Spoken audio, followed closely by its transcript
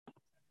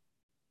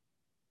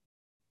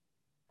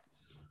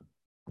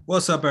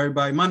What's up,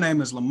 everybody? My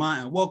name is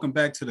Lamont, and welcome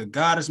back to the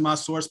God is My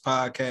Source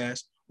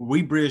podcast, where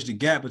we bridge the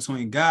gap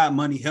between God,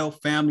 money, health,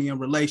 family, and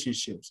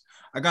relationships.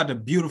 I got the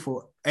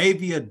beautiful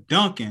Avia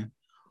Duncan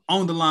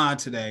on the line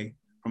today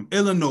from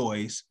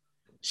Illinois.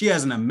 She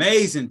has an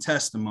amazing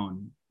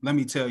testimony. Let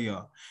me tell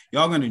y'all.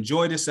 Y'all going to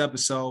enjoy this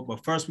episode,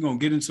 but first we're going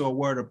to get into a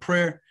word of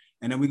prayer,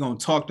 and then we're going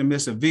to talk to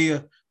Miss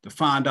Avia to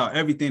find out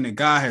everything that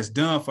God has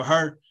done for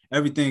her,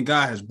 everything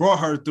God has brought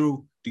her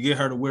through to get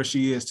her to where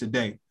she is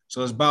today. So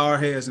let's bow our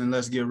heads and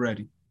let's get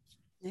ready.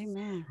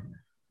 Amen.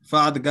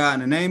 Father God, in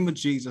the name of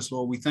Jesus,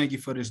 Lord, we thank you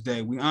for this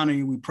day. We honor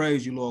you. We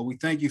praise you, Lord. We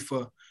thank you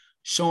for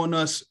showing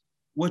us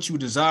what you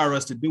desire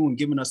us to do and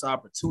giving us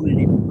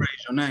opportunity to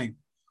praise your name.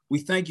 We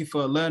thank you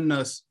for letting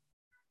us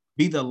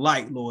be the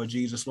light, Lord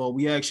Jesus, Lord.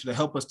 We ask you to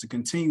help us to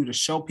continue to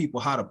show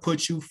people how to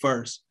put you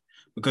first,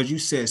 because you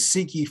said,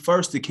 seek ye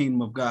first the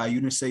kingdom of God. You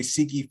didn't say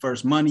seek ye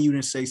first money. You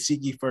didn't say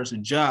seek ye first a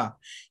job.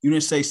 You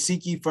didn't say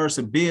seek ye first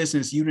a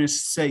business. You didn't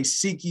say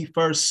seek ye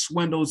first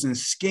swindles and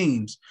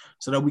schemes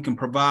so that we can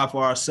provide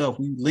for ourselves.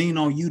 We lean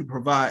on you to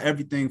provide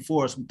everything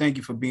for us. We thank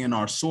you for being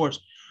our source.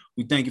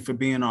 We thank you for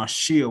being our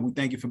shield. We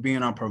thank you for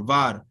being our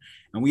provider.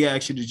 And we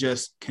ask you to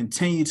just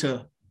continue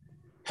to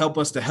help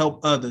us to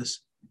help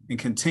others and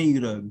continue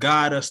to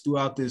guide us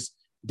throughout this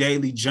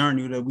daily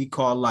journey that we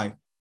call life.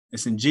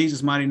 It's in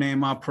Jesus' mighty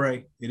name I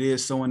pray. It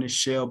is so and it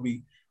shall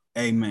be.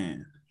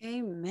 Amen.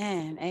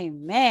 Amen.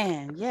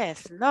 Amen.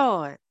 Yes,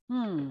 Lord.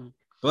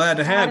 Glad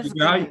to have you.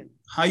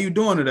 How you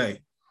doing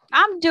today?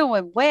 I'm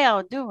doing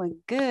well, doing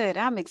good.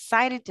 I'm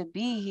excited to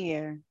be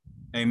here.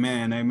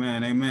 Amen.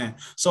 Amen. Amen.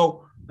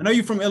 So I know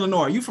you're from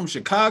Illinois. Are you from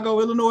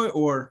Chicago, Illinois,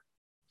 or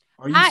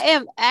are you? I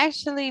am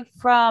actually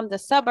from the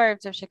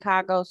suburbs of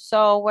Chicago.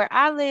 So where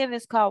I live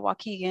is called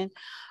Waukegan.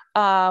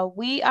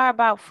 We are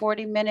about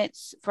 40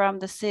 minutes from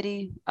the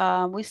city.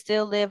 We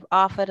still live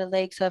off of the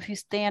lake. So if you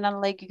stand on the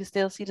lake, you can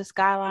still see the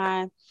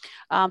skyline.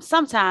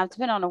 Sometimes,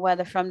 depending on the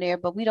weather from there,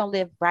 but we don't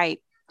live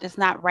right. It's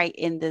not right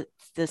in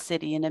the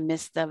city in the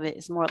midst of it.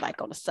 It's more like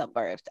on the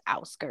suburbs, the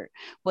outskirts,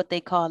 what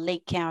they call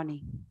Lake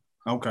County.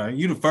 Okay.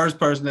 You the first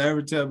person to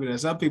ever tell me that.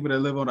 Some people that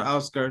live on the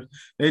outskirts,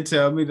 they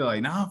tell me, they're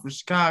like, nah, I'm from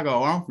Chicago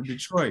or I'm from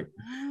Detroit.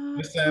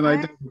 They're saying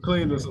like that from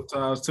Cleveland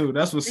sometimes too.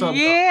 That's what's up.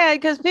 Yeah,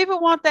 because people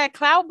want that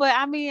clout, but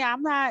I mean,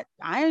 I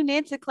ain't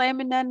into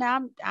claiming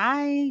nothing.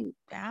 I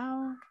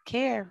don't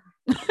care.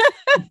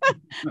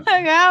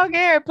 I don't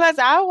care. Plus,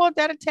 I don't want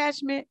that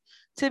attachment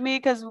to me,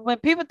 because when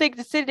people think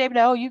the city, they be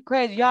like, oh, you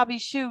crazy, y'all be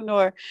shooting,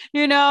 or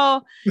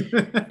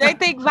they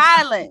think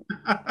violent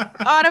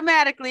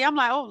automatically. I'm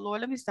like, oh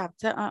Lord, let me stop.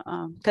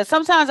 Because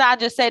sometimes I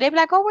just say, they be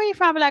like, oh, where you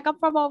from? I be like, I'm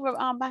from over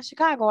by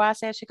Chicago. I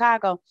said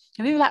Chicago,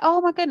 and people like, oh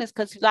my goodness,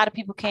 because a lot of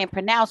people can't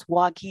pronounce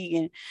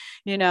Waukegan,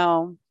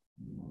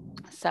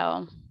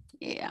 So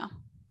yeah.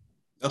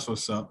 That's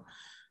what's up.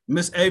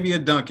 Miss Avia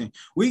Duncan,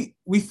 we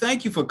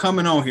thank you for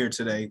coming on here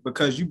today,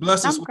 because you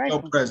bless us with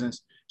your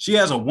presence. She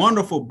has a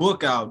wonderful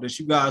book out that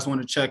you guys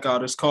want to check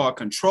out. It's called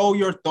Control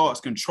Your Thoughts,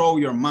 Control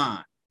Your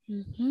Mind.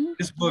 Mm-hmm.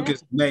 This book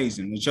is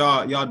amazing.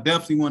 Y'all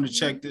definitely want to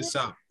check this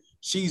out.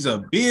 She's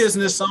a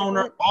business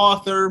owner,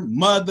 author,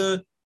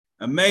 mother,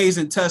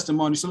 amazing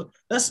testimony. So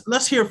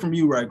let's hear from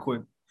you right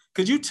quick.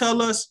 Could you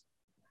tell us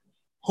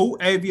who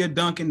Avia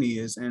Duncan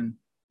is, and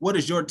what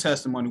is your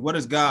testimony? What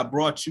has God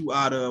brought you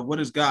out of? What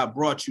has God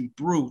brought you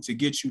through to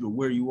get you to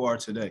where you are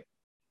today?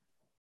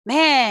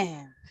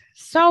 Man,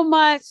 so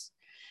much.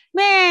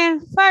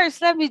 Man,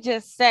 first, let me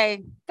just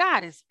say,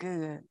 God is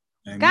good.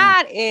 Amen.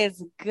 God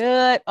is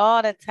good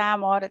all the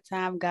time. All the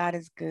time, God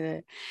is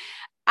good.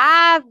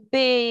 I've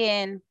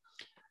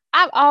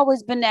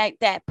always been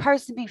that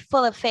person, be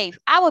full of faith.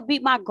 I would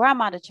beat my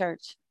grandma to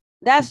church.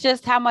 That's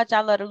just how much I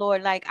love the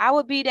Lord. Like, I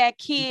would be that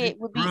kid,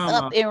 would be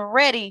up and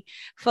ready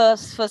for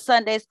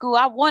Sunday school.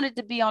 I wanted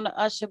to be on the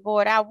usher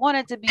board. I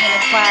wanted to be in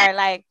the choir.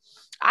 Like,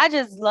 I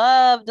just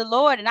love the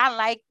Lord, and I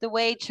like the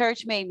way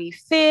church made me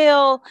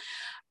feel.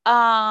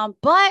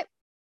 But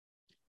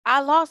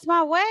I lost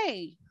my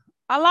way.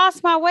 I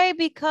lost my way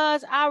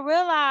because I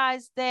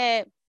realized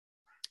that.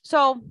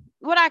 So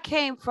what I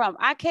came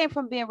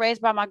from being raised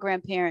by my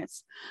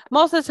grandparents.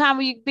 Most of the time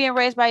when you're being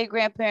raised by your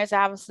grandparents,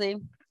 obviously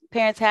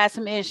parents had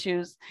some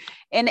issues.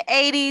 In the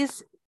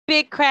 80s,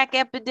 big crack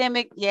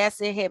epidemic.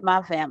 Yes, it hit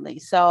my family.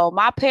 So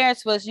my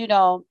parents was,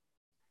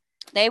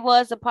 they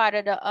was a part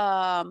of the,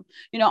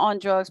 on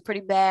drugs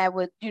pretty bad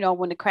with,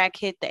 when the crack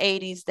hit the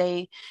 80s,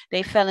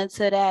 they fell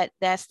into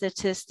that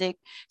statistic.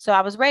 So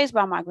I was raised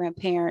by my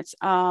grandparents.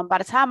 By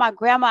the time my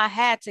grandma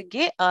had to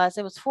get us,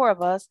 it was 4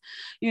 of us,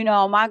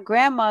 my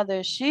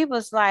grandmother, she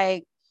was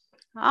like,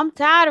 I'm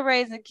tired of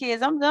raising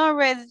kids. I'm done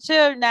raising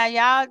children. Now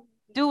y'all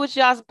do what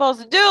y'all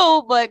supposed to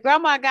do, but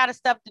grandma got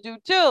stuff to do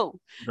too.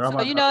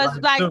 Grandma,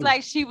 so it's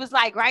like she was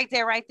like right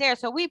there.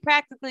 So we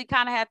practically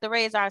kind of had to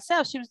raise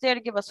ourselves. She was there to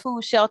give us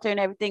food, shelter,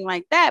 and everything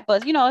like that.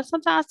 But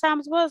sometimes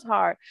times was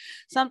hard.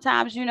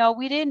 Sometimes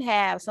we didn't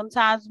have.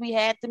 Sometimes we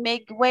had to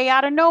make way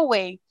out of no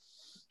way.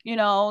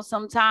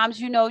 Sometimes,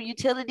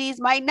 utilities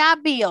might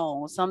not be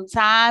on.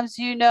 Sometimes,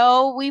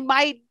 we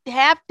might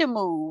have to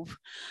move.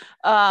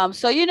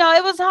 So,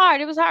 it was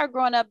hard. It was hard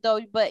growing up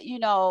though. But,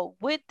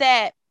 with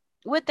that,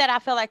 I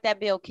feel like that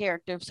built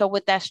character. So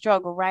with that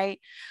struggle, right?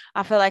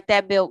 I feel like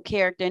that built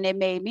character, and it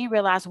made me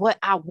realize what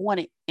I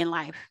wanted in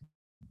life.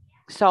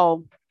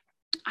 So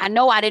I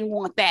know I didn't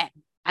want that.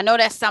 I know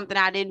that's something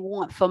I didn't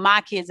want for my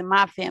kids and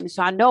my family.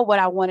 So I know what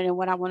I wanted and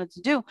what I wanted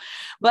to do.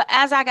 But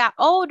as I got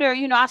older,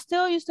 I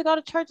still used to go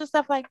to church and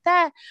stuff like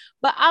that.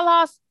 But I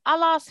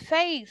lost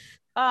faith.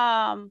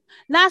 Not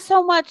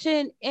so much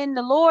in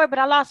the Lord, but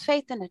I lost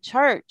faith in the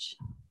church.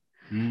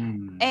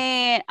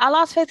 And I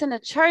lost faith in the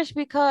church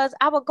because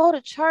I would go to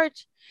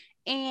church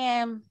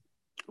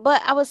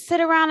but I would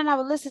sit around and I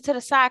would listen to the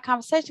side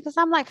conversation because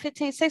I'm like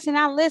 15, 16.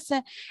 I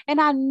listen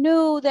and I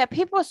knew that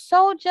people are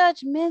so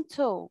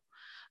judgmental.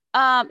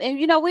 And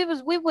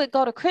we would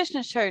go to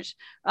Christian church.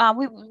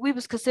 We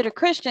was considered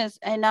Christians,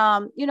 and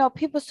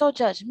people so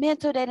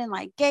judgmental. They didn't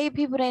like gay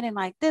people. They didn't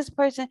like this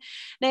person.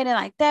 They didn't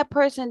like that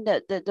person.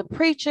 The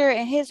preacher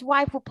and his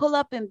wife would pull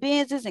up in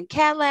Benzes and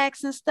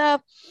Cadillacs and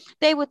stuff.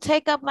 They would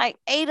take up like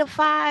 8 or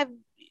 5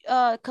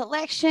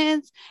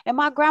 collections, and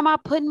my grandma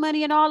putting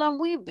money in all of them.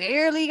 We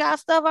barely got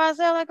stuff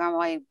ourselves. Like,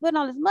 grandma, you putting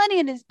all this money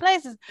in these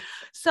places.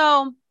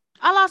 So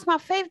I lost my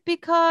faith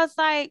because,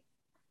 like,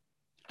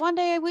 one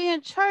day we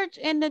in church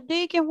and the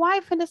deacon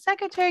wife and the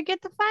secretary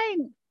get to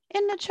fighting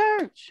in the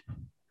church.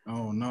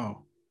 Oh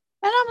no.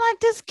 And I'm like,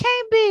 this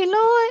can't be,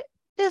 Lord.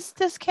 This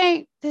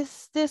can't,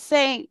 this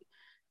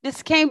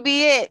can't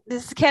be it.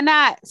 This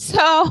cannot.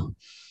 So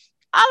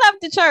I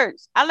left the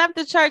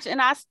church.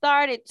 And I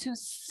started to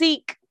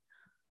seek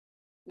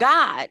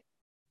God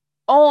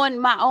on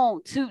my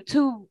own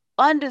to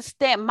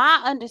understand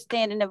my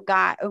understanding of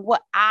God and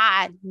what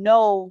I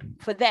know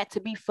for that to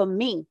be for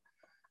me.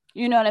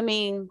 You know what I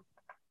mean?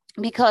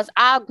 Because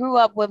I grew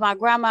up with my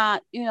grandma,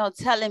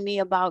 telling me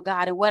about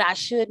God and what I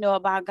should know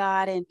about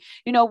God and,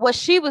 what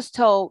she was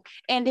told.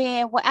 And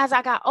then as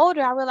I got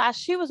older, I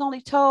realized she was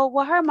only told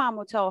what her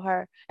mama told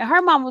her. And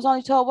her mama was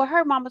only told what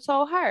her mama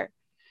told her.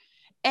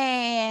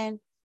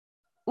 And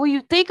when you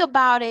think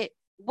about it,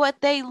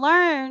 what they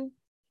learned,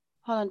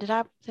 hold on, did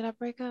I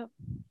break up?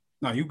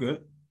 No, you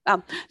good.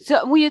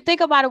 So when you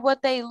think about it,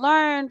 what they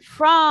learned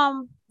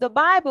from the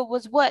Bible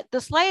was what the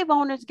slave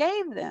owners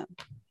gave them.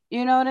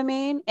 You know what I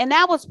mean? And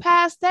that was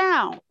passed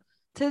down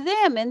to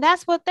them. And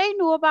that's what they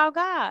knew about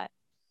God.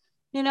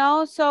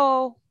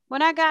 So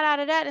when I got out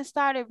of that and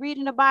started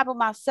reading the Bible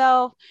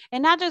myself,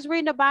 and not just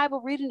reading the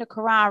Bible, reading the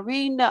Quran,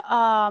 reading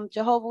the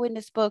Jehovah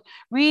Witness book,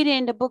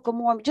 reading the Book of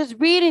Mormon, just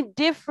reading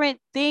different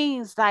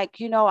things. Like,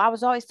 I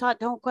was always taught,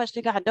 don't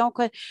question God, don't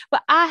question.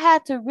 But I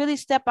had to really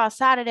step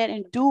outside of that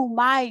and do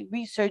my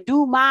research,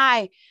 do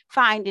my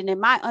finding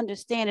and my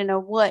understanding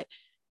of what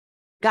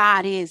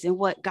God is and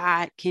what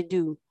God can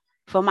do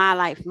for my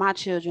life, my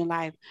children's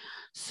life.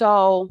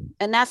 So,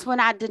 and that's when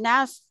I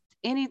denounced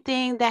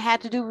anything that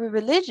had to do with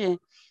religion.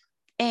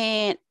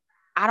 And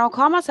I don't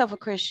call myself a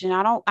Christian.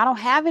 I don't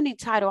have any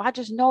title. I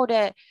just know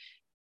that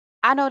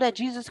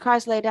Jesus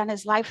Christ laid down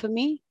his life for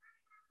me.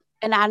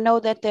 And I know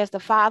that there's the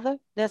Father,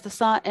 there's the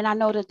Son, and I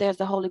know that there's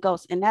the Holy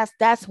Ghost. And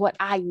that's what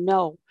I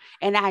know.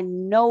 And I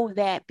know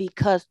that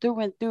because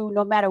through and through,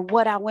 no matter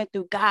what I went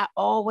through, God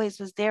always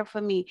was there for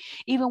me.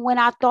 Even when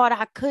I thought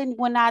I couldn't,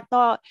 when I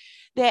thought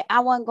that I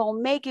wasn't going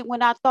to make it,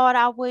 when I thought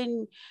I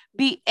wouldn't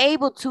be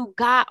able to,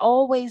 God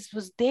always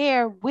was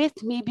there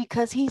with me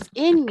because he's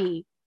in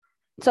me.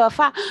 So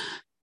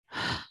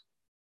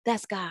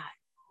that's God.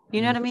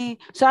 You know what I mean?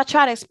 So I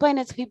try to explain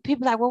it to people.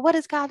 People like, well, what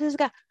is God? This is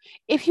God.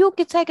 If you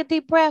can take a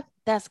deep breath,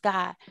 that's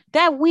God.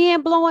 That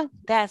wind blowing,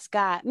 that's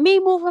God. Me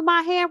moving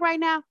my hand right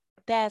now,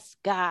 that's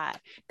God.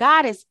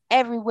 God is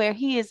everywhere.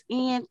 He is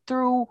in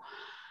through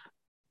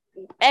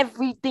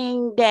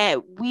everything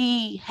that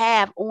we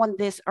have on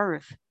this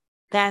earth.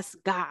 That's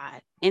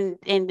God. And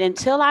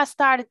until I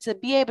started to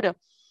be able to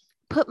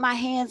put my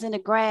hands in the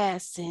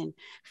grass and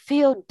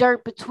feel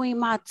dirt between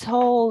my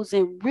toes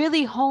and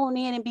really hone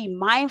in and be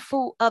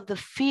mindful of the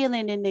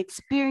feeling and the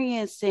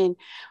experience and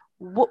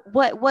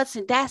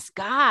that's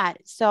God.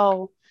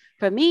 So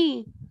for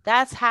me,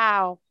 that's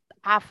how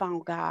I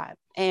found God.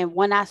 And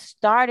when I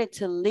started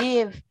to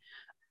live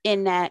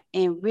in that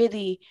and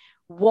really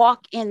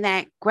walk in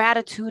that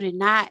gratitude and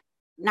not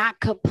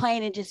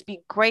complain and just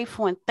be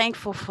grateful and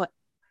thankful for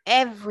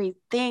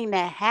everything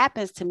that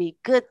happens to me,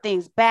 good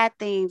things, bad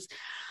things,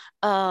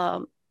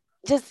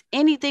 just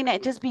anything,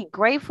 that just be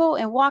grateful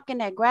and walk in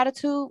that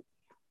gratitude,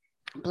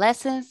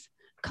 blessings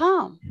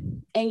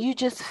come. And you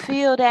just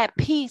feel that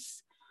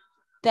peace,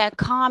 that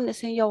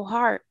calmness in your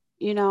heart,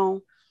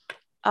 just,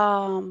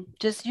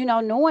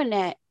 knowing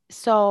that.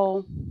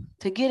 So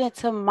to get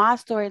into my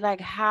story,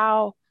 like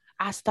how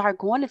I start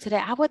going into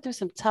that, I went through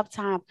some tough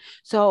times.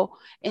 So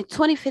in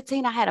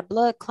 2015, I had a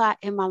blood clot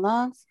in my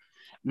lungs.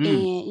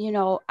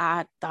 And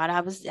I thought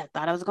I was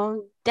gonna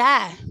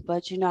die,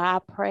 but I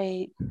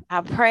prayed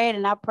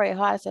hard.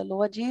 I said,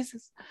 Lord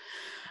Jesus,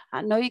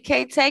 I know you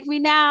can't take me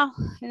now.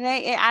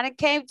 I done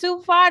came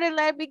too far to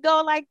let me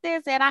go like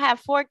this. And I have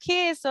 4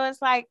 kids. So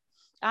it's like,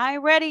 I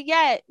ain't ready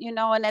yet, you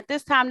know. And at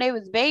this time they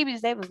was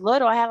babies. They was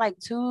little. I had like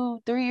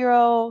 2,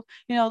 3-year-old,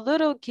 you know,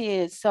 little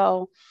kids.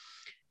 So,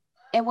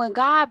 and when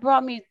God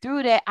brought me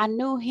through that, I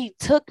knew he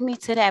took me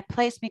to that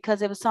place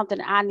because it was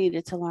something I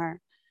needed to learn.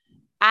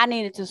 I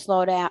needed to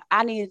slow down.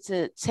 I needed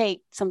to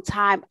take some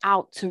time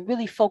out to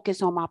really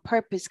focus on my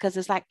purpose, because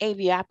it's like,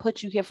 Avia, I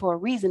put you here for a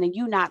reason, and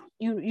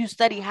you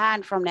study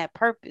hiding from that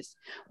purpose.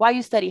 Why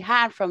you study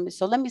hiding from it?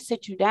 So let me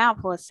sit you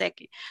down for a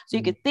second so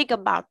you can think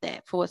about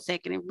that for a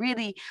second and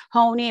really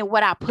hone in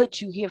what I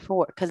put you here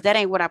for, because that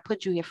ain't what I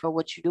put you here for,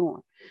 what you're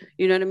doing.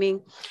 You know what I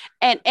mean?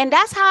 And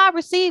that's how I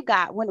receive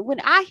God. When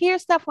I hear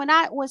stuff,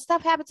 when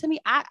stuff happens to me,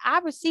 I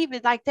receive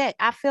it like that.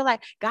 I feel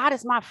like God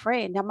is my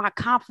friend and my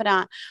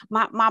confidant,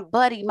 my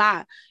buddy,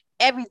 my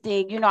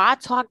everything. You know, I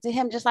talk to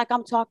him just like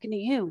I'm talking to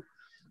you.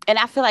 And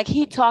I feel like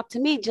he talked to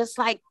me just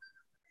like,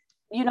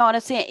 you know what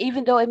I'm saying?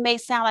 Even though it may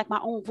sound like my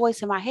own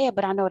voice in my head,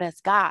 but I know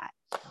that's God.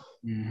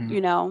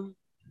 You know?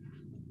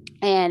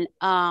 And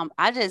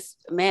I just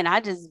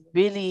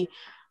really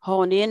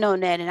hone in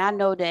on that. And I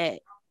know that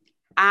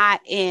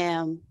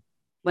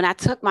when I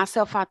took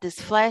myself out this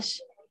flesh,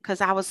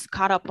 because I was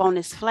caught up on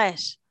this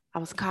flesh. I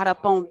was caught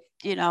up on,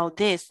 you know,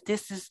 this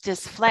is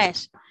just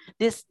flesh.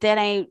 That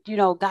ain't, you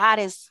know, God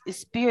is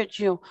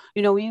spiritual.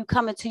 You know, when you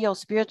come into your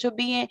spiritual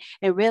being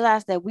and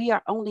realize that we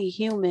are only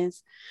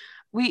humans,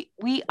 we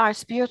are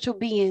spiritual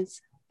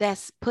beings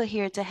that's put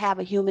here to have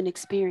a human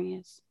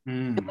experience.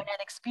 And when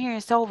that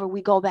experience is over,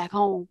 we go back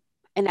home,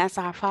 and that's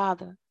our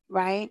Father.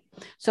 Right.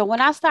 So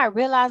when I start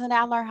realizing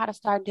that, I learned how to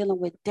start dealing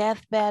with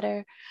death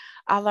better.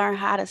 I learned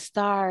how to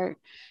start,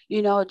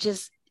 you know,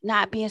 just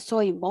not being so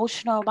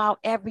emotional about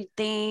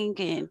everything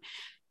and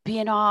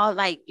being all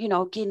like, you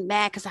know, getting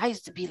mad. Cause I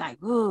used to be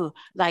like, ooh,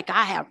 like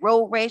I have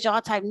road rage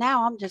all type.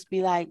 Now I'm just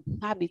be like,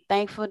 I'd be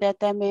thankful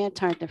that man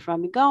turned it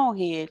from me. Go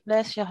ahead.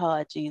 Bless your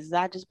heart, Jesus.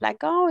 I just be like,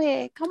 go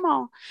ahead. Come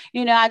on.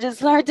 You know, I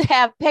just learned to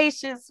have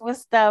patience with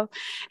stuff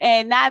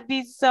and not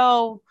be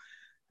so,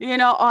 you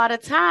know, all the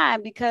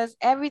time, because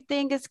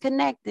everything is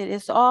connected.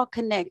 It's all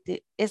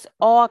connected. It's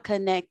all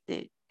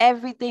connected.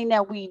 Everything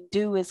that we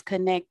do is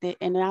connected.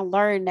 And I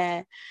learned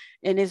that,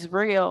 and it's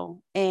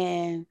real.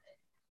 And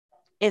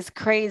it's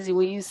crazy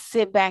when you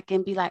sit back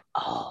and be like,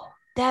 oh,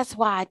 that's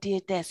why I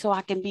did that. So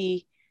I can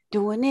be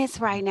doing this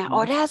right now.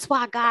 Or that's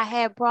why God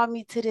had brought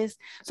me to this.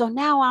 So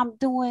now I'm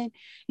doing,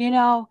 you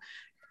know,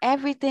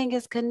 everything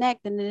is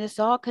connected, and it's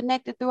all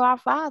connected through our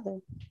Father.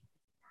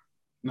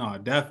 No,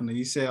 definitely.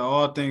 He said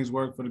all things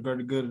work for the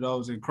greater good of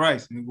those in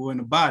Christ and who in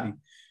the body.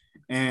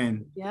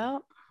 And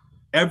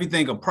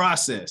everything a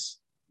process.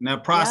 And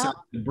that process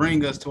to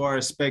bring us to our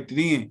expected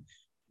end.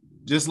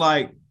 Just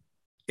like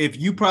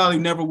if you probably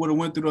never would have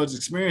went through those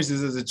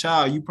experiences as a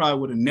child, you probably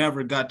would have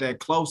never got that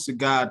close to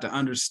God to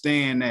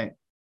understand that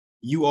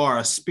you are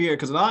a spirit.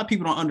 Because a lot of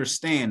people don't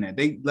understand that.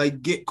 They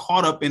like get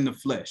caught up in the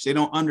flesh. They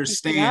don't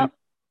understand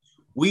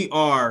we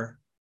are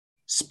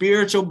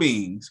spiritual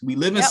beings. We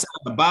live inside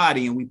the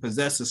body and we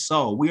possess a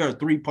soul. We are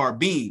 3-part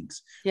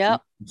beings.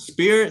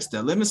 Spirits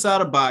that live inside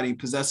the body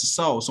possess a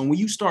soul. So when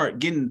you start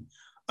getting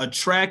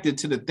attracted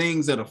to the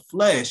things of the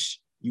flesh,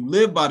 you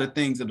live by the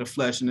things of the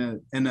flesh,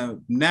 and a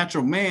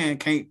natural man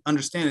can't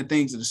understand the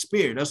things of the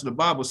spirit. That's what the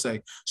Bible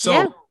say.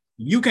 So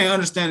you can't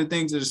understand the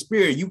things of the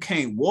spirit. You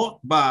can't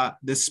walk by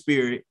the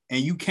spirit, and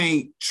you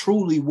can't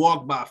truly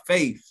walk by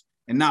faith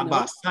and not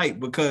by sight,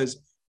 because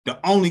the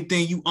only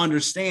thing you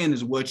understand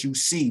is what you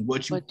see,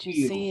 what you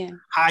feel,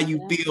 how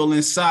you feel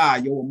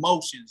inside, your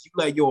emotions. You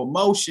let your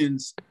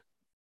emotions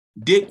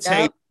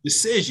dictate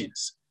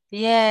decisions.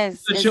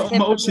 Yes. Let your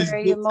emotions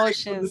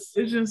dictate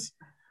decisions.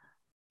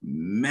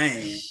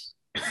 Man.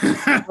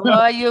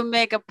 Well, you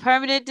make a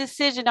permanent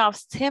decision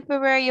off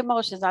temporary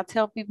emotions. I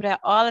tell people that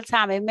all the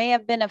time. It may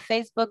have been a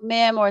Facebook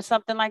meme or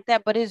something like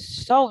that, but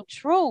it's so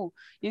true.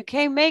 You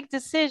can't make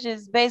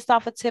decisions based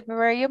off of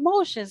temporary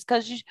emotions,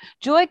 because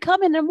joy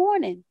come in the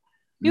morning.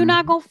 You're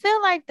not gonna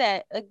feel like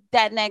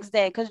that next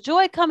day, because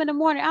joy come in the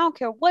morning. I don't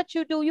care what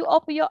you do. You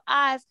open your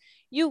eyes,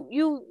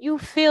 you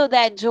feel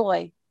that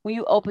joy when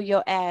you open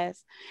your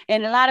eyes.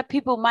 And a lot of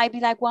people might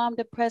be like, well, I'm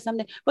depressed,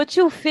 but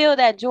you feel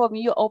that joy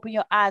when you open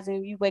your eyes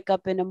and you wake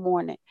up in the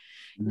morning.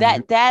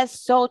 That's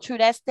so true.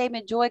 That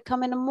statement, joy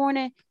come in the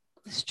morning,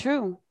 it's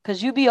true,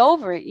 because you be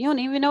over it. You don't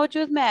even know what you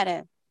was mad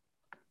at.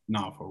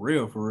 No, for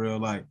real.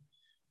 Like,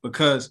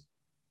 because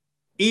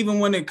even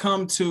when it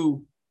comes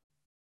to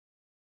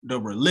the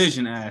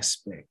religion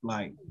aspect,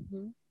 like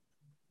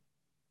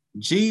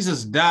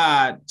Jesus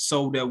died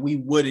so that we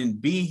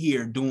wouldn't be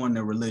here doing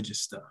the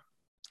religious stuff.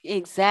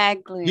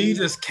 Exactly.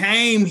 Jesus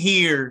came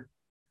here.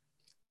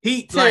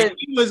 He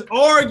was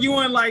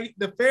arguing like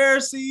the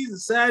Pharisees, the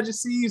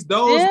Sadducees.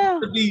 Those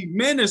were the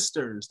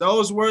ministers.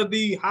 Those were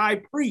the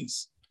high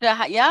priests.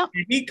 And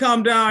he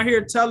come down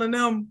here telling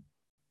them,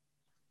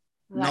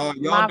 like,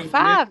 no,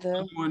 y'all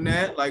doing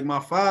that. Like my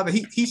father.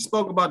 He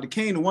spoke about the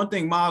kingdom. One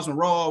thing Miles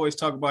Monroe always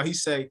talk about, he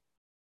say,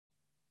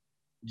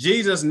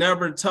 Jesus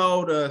never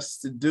told us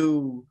to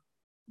do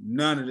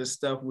none of the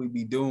stuff we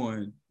be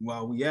doing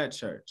while we at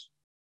church.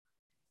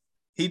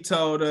 He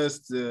told us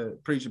to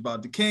preach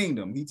about the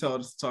kingdom. He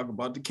told us to talk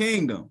about the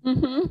kingdom.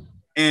 Mm-hmm.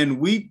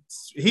 And he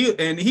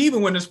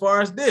even went as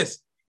far as this.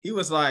 He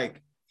was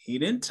like, he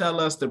didn't tell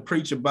us to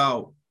preach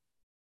about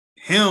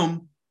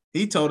him.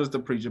 He told us to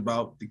preach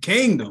about the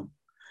kingdom.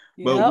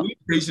 Yep. But we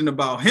preaching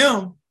about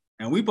him,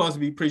 and we supposed to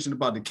be preaching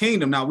about the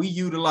kingdom. Now we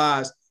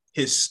utilize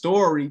his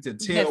story to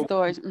tell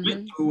what he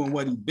went through and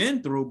what he's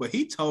been through, but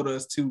he told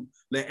us to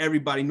let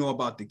everybody know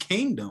about the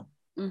kingdom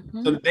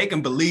so that they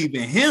can believe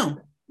in him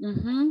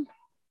and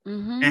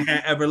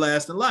have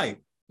everlasting life.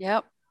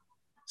 Yep.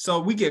 So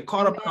we get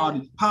caught up in all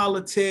these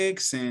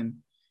politics and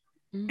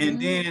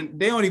then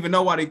they don't even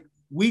know why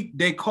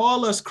they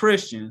call us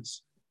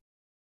Christians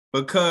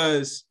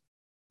because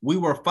we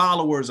were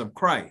followers of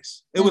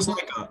Christ. It was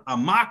like a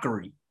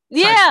mockery.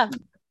 Yeah.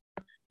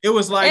 It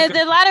was like and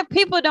a lot of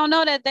people don't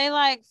know that they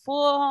like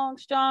full home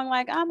strong,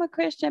 like I'm a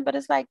Christian, but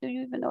it's like, do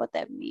you even know what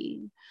that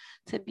means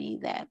to be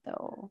that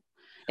though?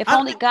 If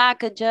only God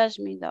could judge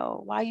me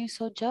though. Why are you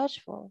so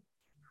judgeful?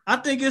 I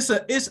think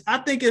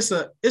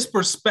it's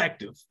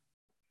perspective.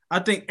 I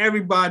think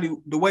everybody,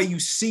 the way you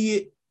see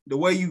it, the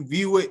way you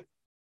view it,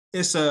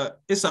 it's an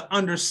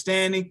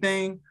understanding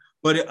thing,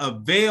 but a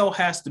veil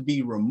has to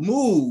be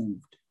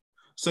removed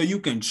so you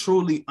can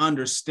truly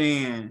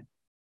understand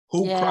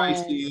who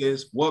Christ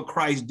is, what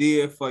Christ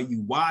did for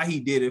you, why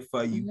he did it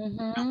for you,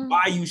 and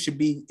why you should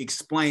be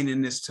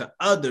explaining this to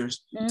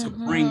others to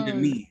bring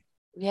them in.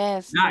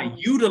 Yes. Not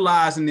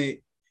utilizing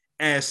it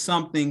as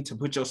something to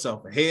put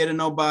yourself ahead of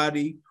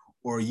nobody,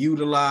 or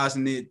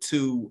utilizing it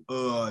to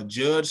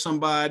judge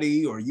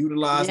somebody, or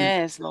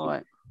utilizing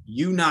Lord.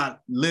 You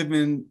not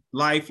living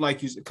life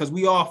like you, because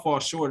we all fall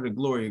short of the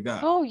glory of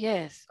God. Oh,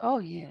 yes. Oh,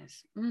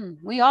 yes.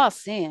 We all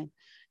sin.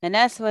 And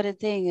that's what the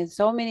thing is.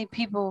 So many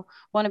people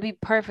want to be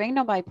perfect. Ain't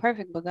nobody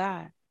perfect but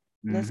God.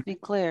 Let's be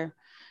clear.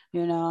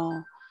 You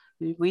know,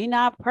 we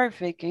not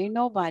perfect. Ain't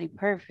nobody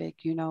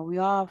perfect. You know, we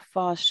all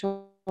fall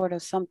short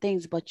of some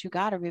things, but you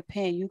got to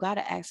repent. You got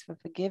to ask for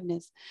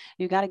forgiveness.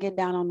 You got to get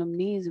down on them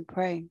knees and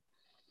pray.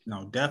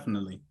 No,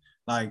 definitely.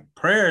 Like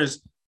prayer,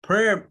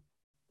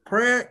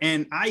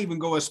 and I even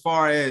go as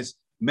far as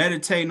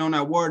meditating on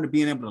that word and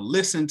being able to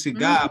listen to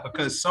God,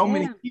 because so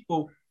many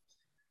people,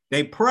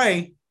 they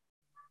pray,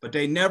 but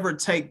they never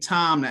take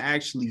time to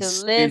actually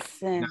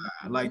listen,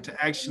 like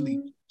to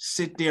actually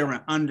sit there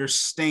and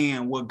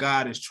understand what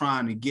God is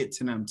trying to get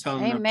to them,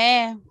 telling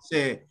them,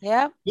 said,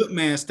 good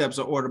man steps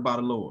are ordered by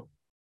the Lord.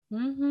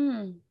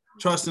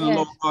 Trust in the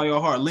Lord with all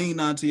your heart, lean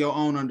not to your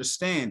own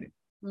understanding.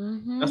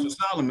 That's what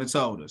Solomon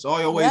told us. All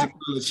your ways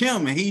acknowledge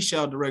him and he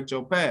shall direct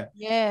your path.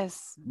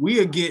 Yes.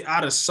 We'll get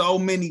out of so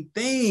many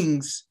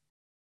things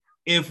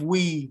if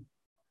we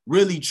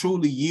really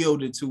truly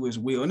yielded to his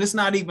will. And it's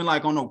not even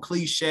like on no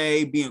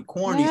cliche being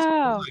corny. It's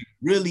like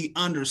really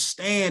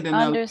understanding.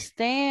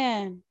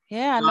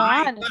 Yeah, no,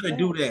 I ain't gotta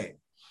do that.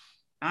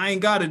 I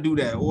ain't gotta do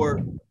that.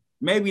 Or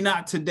maybe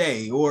not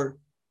today. Or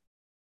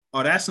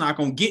that's not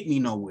gonna get me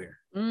nowhere.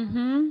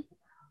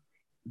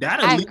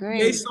 That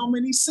alleviates so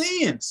many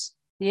sins.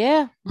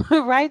 Yeah,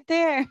 right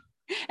there.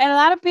 And a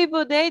lot of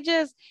people, they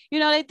just,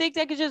 they think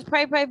they could just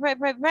pray,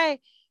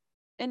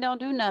 and don't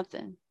do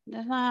nothing.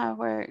 That's not how it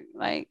works.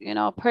 Like,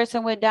 a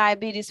person with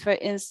diabetes, for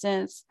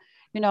instance,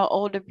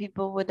 older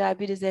people with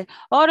diabetes, say,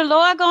 oh, the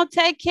Lord gonna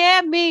take care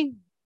of me.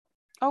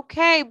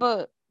 Okay,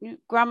 but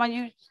grandma,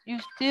 you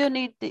still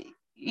need to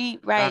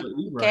eat right.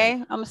 Okay,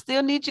 I'm gonna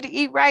still need you to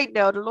eat right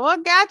though. The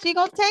Lord got you, he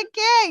gonna take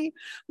care of you,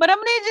 but I'm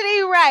gonna need you to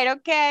eat right.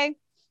 Okay,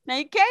 now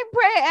you can't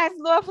pray, ask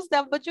the Lord for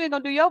stuff, but you ain't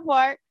gonna do your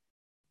part.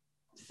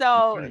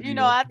 So,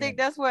 I think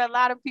that's where a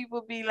lot of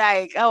people be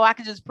like, oh, I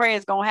can just pray,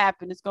 it's gonna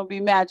happen, it's gonna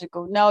be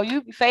magical. No,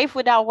 faith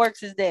without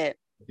works is dead.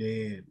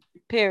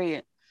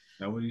 Period.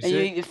 That's what he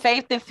said.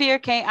 Faith and fear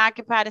can't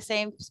occupy the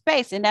same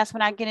space. And that's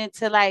when I get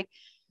into like,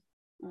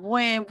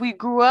 when we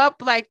grew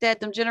up like that,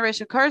 them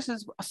generational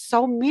curses,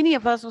 so many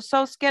of us were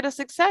so scared of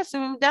success.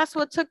 And that's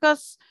what took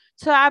us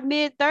to our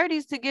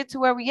mid-30s to get to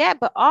where we at.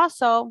 But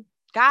also,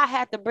 God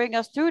had to bring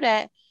us through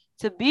that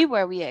to be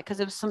where we at, because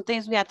it was some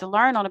things we had to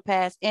learn on the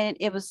past, and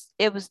it was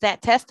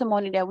that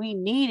testimony that we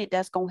needed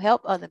that's going to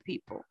help other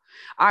people.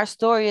 Our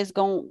story is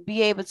going to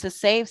be able to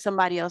save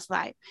somebody else's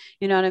life.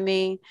 You know what I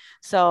mean?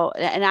 So,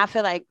 and I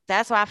feel like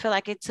that's why I feel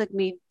like it took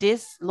me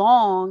this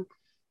long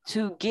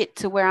to get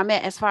to where I'm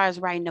at as far as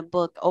writing a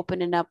book,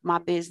 opening up my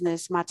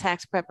business, my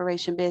tax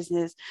preparation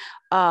business,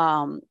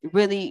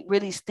 really,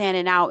 really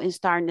standing out and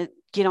starting to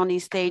get on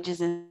these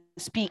stages and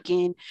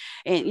speaking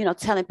and,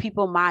 telling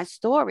people my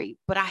story.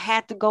 But I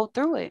had to go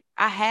through it.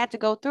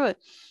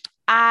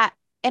 And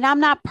I'm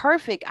not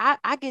perfect.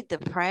 I get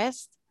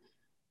depressed.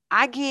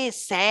 I get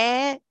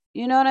sad.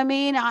 You know what I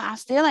mean? I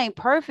still ain't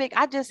perfect.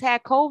 I just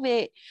had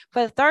COVID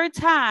for the third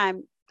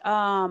time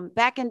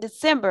back in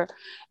December.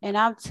 And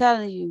I'm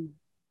telling you,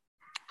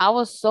 I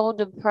was so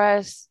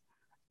depressed.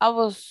 I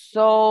was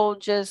so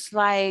just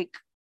like,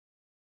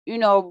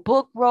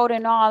 book wrote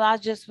and all, I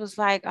just was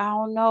like, I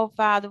don't know,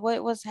 Father,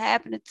 what's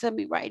happening to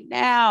me right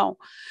now?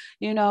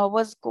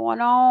 What's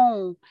going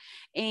on?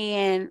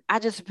 And I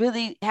just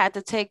really had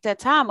to take that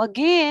time.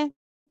 Again,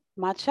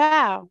 my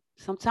child,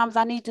 sometimes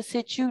I need to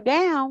sit you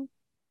down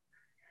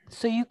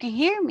so you can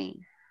hear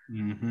me.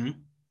 Mm-hmm.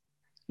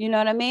 You know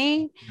what I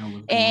mean?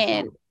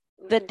 And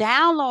the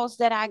downloads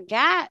that I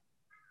got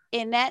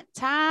in that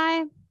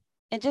time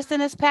and just in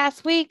this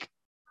past week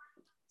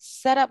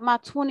set up my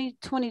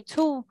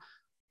 2022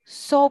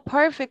 so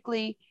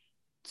perfectly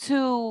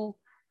to,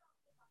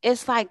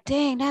 it's like,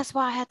 dang, that's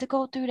why I had to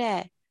go through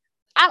that.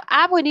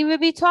 I wouldn't even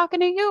be talking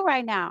to you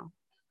right now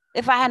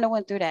if I hadn't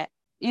went through that.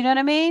 You know what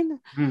I mean?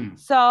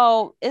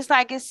 So it's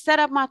like, it set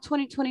up my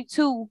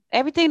 2022,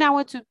 everything I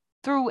went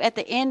through at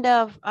the end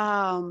of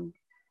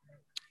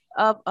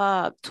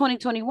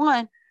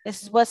 2021.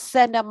 This is what's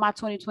setting up my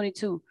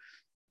 2022,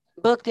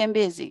 booked and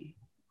busy.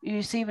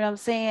 You see what I'm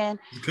saying?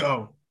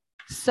 Go.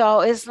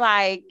 So it's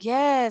like,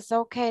 yes,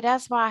 okay,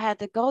 that's why I had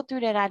to go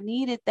through that. I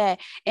needed that.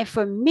 And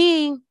for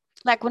me,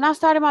 like when I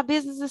started my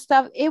business and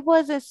stuff, it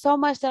wasn't so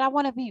much that I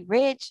want to be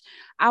rich.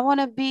 I want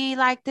to be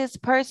like this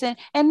person,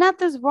 and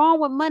nothing's wrong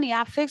with money.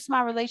 I fixed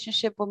my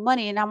relationship with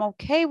money and I'm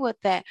okay with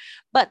that.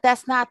 But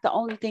that's not the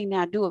only thing that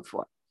I do it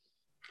for.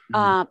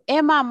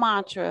 In my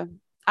mantra,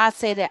 I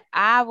say that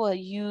I will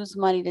use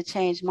money to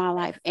change my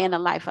life and the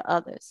life of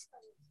others,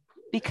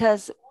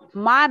 because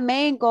my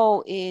main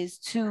goal is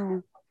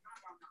to,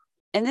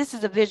 and this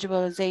is a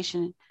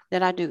visualization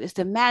that I do, is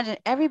to imagine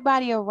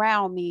everybody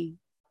around me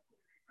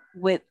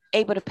with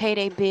able to pay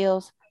their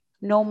bills,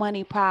 no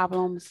money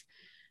problems,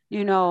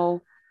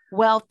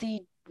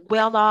 wealthy,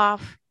 well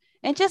off.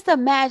 And just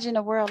imagine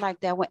a world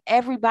like that when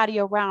everybody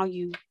around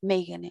you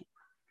making it,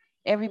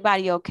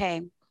 everybody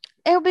okay.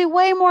 It'll be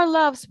way more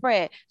love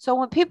spread. So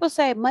when people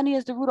say money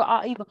is the root of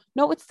all evil,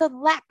 no, it's the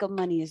lack of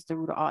money is the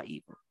root of all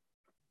evil.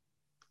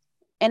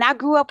 And I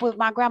grew up with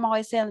my grandma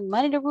always saying,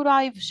 money the root of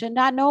all evil. Should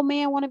not no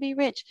man want to be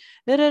rich.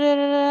 Da, da, da,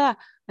 da, da.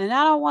 And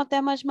I don't want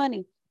that much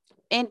money.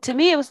 And to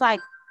me, it was like,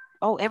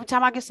 oh, every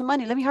time I get some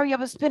money, let me hurry up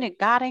and spend it.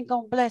 God ain't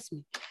going to bless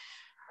me.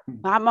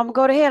 I'm going to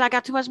go to hell. I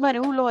got too much money.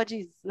 Oh, Lord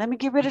Jesus, let me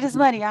get rid of this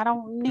money. I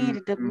don't need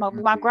it.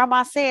 My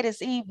grandma said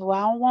it's evil.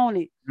 I don't want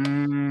it.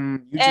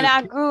 And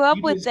I grew up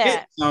with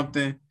that.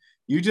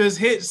 You just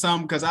hit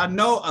something, because I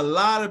know a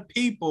lot of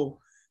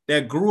people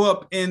that grew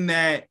up in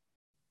that,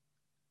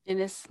 in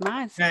this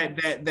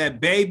mindset, that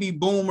baby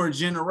boomer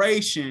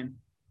generation,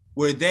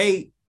 where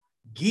they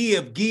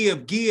give till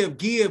they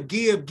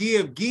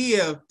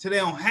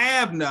don't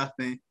have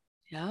nothing.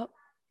 Yep.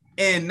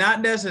 And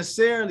not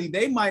necessarily,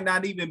 they might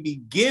not even be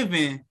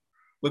giving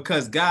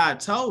because God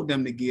told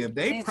them to give.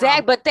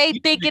 But they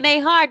think in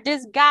their heart,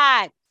 this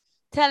God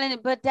telling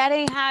it, but that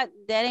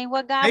ain't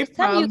what God is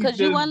telling you, because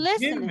you weren't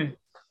listening.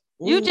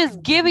 You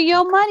just giving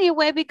your money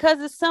away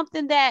because it's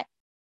something that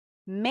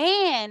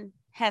man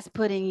has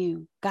put in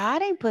you.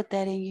 God ain't put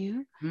that in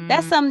you.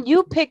 That's something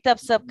you picked up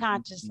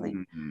subconsciously.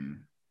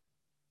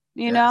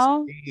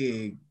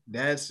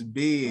 That's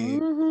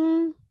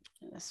big.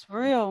 That's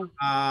real.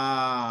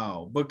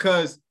 Wow.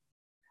 Because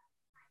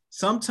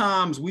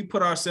sometimes we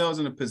put ourselves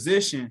in a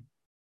position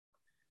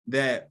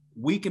that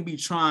we can be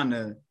trying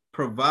to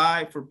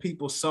provide for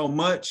people so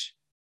much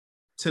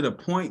to the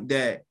point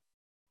that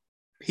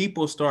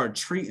people start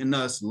treating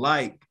us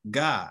like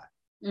God.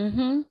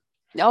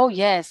 Oh,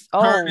 yes.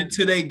 Turn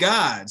into their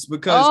gods,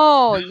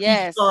 because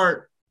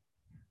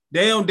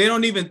they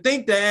don't even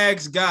think to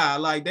ask God.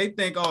 Like, they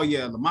think, oh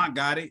yeah, Lamont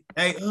got it.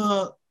 Hey,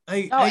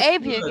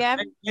 Avia got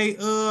it.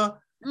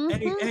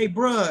 Hey,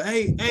 bruh,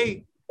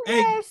 hey,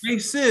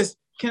 sis,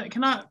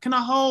 can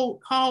I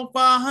hold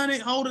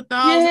 500, hold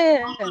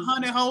 1,000, hold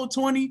 100, hold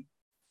 20?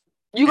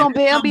 You gonna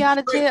bail behind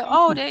the jail?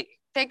 Oh,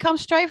 they come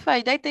straight for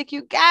you. They think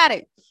you got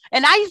it.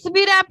 And I used to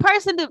be that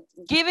person to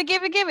give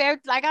it.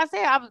 Like I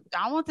said,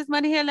 I want this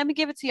money here. Let me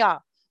give it to y'all.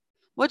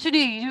 What you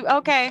need? You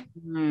okay?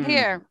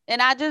 Here.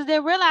 And I just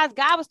didn't realize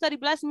God was study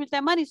blessing me with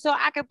that money so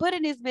I could put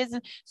in this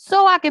business,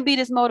 so I can be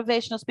this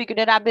motivational speaker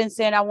that I've been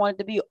saying I wanted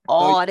to be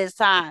all this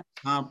time.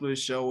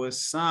 Accomplish your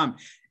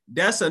assignment.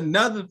 That's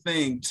another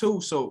thing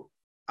too. So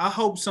I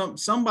hope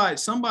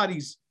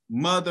somebody's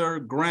mother,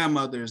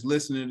 grandmother is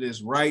listening to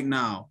this right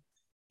now,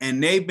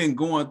 and they've been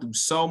going through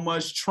so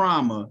much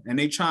trauma, and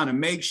they trying to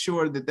make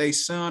sure that their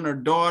son or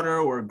daughter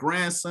or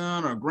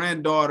grandson or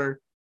granddaughter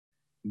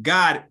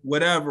got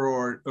whatever,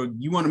 or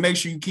you want to make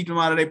sure you keep them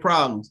out of their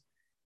problems.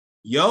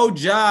 Your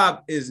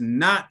job is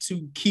not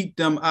to keep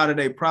them out of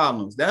their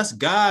problems. That's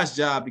God's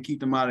job to keep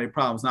them out of their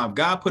problems. Now, if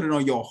God put it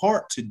on your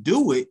heart to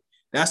do it,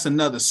 that's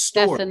another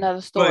story.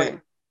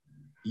 But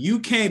you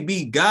can't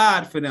be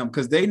God for them,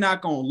 because they're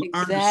not going to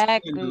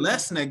understand the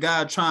lesson that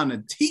God trying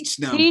to teach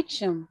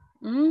them.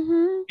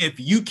 If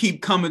you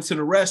keep coming to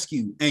the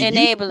rescue and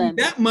enabling you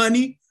that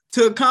money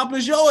to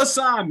accomplish your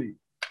assignment.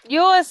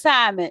 Your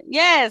assignment,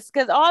 yes,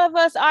 because all of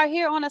us are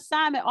here on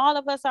assignment. All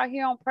of us are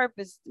here on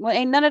purpose. Well,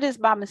 ain't none of this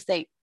by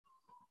mistake.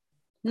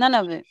 None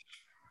of it.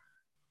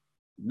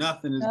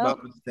 Nothing is by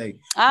mistake.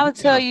 I would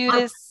tell you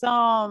this.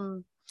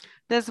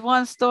 This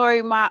one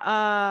story one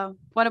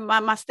of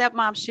my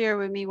stepmom shared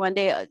with me one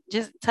day,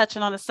 just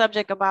touching on the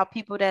subject about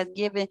people that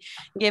giving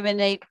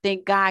they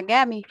think God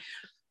got me,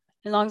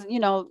 as long as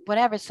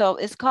whatever. So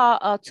it's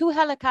called Two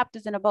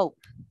Helicopters in a Boat.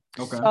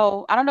 Okay.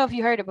 So I don't know if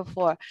you heard it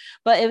before,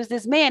 but it was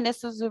this man.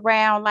 This was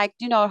around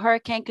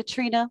Hurricane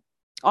Katrina,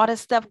 all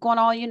this stuff going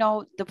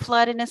on, the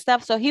flooding and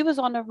stuff. So he was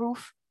on the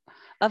roof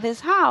of his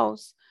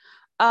house.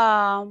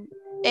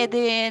 And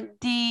then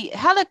the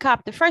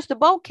helicopter, first the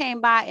boat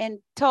came by and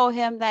told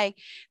him, like,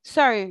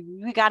 sir,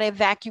 we got to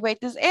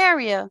evacuate this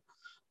area.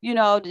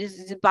 This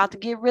is about to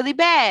get really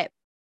bad.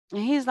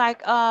 And he's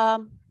like,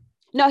 no,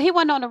 he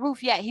wasn't on the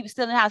roof yet. He was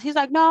still in the house. He's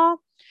like,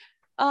 no,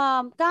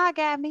 God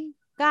got me.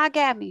 God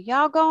got me.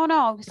 Y'all going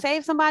on.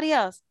 Save somebody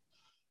else.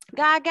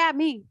 God got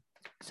me.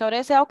 So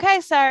they said, okay,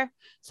 sir.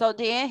 So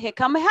then here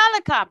come a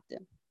helicopter.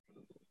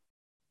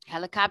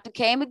 Helicopter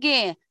came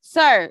again.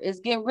 Sir, it's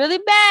getting really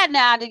bad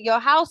now that your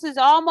house is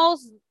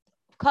almost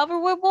covered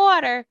with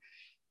water.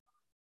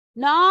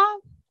 No,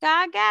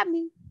 God got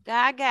me.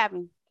 God got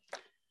me.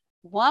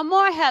 One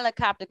more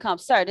helicopter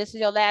comes. Sir, this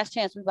is your last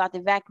chance. We're about to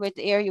evacuate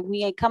the area.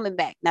 We ain't coming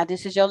back. Now,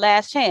 this is your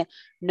last chance.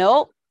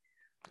 Nope.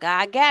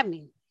 God got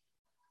me.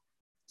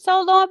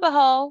 So lo and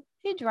behold,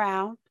 he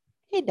drowned.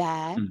 He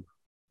died.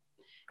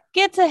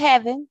 Get to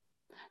heaven.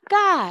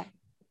 God,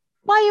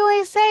 why you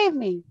ain't saved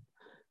me?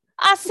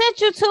 I sent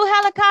you 2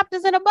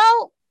 helicopters in a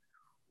boat.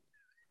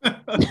 So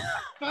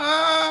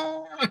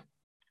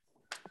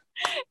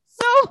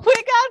we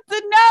got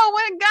to know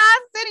when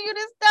God's sending you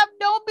this stuff,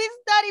 don't be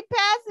study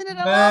passing it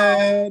along.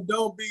 Man,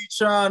 don't be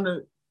trying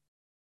to.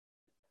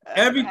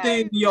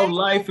 Everything in your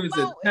life is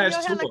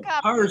attached to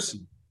a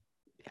person.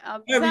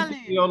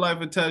 Everything in your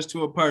life attached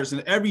to a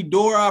person. Every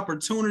door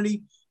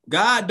opportunity.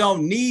 God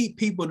don't need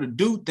people to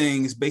do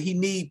things, but he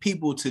need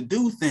people to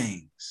do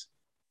things.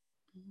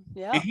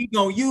 Yep. And he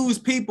gonna use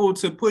people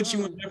to put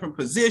you in different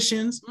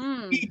positions,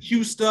 teach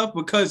you stuff,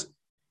 because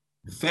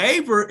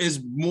favor is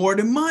more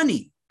than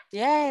money.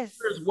 Yes.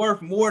 It's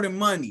worth more than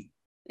money.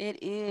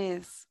 It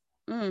is.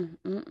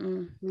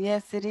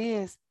 Yes, it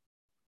is.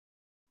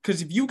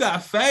 Because if you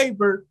got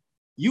favor,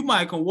 you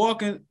might can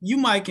walk in, you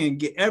might can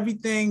get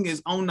everything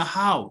is on the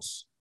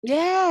house.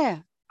 Yeah.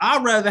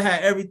 I'd rather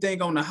have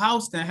everything on the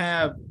house than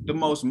have the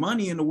most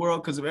money in the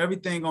world, because if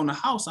everything on the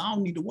house, I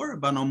don't need to worry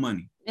about no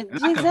money.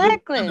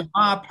 Exactly. I can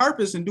find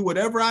purpose and do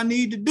whatever I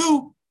need to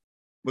do,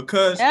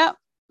 because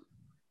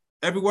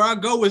everywhere I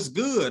go is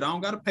good. I don't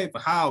got to pay for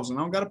housing.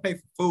 I don't got to pay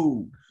for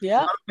food. I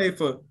don't got to pay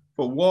for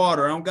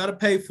water. I don't got to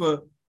pay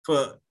for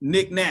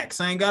knickknacks.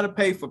 I ain't got to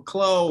pay for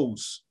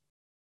clothes.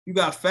 You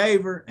got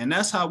favor, and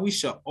that's how we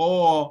should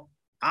all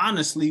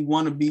honestly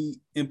want to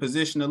be in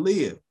position to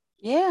live.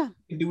 Yeah.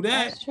 You do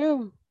that. That's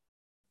true.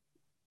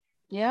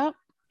 Yep.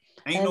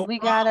 And we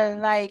gotta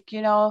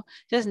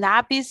just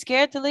not be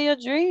scared to live your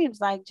dreams.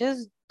 Like,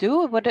 just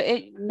do it. But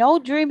no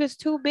dream is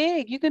too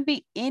big. You can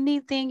be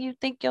anything you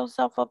think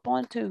yourself up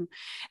onto.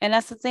 And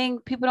that's the thing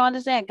people don't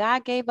understand.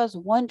 God gave us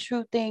one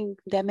true thing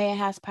that man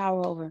has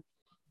power over.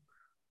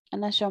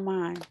 And that's your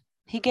mind.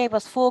 He gave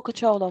us full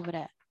control over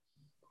that.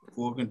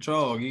 Full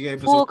control. He gave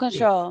us full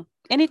control.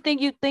 Anything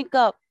you think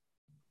up,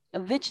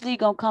 eventually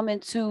gonna come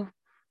into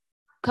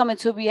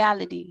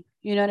reality.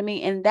 You know what I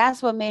mean? And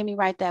that's what made me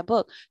write that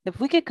book. If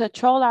we can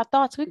control our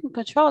thoughts, we can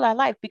control our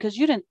life, because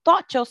you didn't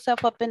thought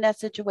yourself up in that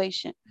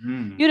situation.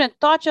 You didn't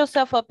thought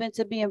yourself up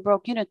into being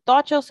broke. You didn't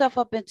thought yourself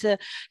up into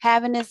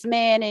having this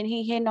man and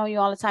he hitting on you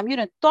all the time. You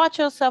didn't thought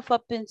yourself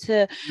up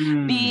into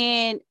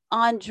being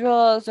on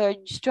drugs or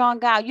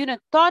strung out. You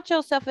didn't thought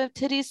yourself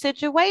into these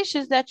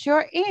situations that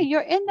you're in.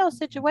 You're in those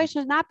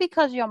situations, not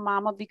because your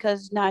mama,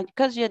 not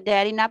because your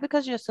daddy, not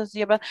because your sister,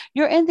 your brother.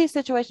 You're in these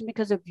situations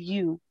because of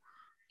you.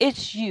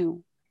 It's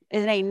you.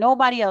 It ain't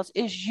nobody else.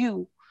 It's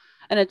you.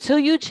 And until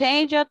you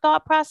change your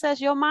thought process,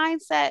 your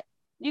mindset,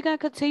 you're going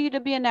to continue to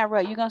be in that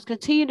rut. You're going to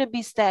continue to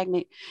be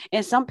stagnant.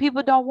 And some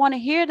people don't want to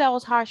hear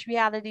those harsh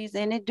realities,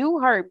 and it do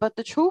hurt, but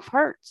the truth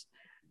hurts,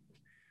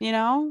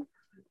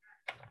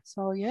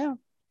 So, yeah.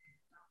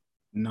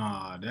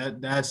 Nah,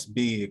 that's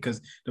big,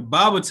 because the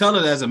Bible tells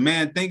us, as a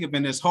man thinketh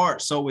in his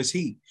heart, so is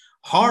he.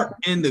 Heart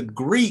in the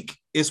Greek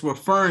is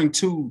referring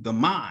to the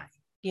mind.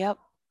 Yep.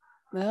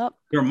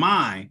 Your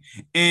mind.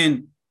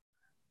 And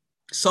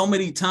so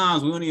many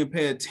times we don't even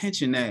pay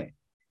attention that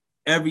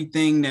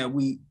everything that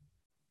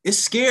it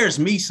scares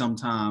me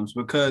sometimes,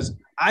 because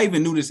I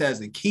even knew this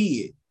as a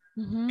kid.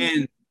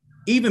 And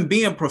even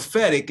being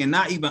prophetic and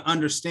not even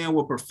understand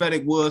what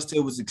prophetic was till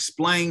it was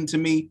explained to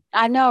me.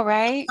 I know,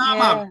 right? The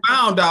time I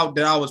found out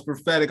that I was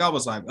prophetic, I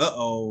was like,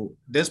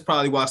 that's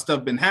probably why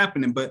stuff been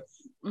happening. But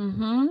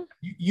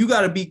you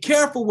got to be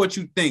careful what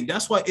you think.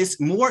 That's why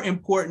it's more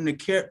important to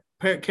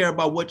care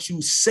about what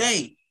you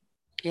say.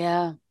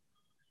 Yeah.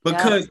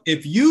 Because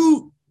if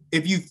you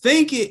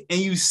think it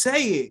and you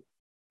say it,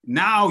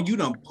 now you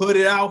done put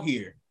it out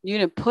here. You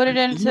done put it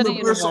into the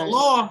universal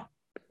law.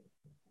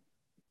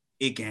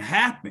 It can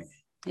happen.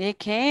 It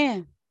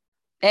can.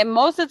 And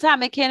most of the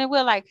time it can and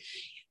will. Like,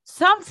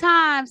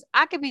 sometimes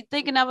I could be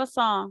thinking of a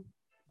song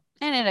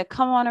and it'll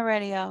come on the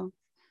radio.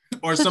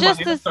 Or so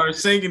somebody else start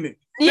singing it.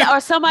 Yeah,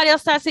 or somebody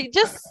else starts singing.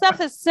 Just stuff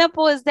as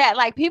simple as that.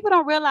 Like people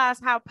don't realize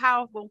how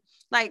powerful.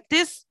 Like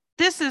this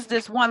is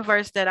this one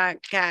verse that I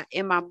got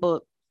in my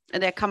book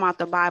that come out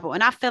the Bible,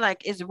 and I feel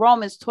like it's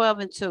Romans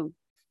 12:2.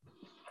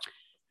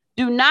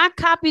 Do not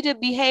copy the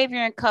behavior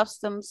and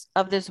customs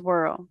of this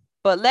world,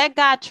 but let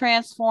God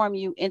transform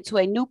you into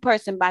a new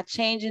person by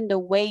changing the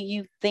way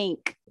you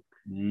think.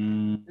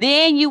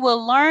 Then you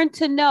will learn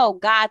to know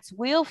God's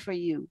will for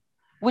you,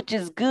 which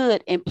is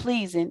good and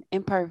pleasing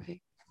and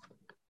perfect.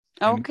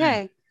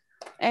 Okay.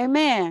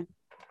 Amen.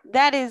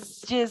 That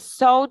is just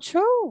so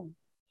true.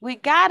 We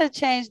got to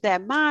change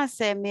that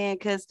mindset, man,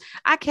 because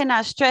I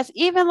cannot stress,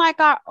 even like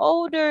our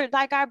older,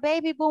 like our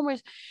baby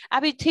boomers,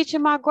 I be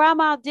teaching my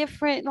grandma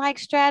different like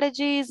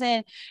strategies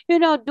and,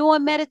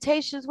 doing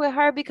meditations with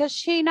her because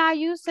she not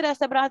used to that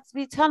stuff. But I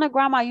be telling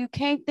grandma, you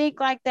can't think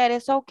like that.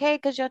 It's okay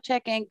because your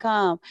check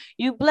income.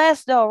 You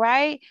blessed though,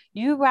 right?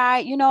 You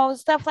right,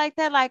 stuff like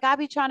that. Like I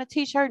be trying to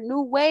teach her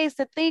new ways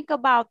to think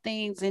about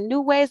things and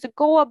new ways to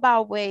go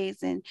about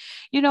ways. And,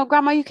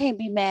 grandma, you can't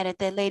be mad at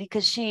that lady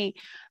because she,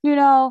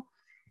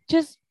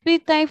 just be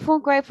thankful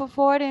and grateful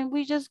for it, and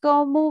we just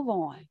go move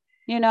on,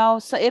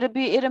 so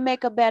it'll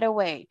make a better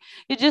way.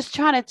 You're just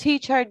trying to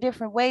teach her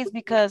different ways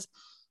because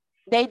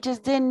they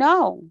just didn't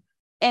know.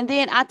 And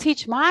then I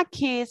teach my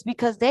kids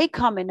because they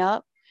coming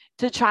up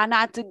to try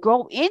not to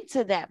go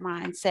into that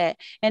mindset.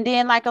 And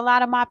then like a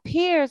lot of my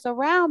peers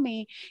around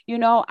me,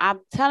 I'm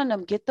telling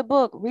them, get the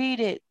book, read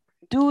it,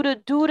 do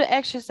the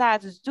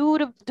exercises, do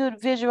the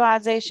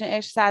visualization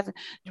exercises,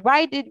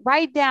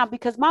 write down,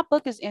 because my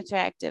book is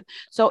interactive.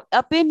 So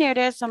up in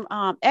there's some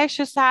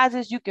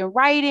exercises you can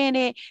write in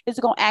it. It's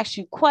gonna ask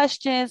you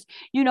questions.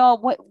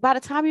 By the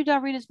time you're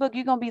done reading this book,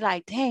 you're gonna be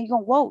like, dang, you're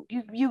gonna woke.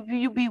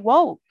 You be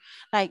woke.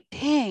 Like,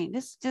 dang,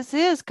 this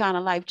is kind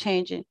of life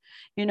changing.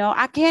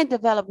 I can't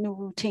develop new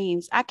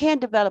routines. I can't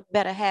develop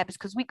better habits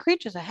because we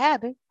creatures of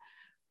habit.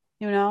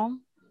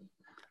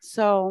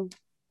 So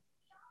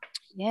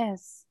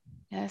yes.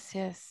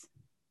 Yes.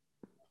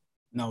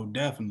 No,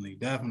 definitely.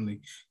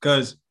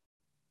 Because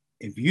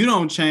if you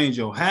don't change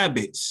your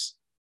habits,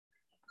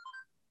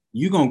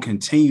 you're going to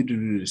continue to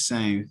do the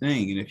same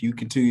thing. And if you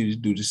continue to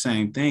do the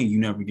same thing, you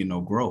never get no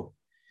growth.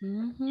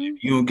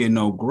 If you don't get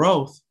no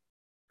growth,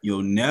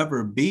 you'll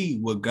never be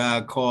what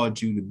God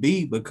called you to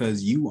be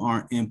because you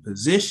aren't in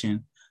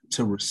position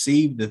to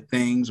receive the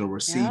things or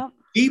receive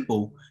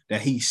people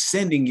that he's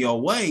sending your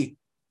way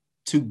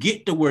to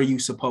get to where you're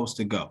supposed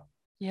to go.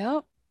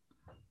 Yep.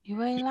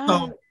 You ain't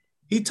lying.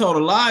 He told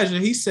Elijah,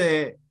 he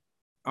said,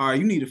 all right,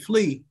 you need to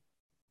flee.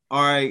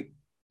 All right,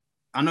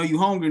 I know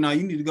you're hungry now.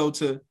 You need to go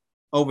to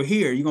over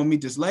here. You're going to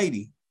meet this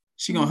lady.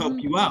 She's going to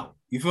help you out.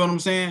 You feel what I'm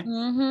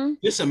saying?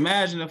 Just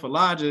imagine if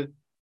Elijah,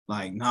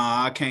 like,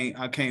 nah, I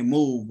can't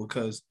move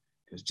because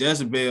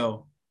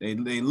Jezebel, they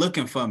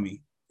looking for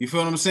me. You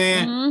feel what I'm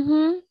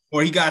saying?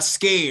 Or he got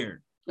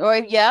scared.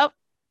 But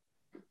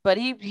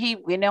he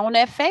went on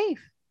that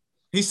faith.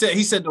 He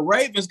said the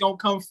raven's gonna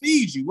come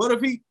feed you. What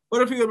if he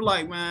was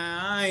like, man,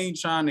 I ain't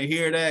trying to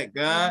hear that,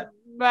 God.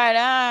 Right,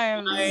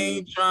 I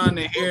ain't trying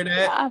to hear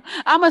that.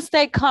 I'm gonna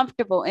stay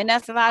comfortable, and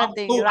that's a lot of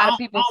things. Cool. A lot of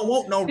people. I don't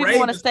want no people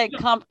want to stay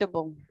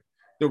comfortable.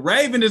 The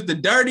raven is the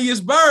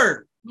dirtiest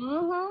bird.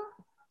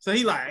 So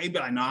he be like,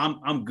 no,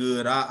 I'm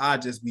good. I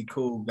just be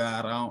cool,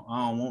 God. I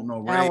don't want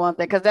no raven. I don't want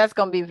that because that's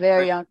gonna be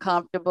very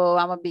uncomfortable.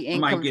 I'm gonna be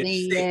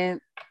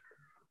inconvenient.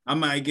 I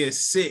might get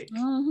sick.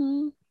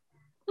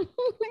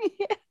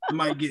 I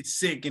might get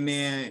sick and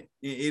then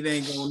it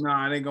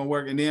ain't gonna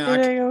work. And then I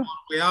can't all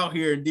the way out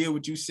here and deal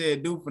what you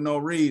said do for no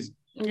reason.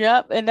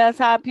 Yep. And that's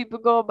how people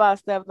go about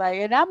stuff.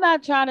 Like, and I'm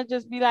not trying to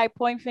just be like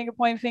point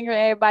finger at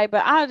everybody,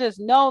 but I just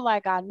know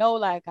I know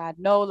that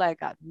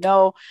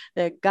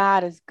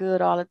God is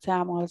good all the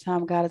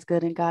time. God is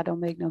good and God don't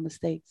make no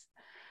mistakes.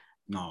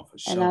 No, for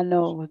sure. And I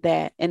know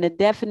that. And the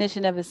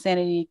definition of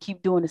insanity,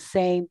 keep doing the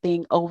same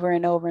thing over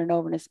and over and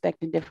over and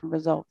expecting different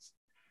results.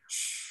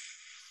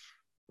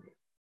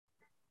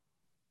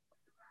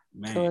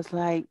 Man. So it's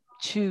like,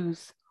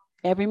 choose.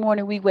 Every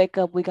morning we wake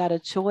up, we got a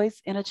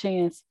choice and a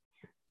chance.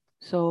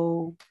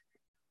 So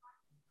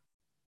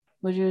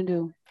what you gonna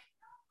do?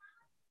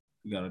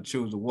 You gotta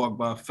choose to walk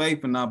by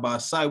faith and not by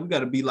sight. We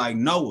gotta be like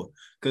Noah.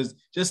 Because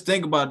just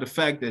think about the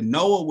fact that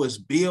Noah was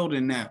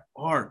building that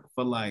ark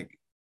for I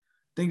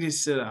think they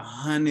said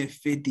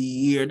 150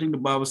 years. I think the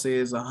Bible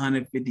says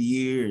 150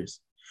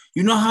 years.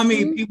 You know how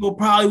many people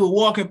probably were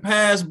walking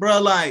past, bro?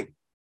 Like,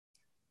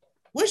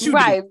 what you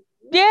do?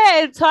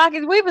 Yeah,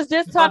 we was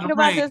just talking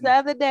about this the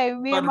other day.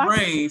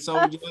 Rain,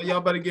 so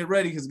y'all better get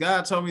ready because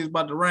God told me it's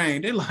about to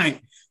rain. They're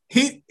like,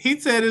 he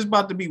said it's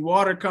about to be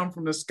water come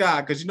from the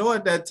sky because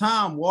at that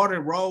time water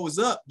rose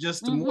up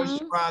just to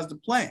moisturize the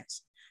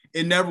plants.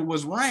 It never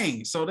was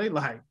rain, so they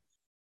like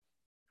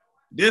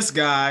this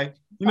guy.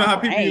 You know how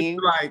people used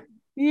to like,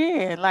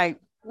 yeah, like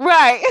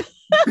right,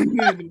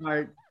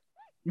 like.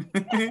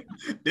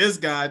 This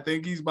guy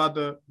think it's about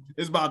to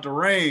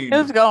rain.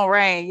 It's gonna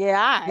rain,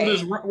 yeah.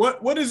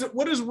 What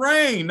is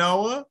rain,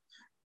 Noah?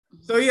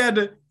 So he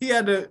had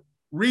to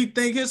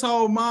rethink his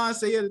whole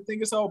mindset. He had to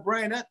think his whole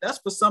brain. That's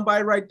for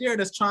somebody right there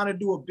that's trying to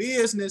do a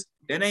business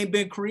that ain't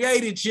been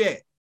created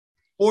yet,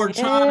 or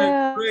trying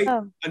to create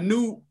a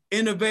new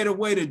innovative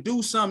way to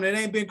do something that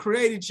ain't been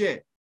created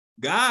yet.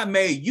 God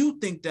made you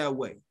think that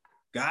way.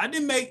 God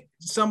didn't make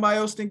somebody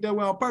else think that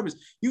way on purpose.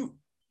 You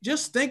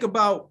just think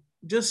about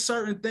just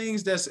certain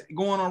things that's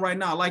going on right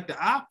now, like the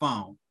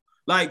iPhone.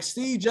 Like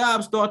Steve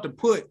Jobs thought to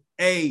put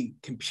a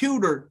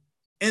computer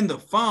in the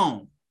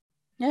phone.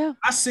 Yeah.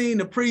 I seen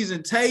the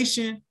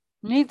presentation.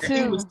 Me too.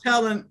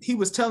 He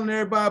was telling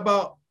everybody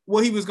about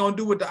what he was gonna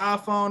do with the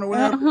iPhone or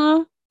whatever.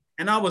 Uh-huh.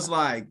 And I was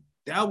like,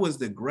 that was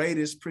the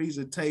greatest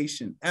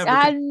presentation ever.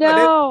 I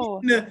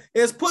know.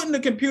 It's putting the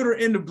computer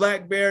in the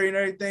BlackBerry and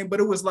everything, but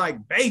it was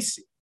like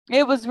basic.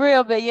 It was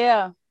real, but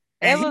yeah.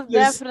 It was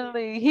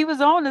definitely, he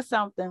was on to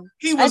something.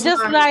 He was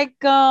just like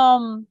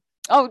oh,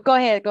 go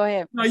ahead.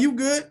 No, you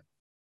good?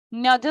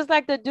 No, just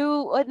like the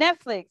dude with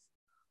Netflix.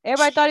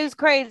 Everybody thought he was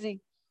crazy.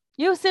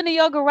 You sitting in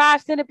your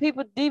garage sending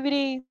people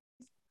DVDs.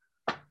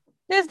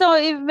 This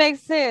don't even make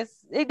sense.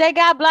 They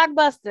got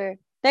Blockbuster.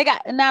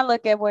 Now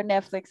look at where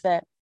Netflix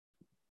at.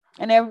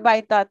 And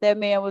everybody thought that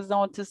man was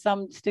on to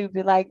something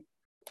stupid. Like,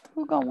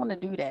 who gonna want to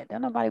do that?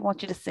 Don't nobody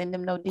want you to send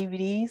them no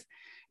DVDs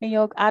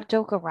out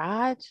your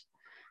garage.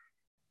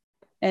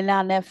 And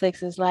now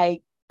Netflix is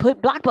like,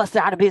 put Blockbuster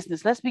out of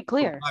business. Let's be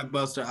clear. Put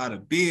Blockbuster out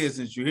of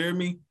business. You hear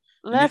me?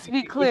 Let's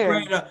be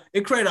clear.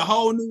 It created a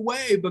whole new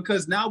wave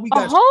because now we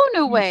got a whole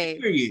new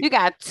wave. You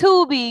got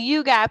Tubi,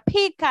 you got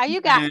Peacock,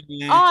 you got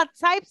all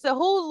types of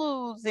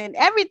Hulus and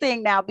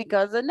everything now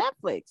because of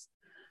Netflix.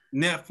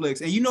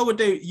 And you know what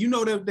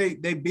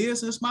their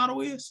business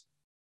model is?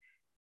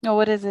 No,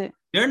 what is it?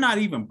 They're not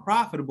even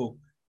profitable.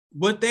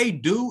 What they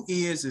do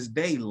is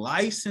they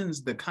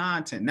license the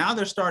content. Now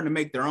they're starting to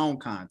make their own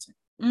content.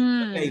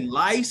 They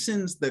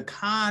license the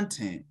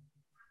content.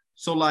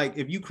 So like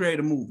if you create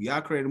a movie,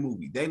 I create a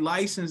movie, they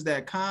license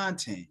that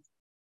content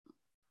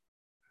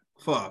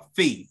for a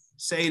fee.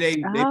 Say they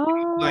pay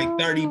you like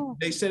 30,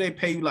 they say they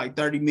pay you like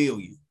 30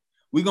 million.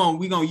 We're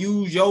gonna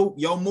use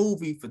your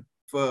movie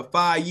for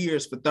 5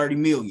 years for 30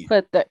 million.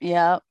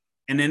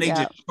 And then they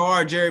just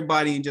charge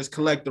everybody and just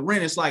collect the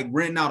rent. It's like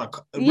renting out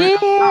a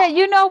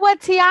you know what?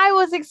 T.I.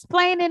 was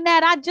explaining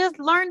that. I just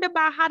learned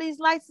about how these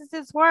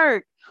licenses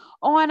work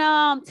on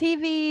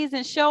TVs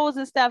and shows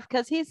and stuff,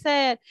 because he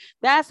said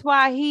that's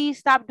why he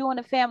stopped doing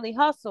the Family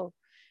Hustle.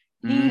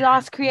 He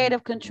lost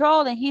creative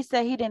control, and he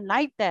said he didn't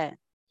like that.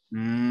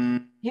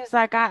 He was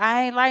like,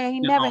 I ain't like,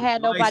 he never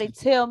had nobody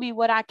tell me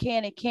what I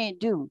can and can't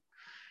do.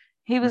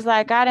 He was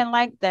like, I didn't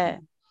like that.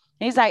 And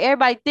he's like,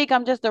 everybody think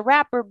I'm just a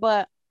rapper,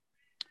 but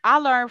I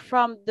learned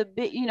from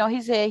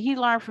he said he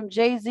learned from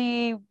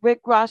Jay-Z, Rick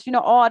Ross,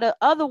 all the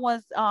other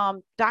ones,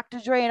 Dr.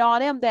 Dre and all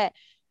them that,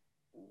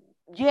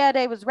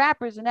 they was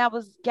rappers and that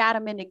got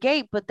them in the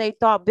gate, but they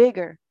thought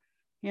bigger,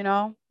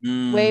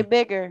 way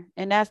bigger.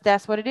 And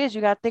that's what it is.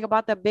 You got to think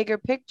about the bigger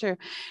picture.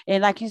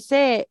 And like you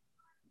said,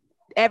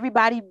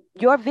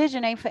 your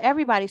vision ain't for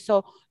everybody.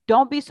 So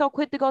don't be so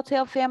quick to go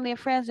tell family and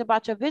friends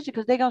about your vision,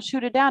 because they're going to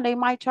shoot it down. They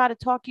might try to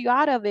talk you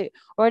out of it,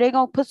 or they're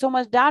going to put so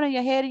much doubt in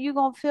your head and you're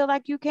going to feel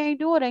like you can't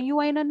do it and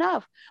you ain't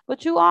enough,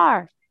 but you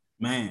are.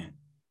 Man.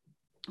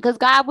 Because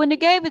God wouldn't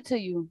have gave it to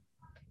you.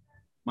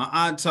 My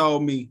aunt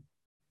told me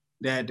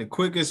that the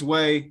quickest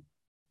way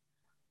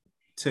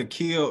to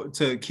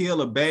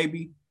kill a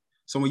baby,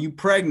 so when you're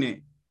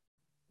pregnant,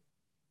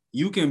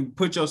 you can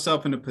put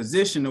yourself in a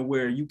position of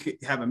where you can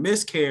have a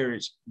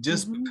miscarriage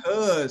just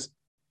because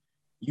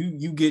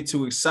you get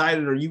too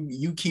excited, or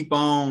you keep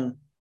on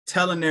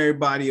telling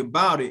everybody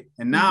about it.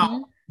 And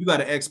now you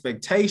got an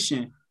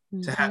expectation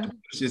to have to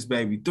push this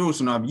baby through.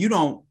 So now if you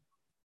don't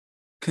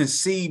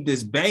conceive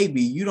this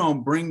baby, you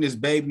don't bring this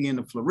baby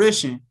into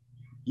fruition,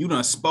 you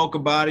done spoke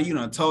about it, you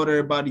done told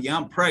everybody,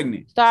 I'm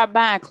pregnant. Start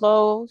buying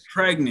clothes.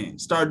 Pregnant.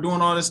 Start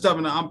doing all this stuff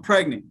and I'm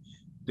pregnant.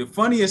 The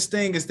funniest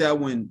thing is that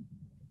when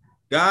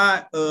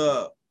God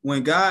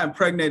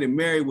impregnated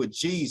Mary with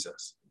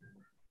Jesus,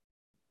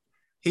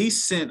 he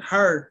sent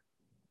her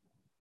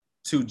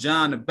to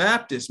John the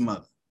Baptist's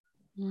mother.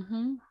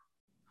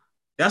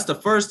 That's the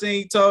first thing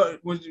he told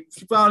when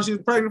she found out she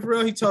was pregnant for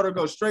real. He told her to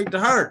go straight to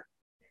her.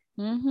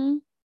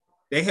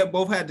 They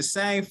both had the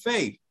same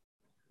faith.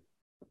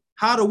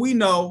 How do we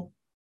know?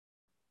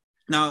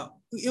 Now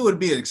it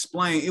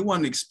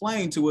wasn't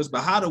explained to us,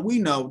 but how do we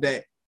know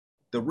that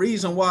the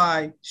reason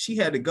why she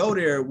had to go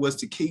there was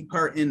to keep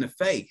her in the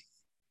faith?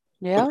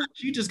 Yeah, because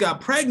she just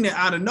got pregnant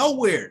out of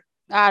nowhere.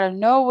 How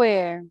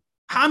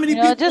many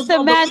people? Just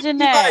imagine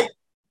that.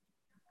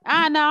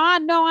 I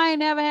know I ain't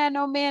never had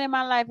no man in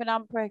my life and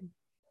I'm pregnant.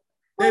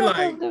 They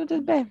like,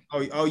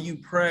 oh, you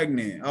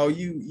pregnant? Oh,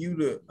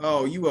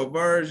 you a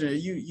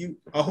virgin?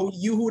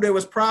 Who they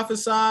was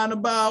prophesying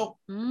about?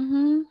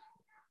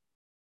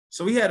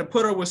 So he had to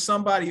put her with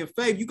somebody of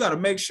faith. You got to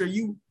make sure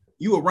you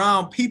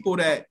around people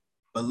that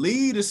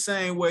believe the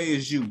same way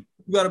as you.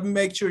 You got to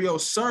make sure your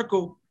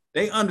circle,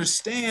 they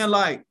understand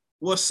like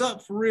what's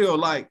up for real,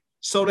 like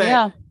so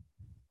that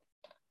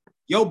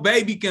your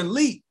baby can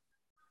leap.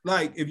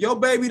 like if your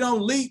baby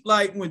don't leap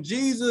like when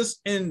Jesus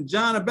and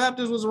John the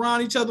Baptist was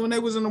around each other when they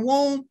was in the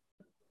womb,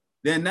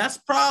 then that's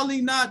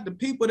probably not the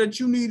people that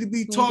you need to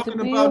be talking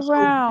about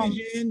around.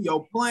 your vision,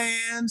 your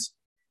plans,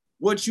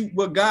 what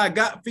God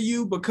got for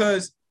you,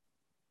 because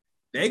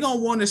they gonna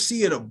want to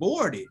see it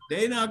aborted.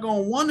 They're not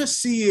gonna want to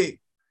see it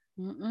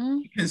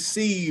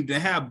conceived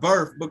and have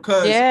birth,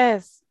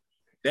 because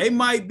they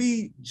might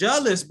be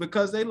jealous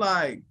because they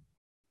like,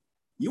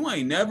 you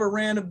ain't never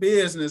ran a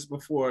business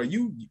before.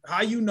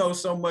 How you know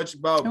so much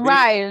about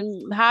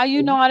business? How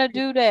you know how to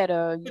do that?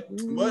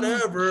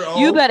 Whatever.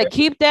 You better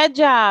keep that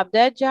job.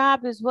 That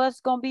job is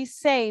what's gonna be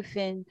safe,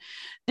 and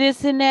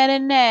this and that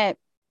and that.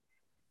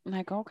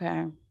 Like,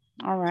 okay,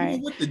 all right.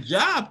 Even with the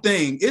job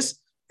thing,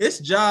 it's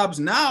jobs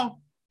now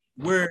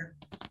where,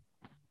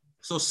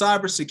 so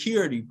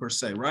cybersecurity per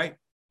se, right?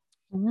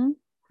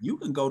 You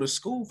can go to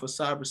school for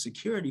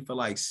cybersecurity for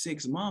like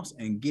 6 months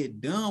and get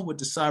done with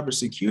the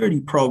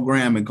cybersecurity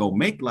program and go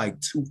make like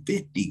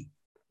 $250.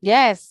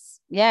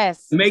 Yes.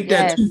 Make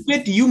that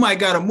 $250. You might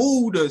got to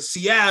move to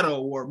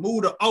Seattle or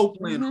move to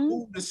Oakland, or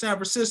move to San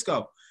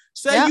Francisco.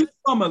 Say you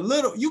from a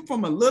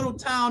little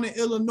town in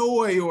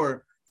Illinois,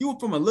 or you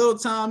from a little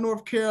town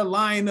North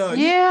Carolina,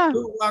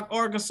 Little Rock,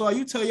 Arkansas.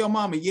 You tell your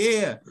mama,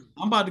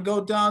 I'm about to go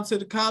down to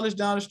the college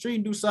down the street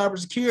and do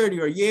cybersecurity.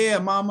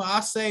 Or mama, I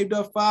saved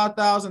up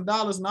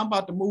 $5,000 and I'm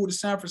about to move to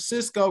San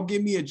Francisco,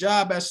 get me a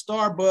job at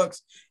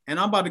Starbucks, and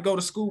I'm about to go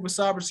to school for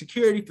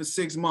cybersecurity for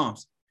 6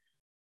 months.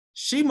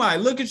 She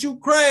might look at you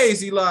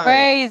crazy,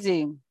 like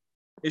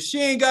if she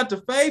ain't got the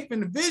faith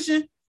and the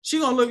vision, she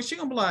gonna be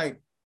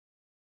like,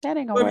 that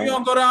ain't gonna work. You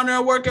gonna go down there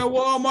and work at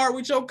Walmart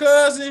with your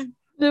cousin?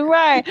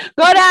 Right.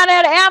 Go down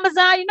there to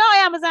Amazon. You know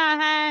Amazon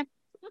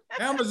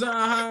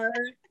high.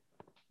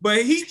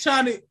 But he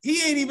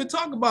ain't even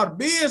talking about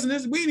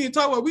business. We didn't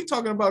talk about, we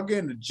talking about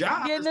getting a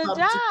job. And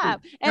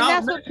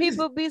that's what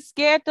people be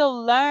scared to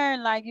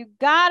learn. Like, you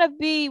gotta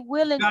be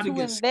willing to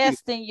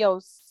invest in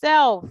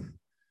yourself.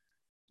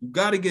 You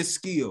gotta get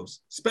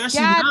skills.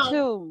 Especially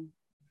now,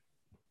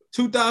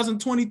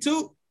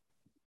 2022.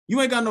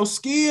 You ain't got no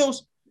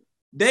skills.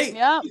 And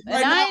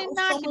I ain't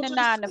knocking the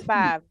 9 to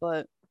 5,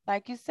 but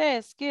like you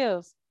said,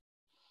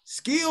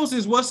 skills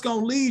is what's going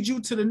to lead you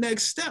to the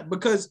next step,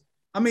 because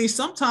I mean,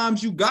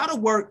 sometimes you got to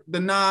work the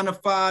 9 to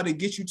 5 to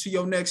get you to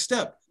your next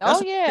step. That's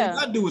what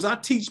I do, is I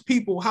teach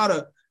people how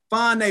to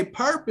find their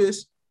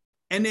purpose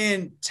and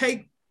then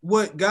take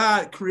what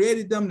God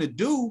created them to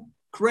do,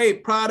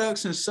 create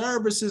products and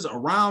services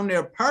around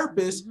their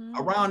purpose,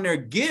 around their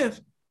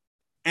gift,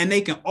 and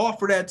they can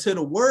offer that to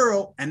the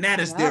world, and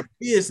that is their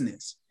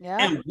business.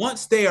 And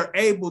once they are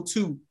able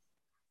to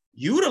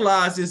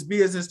utilize this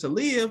business to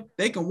live,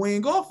 they can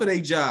wing off of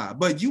their job.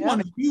 But you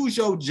want to use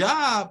your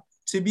job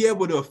to be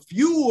able to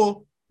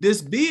fuel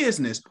this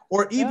business,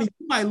 or even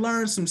you might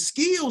learn some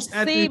skills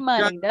at seed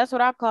money. That's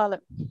what I call it.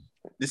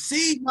 The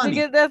seed money. To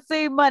get that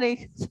seed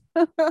money.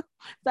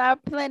 Start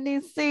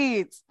planting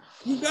seeds.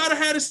 You gotta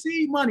have the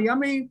seed money. I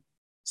mean,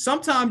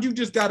 sometimes you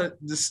just gotta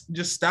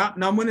just stop.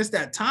 Now, when it's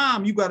that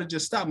time, you gotta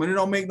just stop. When it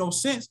don't make no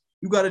sense,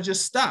 you gotta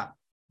just stop.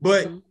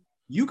 But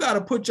you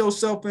gotta put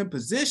yourself in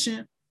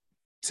position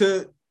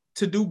to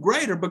do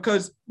greater,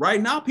 because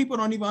right now people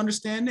don't even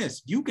understand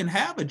this. You can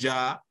have a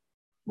job,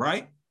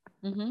 right?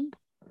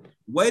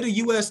 Way the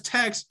U.S.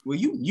 tax. Well,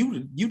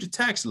 you the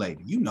tax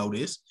lady. You know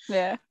this.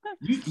 Yeah.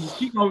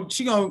 She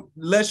gonna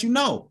let you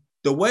know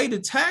the way the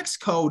tax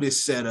code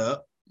is set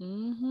up.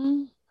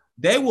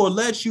 They will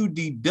let you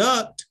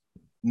deduct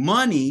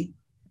money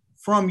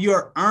from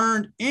your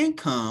earned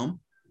income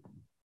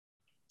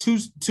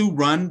to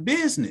run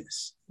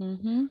business.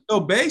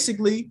 So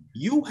basically,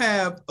 you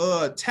have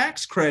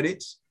tax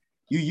credits.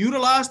 You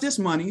utilize this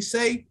money.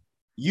 Say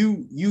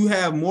you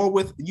have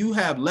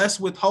less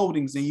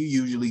withholdings than you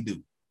usually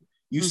do.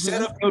 You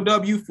set up your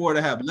W-4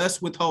 to have less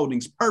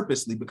withholdings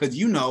purposely, because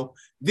you know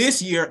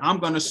this year I'm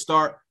going to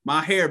start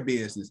my hair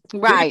business.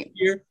 Right. This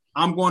year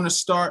I'm going to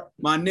start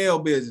my nail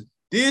business.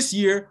 This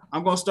year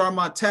I'm going to start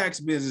my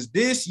tax business.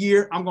 This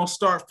year I'm going to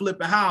start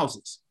flipping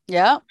houses.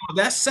 Yeah.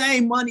 That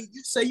same money,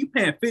 you say you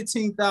paying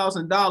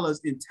 $15,000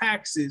 in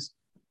taxes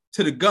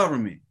to the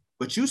government,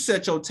 but you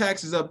set your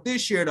taxes up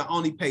this year to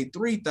only pay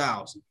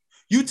 $3,000.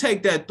 You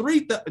take that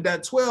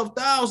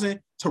 $12,000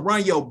 to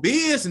run your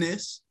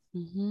business,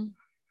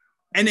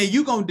 and then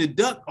you're going to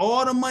deduct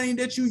all the money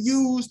that you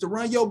use to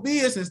run your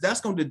business.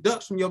 That's going to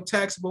deduct from your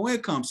taxable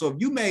income. So if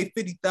you made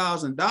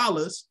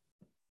 $50,000,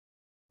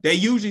 they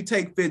usually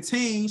take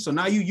 15. So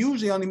now you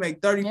usually only make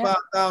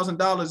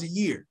 $35,000 a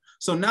year.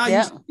 So now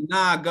you say,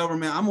 nah,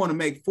 government, I'm going to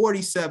make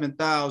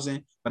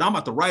 $47,000, but I'm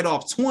about to write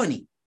off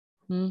 20.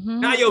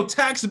 Now your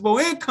taxable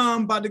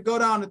income about to go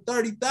down to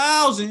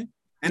 30,000,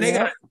 and they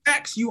got to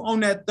tax you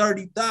on that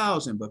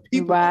 30,000. But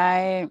people,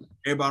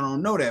 everybody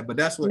don't know that, but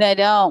that's what they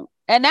don't.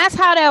 And that's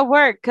how that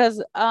works.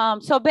 Because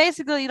so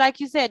basically, like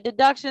you said,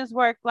 deductions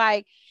work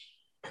like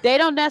they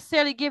don't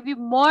necessarily give you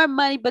more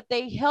money, but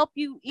they help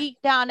you eat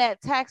down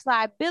that tax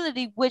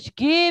liability, which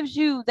gives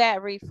you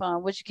that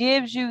refund, which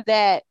gives you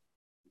that,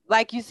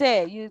 like you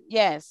said,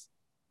 yes.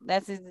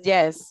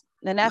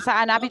 And that's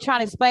how, and I be trying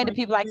to explain to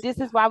people, like, this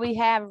is why we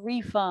have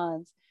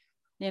refunds.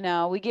 You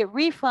know, we get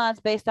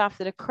refunds based off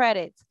of the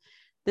credits.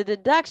 The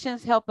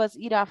deductions help us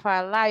eat off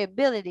our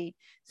liability.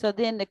 So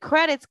then the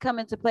credits come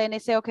into play and they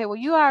say, okay, well,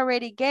 you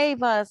already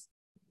gave us,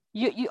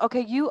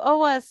 you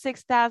owe us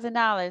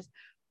 $6,000.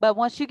 But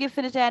once you get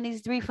finished adding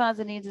these refunds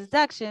and these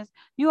deductions,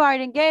 you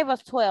already gave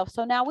us 12.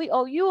 So now we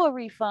owe you a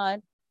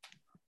refund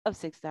of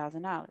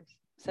 $6,000.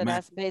 So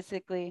that's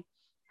basically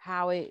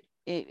how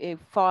it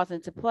falls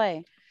into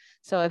play.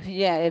 So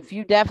if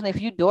you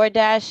door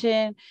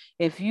dashing,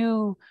 if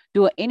you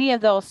do any of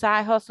those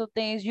side hustle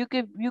things, you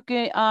can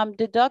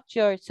deduct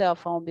your cell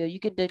phone bill. You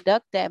can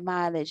deduct that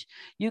mileage.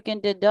 You can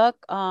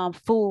deduct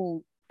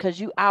food because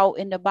you out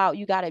and about.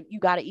 You gotta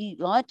eat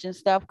lunch and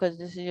stuff because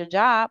this is your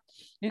job.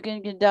 You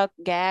can deduct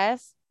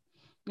gas.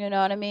 You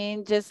know what I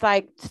mean? Just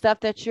like stuff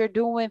that you're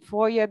doing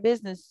for your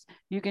business,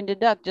 you can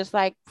deduct. Just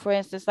like, for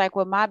instance, like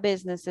with my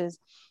businesses,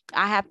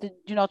 I have to,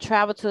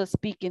 travel to a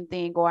speaking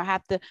thing, or I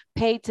have to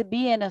pay to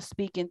be in a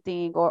speaking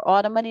thing, or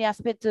all the money I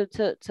spent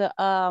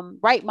to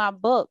write my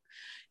book.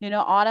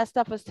 All that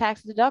stuff is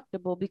tax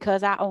deductible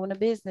because I own a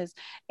business.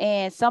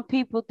 And some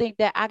people think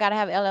that I got to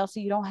have LLC.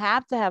 You don't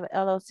have to have an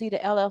LLC. The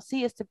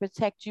LLC is to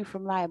protect you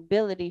from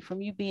liability, from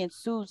you being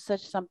sued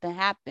such something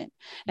happened.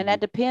 And that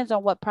depends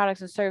on what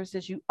products and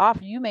services you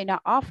offer. You may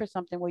not offer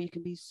something where you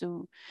can be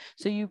sued.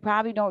 So you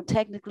probably don't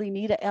technically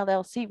need an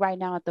LLC right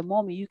now at the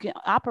moment. You can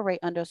operate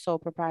under sole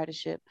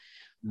proprietorship.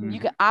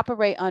 You can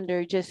operate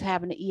under just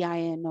having an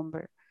EIN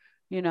number,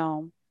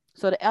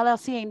 So the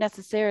LLC ain't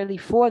necessarily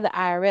for the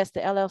IRS. The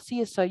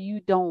LLC is so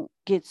you don't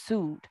get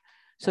sued.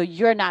 So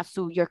you're not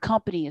sued. Your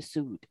company is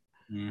sued.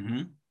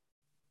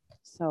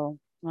 So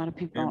a lot of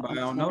people Everybody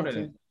don't know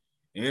that.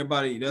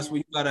 Everybody, that's what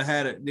you gotta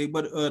have it.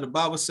 But the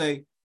Bible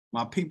say,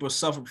 "My people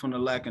suffer from the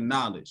lack of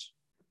knowledge."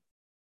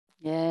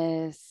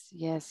 Yes.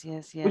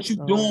 What you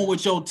doing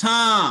with your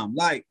time?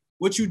 Like,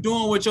 what you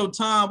doing with your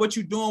time? What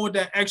you doing with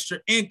that extra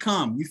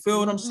income? You feel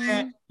what I'm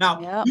saying?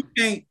 Now,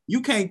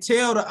 you can't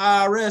tell the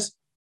IRS,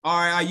 all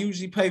right, I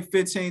usually pay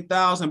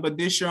 $15,000, but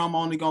this year I'm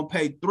only gonna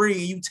pay $3,000,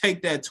 and you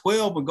take that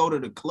 12 and go to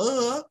the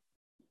club.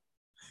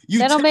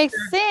 That don't make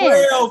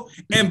sense. 12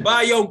 and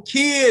buy your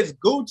kids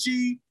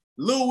Gucci,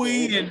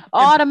 Louis, and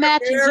all the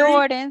matching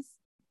Jordans,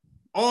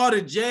 all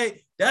the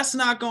J. That's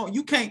not going.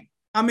 You can't.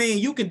 I mean,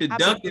 you can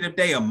deduct it if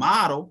they a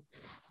model,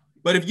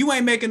 but if you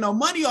ain't making no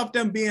money off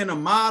them being a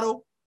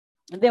model,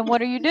 then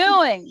what are you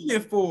doing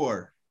it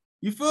for?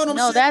 You feel what I'm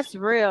saying? No, that's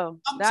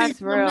real.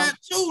 That's real. That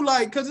too,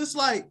 like, cause it's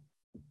like,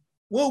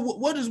 well,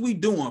 what is we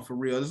doing for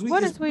real? Is we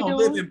doing?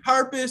 Live in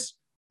purpose,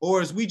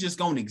 or is we just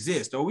gonna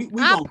exist? Or we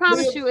I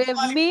promise you, if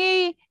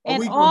me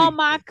and all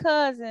my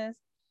cousins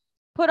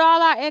put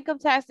all our income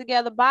tax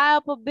together, buy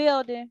up a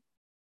building,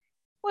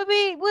 we'll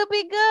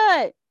be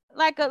good.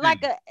 Like a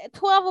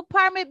 12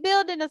 apartment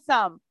building or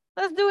something.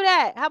 Let's do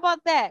that. How about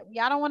that?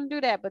 Y'all don't want to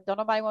do that, but don't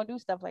nobody want to do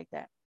stuff like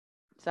that.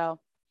 So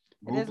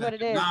it is what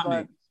it is.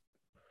 But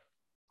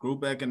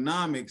group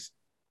economics,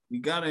 we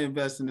gotta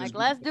invest in this. Like,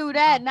 let's do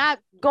that. Not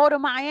go to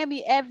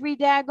Miami every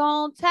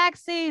daggone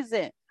tax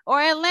season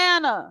or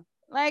Atlanta.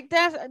 Like,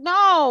 that's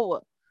no.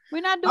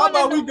 We're not doing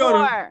that no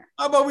more.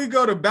 How about we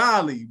go to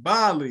Bali?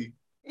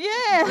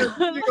 Yeah.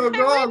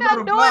 We're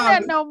not doing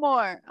that no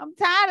more. I'm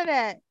tired of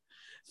that.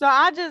 So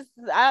I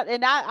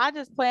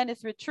just planned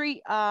this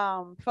retreat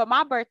for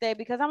my birthday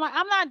because I'm like,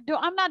 I'm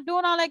not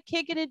doing all that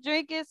kicking and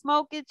drinking,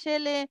 smoking,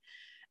 chilling.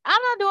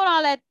 I'm not doing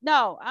all that.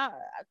 No,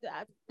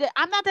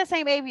 I'm not that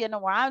same Avia no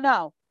more. I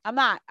know I'm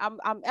not.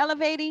 I'm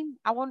elevating.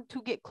 I want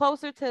to get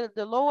closer to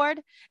the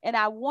Lord, and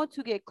I want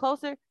to get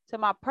closer to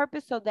my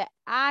purpose so that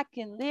I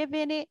can live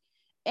in it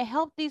and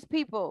help these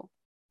people.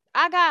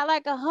 I got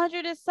like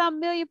 100 and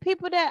some million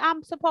people that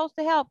I'm supposed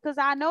to help because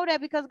I know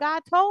that because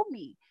God told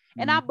me.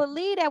 And I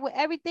believe that with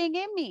everything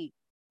in me,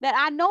 that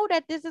I know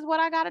that this is what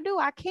I got to do.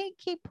 I can't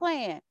keep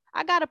playing.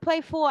 I got to play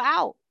full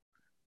out.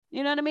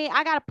 You know what I mean?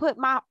 I got to put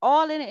my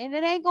all in it, and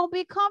it ain't going to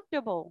be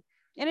comfortable,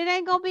 and it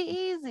ain't going to be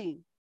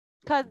easy,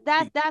 because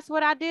that's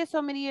what I did so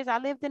many years. I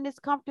lived in this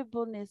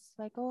comfortableness,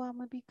 like, oh, I'm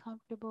going to be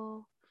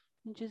comfortable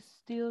and just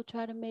still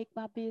try to make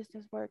my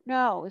business work.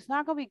 No, it's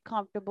not going to be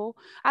comfortable.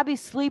 I'll be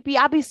sleepy.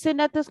 I'll be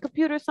sitting at this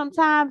computer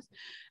sometimes.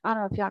 I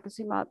don't know if y'all can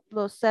see my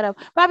little setup,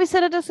 but I'll be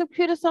sitting at this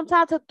computer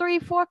sometimes at 3,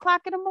 4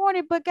 o'clock in the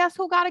morning. But guess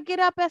who got to get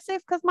up at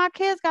 6? Because my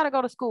kids got to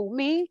go to school.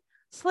 Me,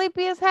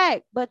 sleepy as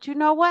heck. But you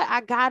know what?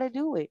 I got to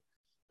do it.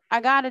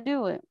 I got to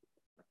do it,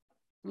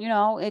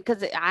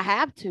 because I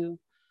have to.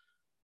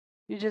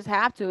 You just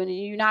have to, and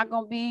you're not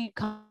going to be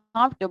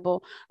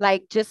comfortable.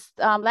 Like just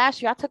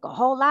last year, I took a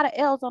whole lot of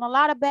L's on a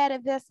lot of bad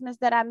investments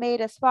that I made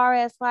as far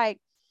as like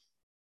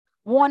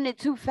wanting it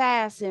too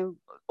fast and,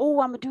 oh,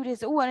 I'm going to do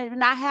this. Oh, and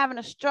not having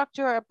a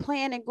structure or a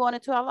plan and going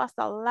into it. I lost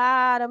a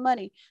lot of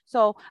money.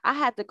 So I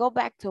had to go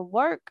back to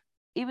work,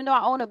 even though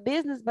I own a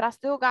business, but I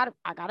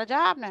got a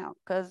job now,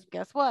 because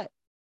guess what?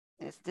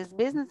 This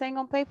business ain't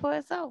going to pay for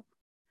itself.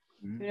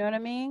 You know what I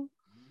mean?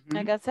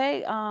 Like I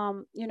say,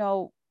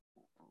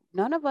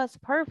 none of us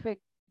perfect,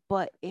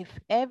 but if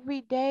every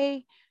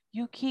day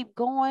You keep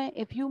going.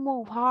 If you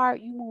move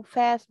hard, you move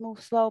fast,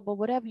 move slow, but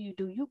whatever you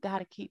do, you got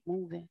to keep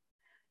moving.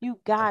 You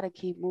got to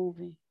keep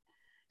moving.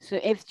 So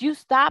if you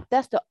stop,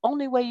 that's the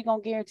only way you're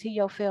going to guarantee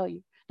your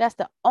failure. That's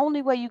the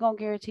only way you're going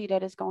to guarantee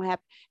that it's going to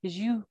happen is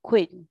you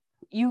quitting,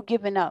 you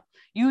giving up,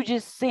 you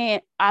just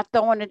saying, I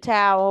throw in the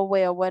towel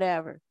away or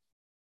whatever.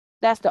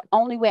 That's the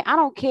only way. I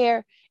don't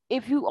care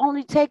if you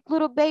only take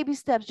little baby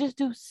steps, just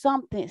do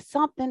something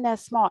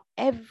that's small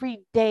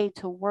every day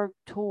to work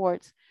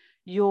towards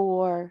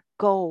your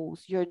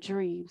goals, your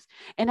dreams.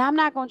 And I'm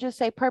not going to just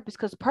say purpose,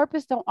 because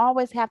purpose don't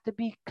always have to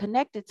be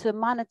connected to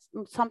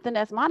something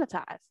that's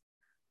monetized.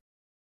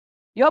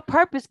 Your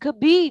purpose could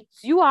be,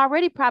 you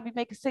already probably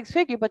make a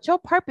 6-figure, but your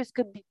purpose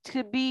could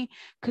be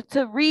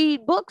to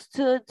read books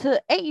to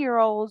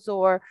 8-year-olds,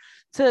 or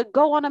to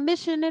go on a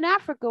mission in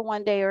Africa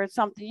one day or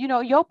something. You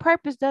know, your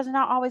purpose does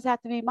not always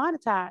have to be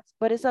monetized,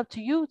 but it's up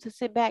to you to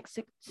sit back,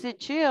 sit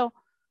chill,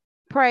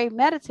 pray,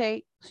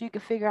 meditate, so you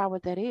can figure out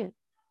what that is.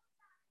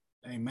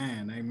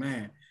 Amen.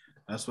 Amen.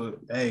 That's what,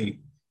 hey,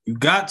 you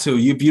got to.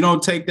 If you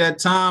don't take that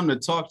time to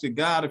talk to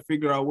God to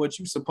figure out what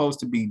you're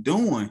supposed to be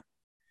doing,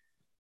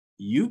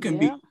 you can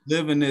be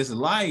living this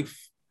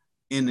life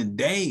in the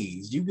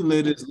days. You can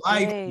live this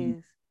life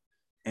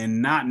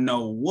and not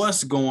know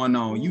what's going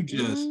on. You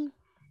just you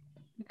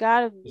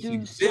gotta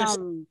do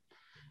something.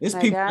 It's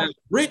people that's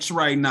rich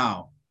right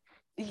now.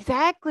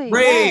 Exactly.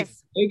 Bread.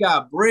 Yes. They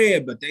got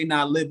bread, but they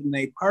not living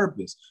their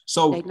purpose.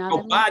 So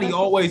your body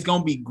always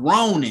gonna be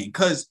groaning,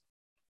 because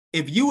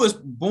if you was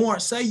born,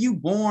 say you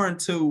born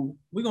to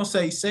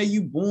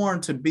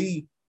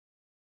be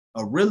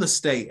a real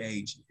estate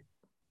agent.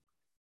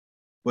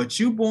 But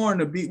you born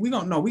to be,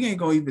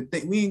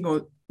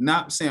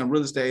 not saying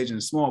real estate agent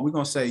is small. We're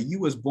going to say you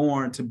was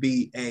born to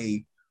be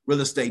a real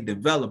estate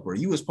developer.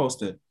 You were supposed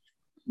to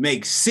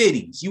make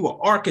cities. You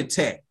were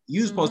architect.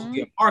 You were supposed to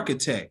be an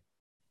architect.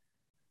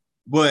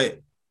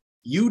 But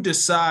you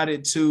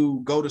decided to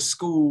go to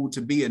school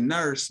to be a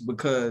nurse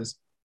because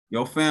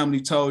your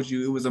family told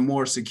you it was a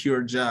more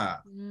secure job.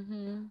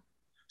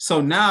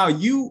 So now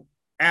you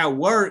at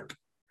work,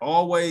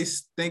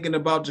 always thinking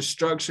about the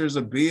structures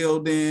of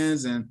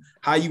buildings and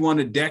how you want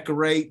to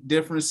decorate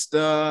different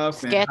stuff,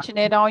 sketching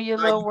it on your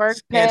little work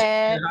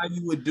pad, how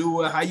you would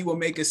do it, how you would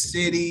make a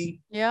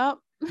city. Yep.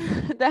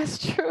 That's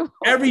true.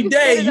 Every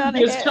day you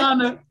just trying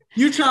to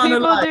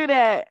like, do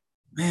that.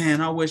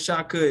 Man, I wish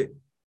I could.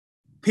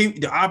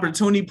 The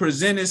opportunity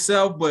present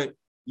itself, but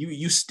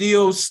you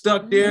still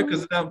stuck there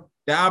because of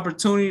the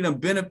opportunity, the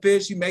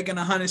benefits. You making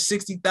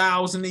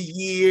 $160,000 a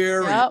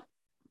year. Yep.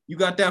 You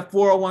got that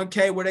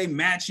 401k where they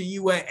matching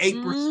you at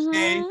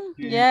 8%.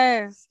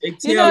 Yes.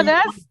 You know,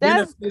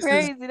 that's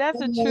crazy. That's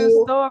a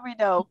true story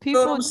though.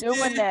 People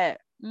doing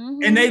that.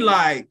 And they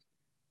like.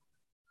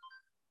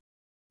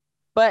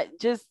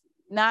 But just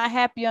not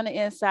happy on the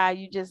inside.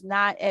 You just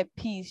not at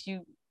peace.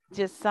 You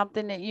just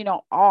something that,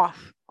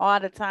 off all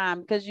the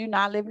time because you're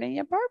not living in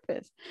your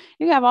purpose.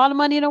 You have all the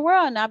money in the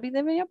world and not be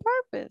living your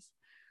purpose.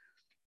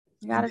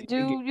 You got to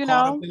do,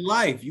 caught up in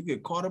life. You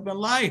get caught up in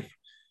life.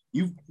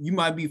 You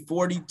might be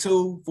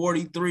 42,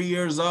 43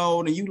 years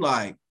old and you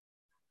like,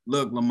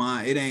 look,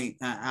 Lamont, it ain't,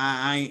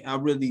 I'm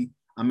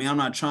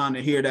not trying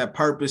to hear that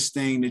purpose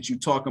thing that you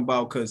talking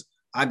about because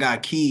I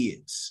got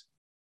kids.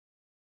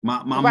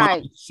 My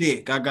mom's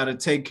sick. I got to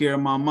take care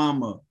of my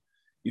mama.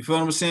 You feel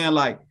what I'm saying?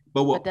 Like,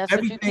 but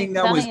everything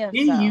that was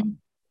in you,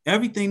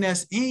 everything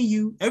that's in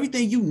you,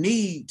 everything you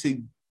need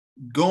to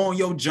go on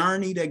your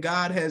journey that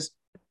God has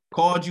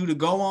called you to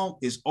go on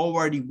is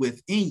already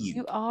within you.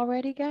 You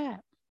already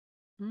got.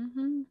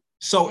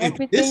 So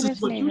everything if this is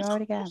what you're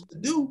supposed to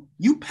do,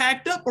 you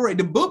packed up already.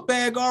 The book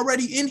bag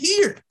already in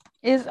here.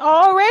 It's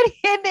already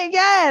in there.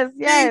 Yes.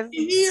 It's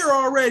in here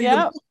already. Yep.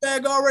 The book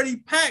bag already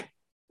packed.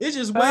 It's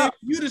just waiting for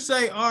you to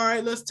say, all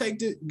right, let's take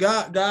this.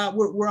 God,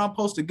 where I'm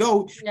supposed to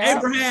go. Yep.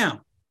 Abraham.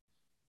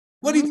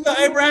 What did he tell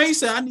Abraham? He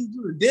said, I need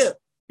you to dip.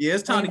 Yeah,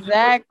 it's time to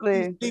get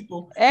these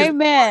people.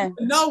 Amen.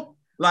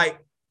 Like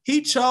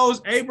he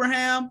chose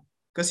Abraham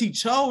because he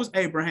chose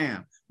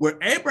Abraham. Where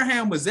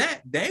Abraham was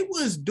at, they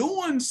was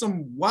doing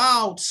some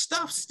wild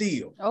stuff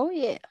still. Oh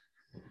yeah.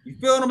 You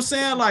feel what I'm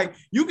saying? Like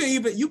you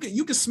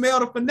can smell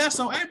the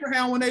finesse on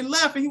Abraham when they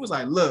left, and he was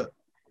like, "Look,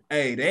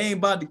 hey, they ain't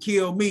about to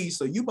kill me,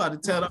 so you about to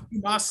tell them you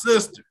my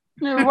sister,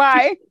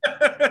 right?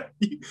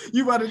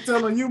 you about to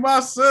tell them you my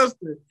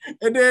sister,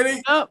 and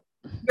then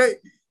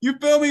you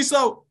feel me?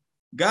 So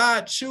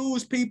God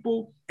choose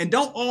people, and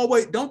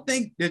don't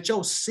think that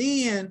your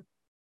sin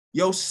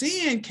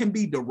can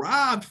be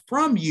derived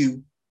from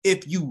you.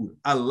 If you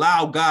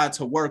allow God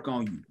to work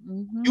on you,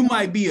 you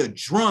might be a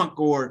drunk,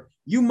 or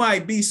you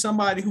might be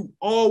somebody who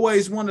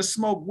always want to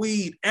smoke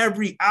weed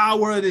every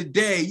hour of the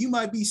day. You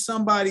might be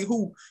somebody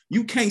who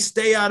you can't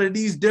stay out of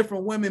these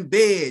different women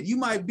bed. You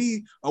might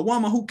be a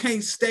woman who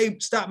can't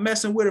stop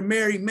messing with a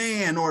married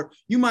man, or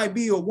you might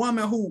be a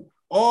woman who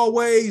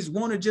always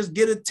want to just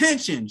get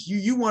attention.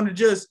 You want to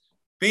just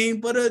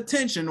fiend for the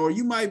attention, or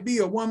you might be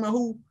a woman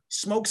who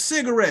smokes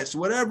cigarettes,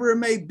 whatever it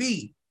may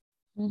be.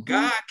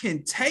 God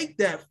can take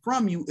that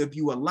from you if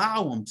you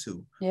allow him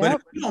to. Yep. But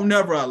if you don't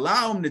never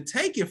allow him to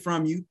take it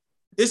from you,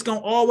 it's going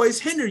to always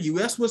hinder you.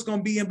 That's what's going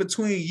to be in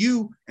between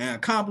you and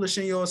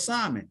accomplishing your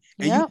assignment.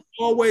 And you're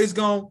always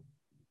going to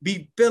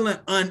be feeling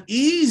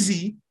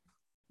uneasy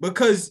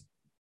because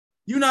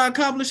you're not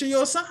accomplishing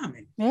your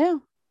assignment. Yeah.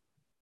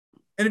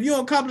 And if you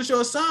don't accomplish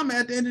your assignment,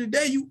 at the end of the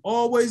day, you're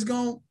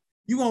going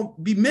to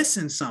be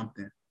missing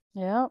something.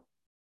 Yep.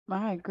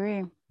 I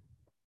agree.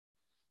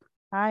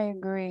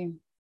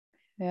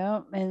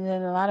 Yep. And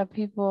then a lot of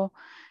people,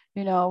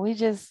 you know,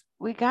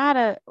 we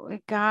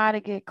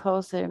gotta get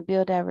closer and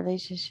build that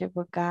relationship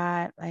with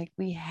God. Like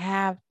we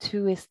have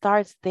to. It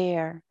starts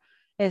there.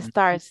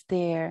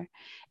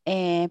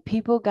 And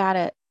people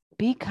gotta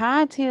be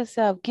kind to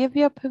yourself. Give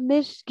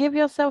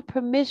yourself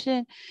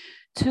permission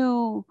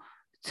to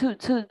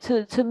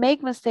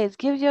make mistakes.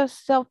 Give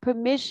yourself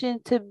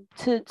permission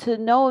to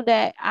know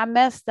that I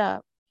messed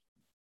up.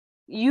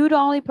 You the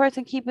only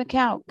person keeping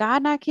count.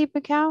 God not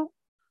keeping count.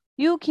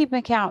 You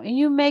keeping count, and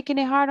you making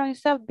it hard on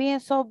yourself, being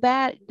so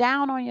bad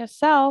down on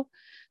yourself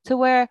to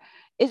where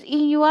it's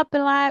eating you up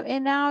in life,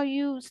 and now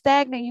you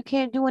stagnant. You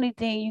can't do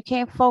anything. You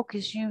can't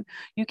focus. You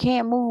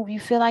can't move.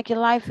 You feel like your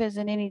life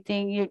isn't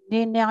anything.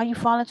 Then now you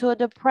fall into a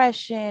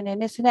depression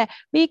and this and that.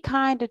 Be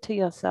kinder to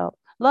yourself.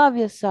 Love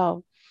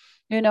yourself.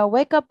 You know,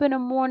 wake up in the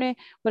morning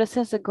with a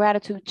sense of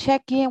gratitude.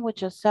 Check in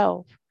with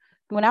yourself.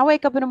 When I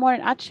wake up in the morning,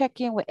 I check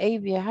in with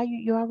Avia. How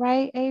you all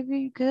right, Avia?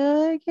 You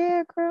good?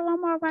 Yeah, girl,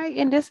 I'm all right.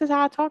 And this is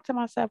how I talk to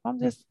myself. I'm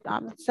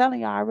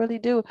telling y'all, I really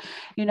do.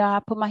 You know,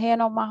 I put my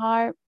hand on my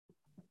heart,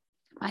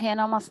 my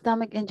hand on my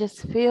stomach, and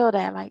just feel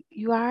that. Like,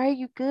 you all right?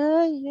 You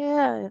good?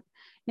 Yeah.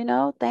 You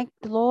know, thank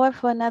the Lord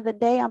for another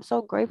day. I'm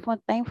so grateful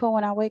and thankful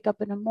when I wake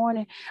up in the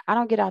morning. I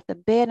don't get out the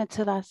bed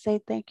until I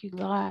say, thank you,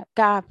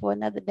 God, for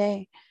another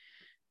day.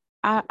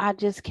 I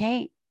just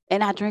can't.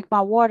 And I drink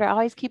my water. I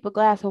always keep a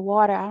glass of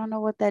water. I don't know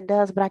what that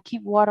does, but I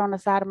keep water on the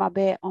side of my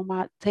bed, on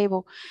my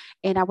table.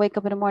 And I wake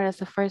up in the morning. That's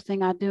the first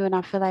thing I do. And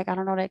I feel like, I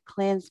don't know, that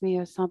cleanses me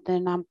or something.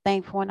 And I'm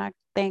thankful and I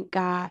thank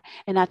God.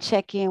 And I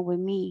check in with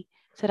me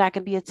so that I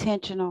can be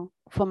intentional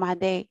for my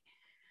day.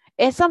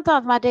 And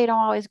sometimes my day don't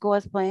always go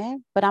as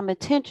planned, but I'm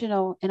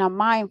intentional and I'm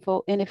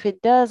mindful. And if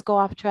it does go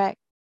off track,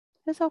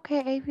 it's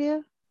okay,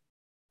 Avia.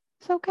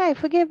 It's okay.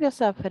 Forgive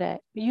yourself for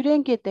that. You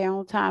didn't get there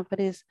on time for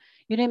this.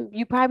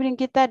 You probably didn't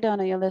get that done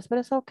on your list, but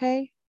it's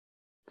okay.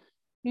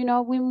 You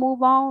know, we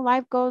move on,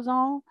 life goes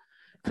on.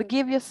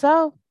 Forgive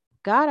yourself.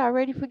 God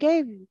already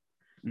forgave you.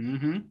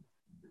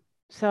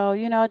 So,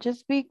 you know,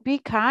 just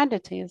be kinder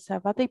to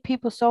yourself. I think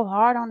people so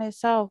hard on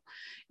themselves,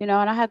 you know,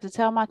 and I have to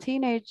tell my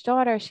teenage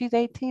daughter, she's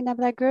 18, I'm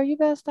like, girl, you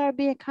better start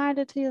being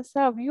kinder to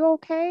yourself. You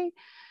okay?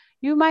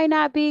 You might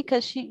not be,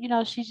 because she, you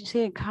know, she's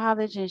in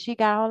college and she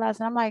got all that.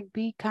 And I'm like,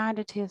 be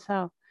kinder to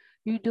yourself.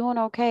 You doing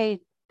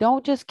okay.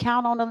 Don't just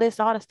count on the list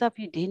all the stuff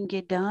you didn't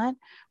get done.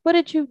 What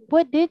did you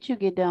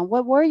get done?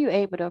 What were you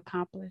able to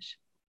accomplish?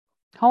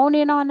 Hone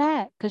in on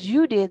that, because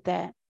you did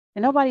that.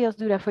 And nobody else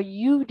do that for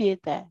you. You did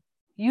that.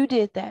 You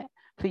did that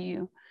for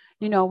you.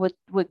 You know,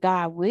 with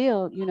God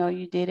will, you know,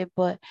 you did it,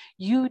 but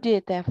you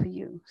did that for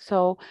you.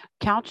 So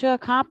count your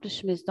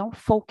accomplishments. Don't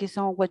focus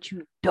on what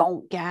you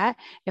don't got.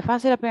 If I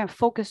sit up here and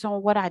focus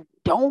on what I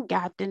don't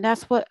got, then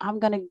that's what I'm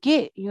going to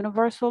get,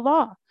 universal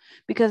law,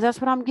 because that's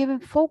what I'm giving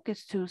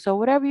focus to. So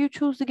whatever you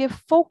choose to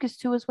give focus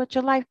to is what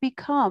your life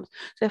becomes.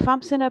 So if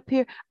I'm sitting up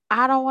here,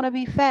 I don't want to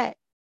be fat.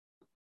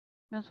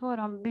 That's what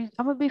I'm going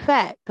to be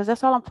fat, because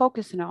that's all I'm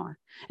focusing on.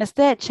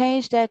 Instead,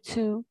 change that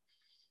to,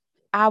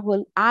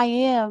 I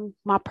am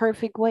my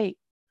perfect weight.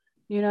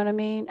 You know what I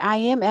mean? I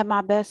am at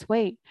my best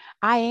weight.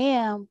 I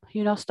am,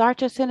 you know, start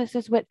your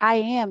sentences with I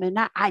am, and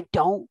not I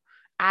don't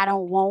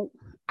want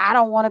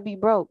to be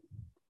broke.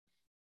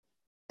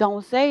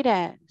 Don't say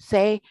that.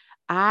 Say,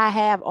 I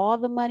have all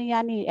the money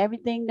I need.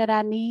 Everything that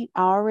I need,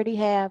 I already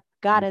have.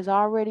 God has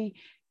already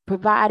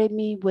provided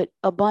me with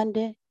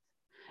abundance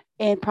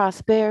and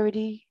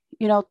prosperity.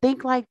 You know,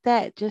 think like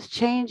that. Just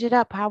change it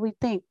up how we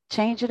think.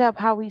 Change it up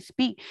how we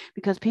speak.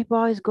 Because people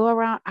always go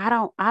around, I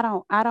don't.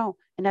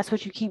 And that's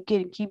what you keep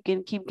getting.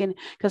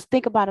 Because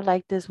think about it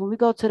like this. When we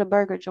go to the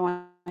burger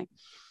joint,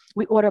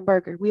 we order a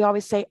burger. We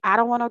always say, I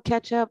don't want no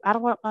ketchup. I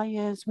don't want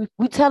onions.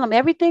 We tell them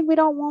everything we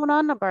don't want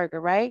on the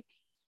burger, right?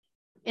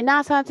 And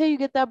 9 times 10, you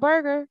get that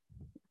burger,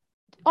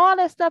 all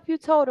that stuff you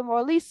told them, or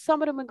at least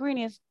some of them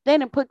ingredients, they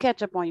didn't put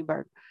ketchup on your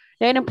burger.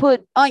 They didn't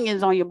put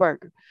onions on your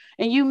burger.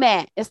 And you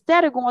mad.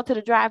 Instead of going to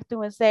the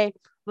drive-thru and say,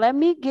 let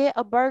me get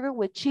a burger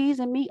with cheese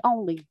and meat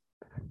only.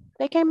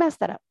 They can't mess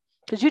that up,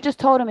 because you just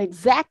told them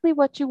exactly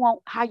what you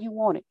want, how you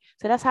want it.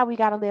 So that's how we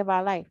got to live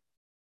our life.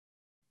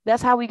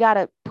 That's how we got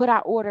to put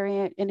our order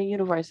in the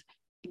universe.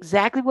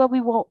 Exactly what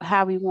we want,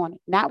 how we want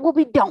it. Not what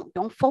we don't.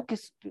 Don't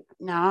focus.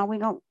 No, we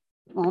don't.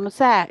 On the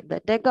side.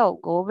 Let that go.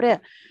 Go over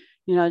there.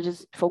 You know,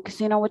 just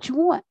focusing on what you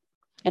want.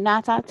 And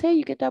 9 times 10,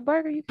 you get that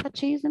burger, you put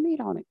cheese and meat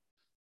on it.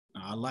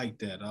 I like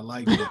that. I'm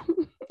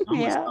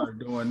gonna start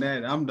doing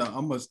that. I'm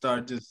gonna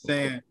start just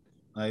saying,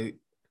 like,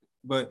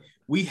 but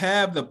we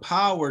have the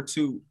power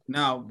to,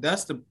 now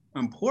that's the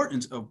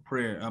importance of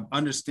prayer, of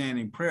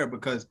understanding prayer,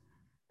 because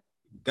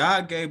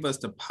God gave us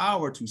the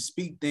power to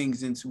speak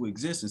things into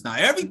existence. Now,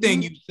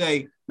 everything you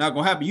say not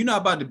gonna happen. You're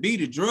not about to be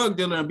the drug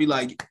dealer and be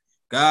like,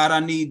 God, I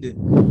need the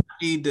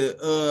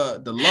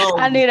load.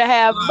 I need to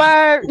have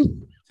bird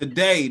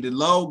today. The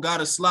load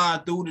gotta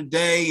slide through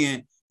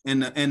today,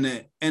 and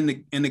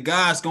the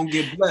guy's gonna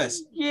get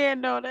blessed. Yeah,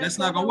 no, that's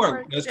not gonna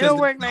work. That's because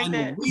it's not in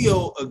the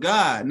will of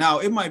God. Now,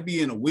 it might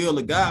be in the will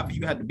of God, but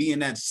you have to be in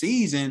that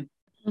season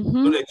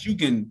so that you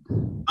can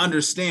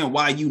understand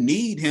why you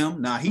need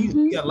him. Now,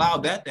 he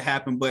allowed that to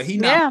happen, but he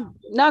not.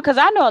 No, because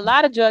I know a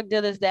lot of drug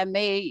dealers that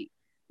made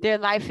their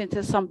life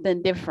into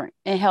something different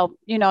and help,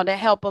 they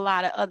help a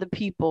lot of other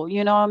people.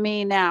 You know what I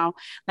mean? Now,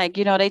 like,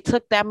 they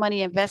took that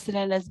money, invested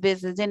in this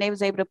business, and they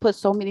was able to put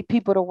so many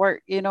people to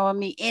work, you know what I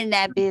mean, in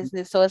that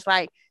business. So it's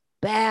like,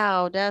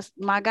 wow, that's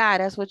my God.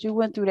 That's what you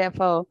went through that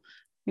for.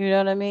 You know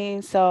what I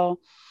mean? So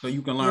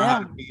you can learn how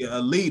to be a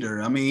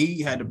leader. I mean,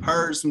 he had to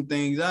purge some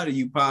things out of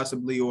you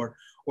possibly, or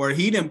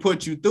he didn't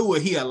put you through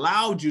it. He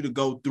allowed you to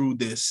go through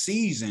this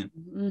season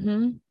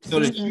so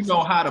that you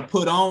know how to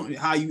put on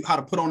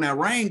that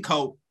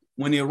raincoat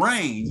when it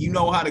rains. You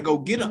know how to go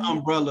get an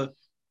umbrella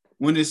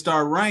when it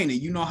start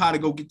raining. You know how to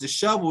go get the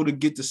shovel to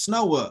get the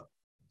snow up.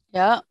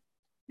 Yeah.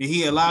 And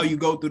he allow you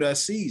go through that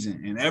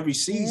season. And every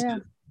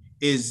season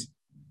is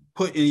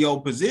put in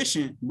your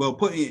position,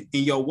 put in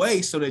your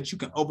way so that you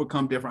can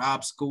overcome different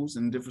obstacles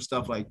and different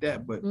stuff like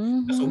that. But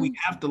that's what we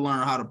have to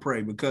learn how to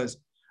pray, because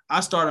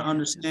I started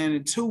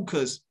understanding too,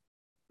 because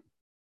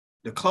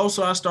the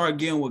closer I started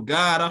getting with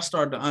God, I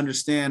started to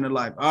understand that,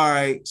 like, all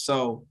right,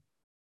 so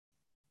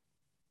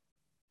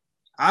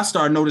I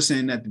started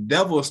noticing that the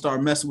devil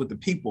started messing with the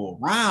people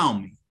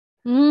around me.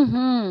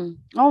 Oh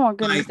my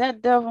goodness, like,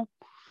 that devil,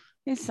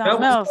 he's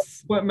something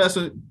else. What mess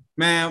with,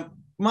 man?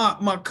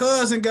 My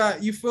cousin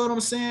got, you feel what I'm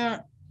saying?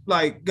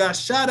 Like, got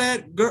shot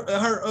at,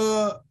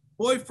 her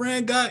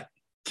boyfriend got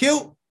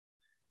killed.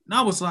 And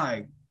I was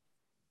like,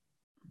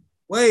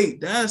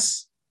 wait,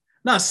 that's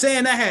not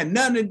saying that had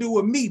nothing to do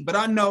with me, but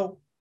I know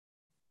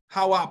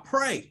how I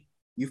pray.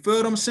 You feel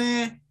what I'm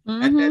saying?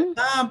 At that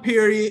time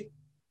period,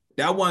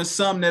 that wasn't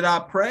something that I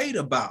prayed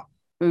about.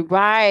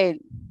 Right.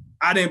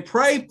 I didn't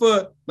pray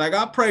for, like,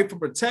 I prayed for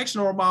protection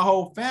over my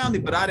whole family,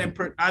 but I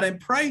didn't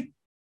pray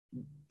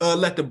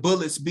let the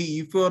bullets be,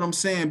 you feel what I'm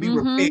saying, be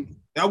repaired.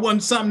 That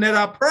wasn't something that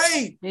I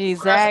prayed.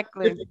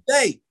 Exactly.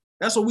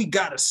 That's what we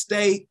got to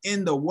stay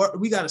in the word.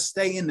 We got to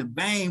stay in the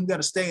vein. We got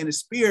to stay in the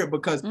spirit,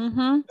 because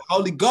the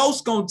Holy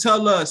Ghost going to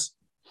tell us,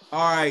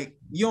 all right,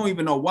 you don't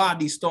even know why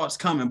these thoughts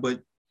coming, but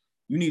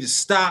you need to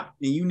stop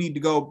and you need to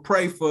go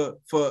pray for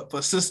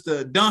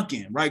Sister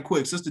Duncan right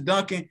quick. Sister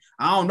Duncan,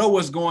 I don't know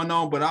what's going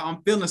on, but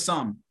I'm feeling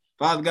something.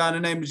 Father God,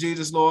 in the name of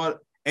Jesus, Lord,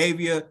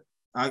 Avia,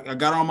 I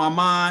got on my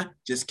mind,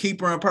 just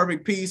keep her in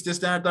perfect peace, this,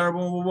 that, third,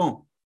 boom, boom,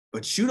 boom.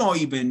 But you don't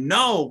even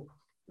know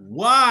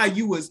why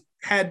you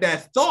had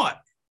that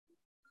thought,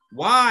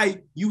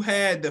 why you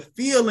had the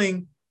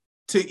feeling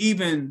to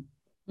even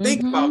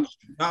think about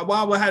you.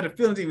 Why would I have the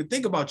feeling to even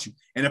think about you?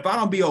 And if I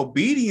don't be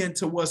obedient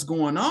to what's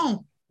going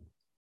on,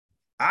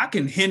 I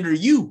can hinder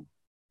you,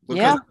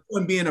 because I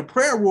wouldn't be a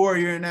prayer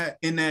warrior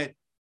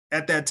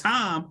at that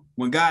time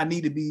when God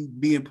needed to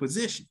be in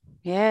position.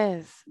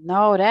 Yes.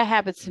 No, that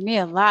happened to me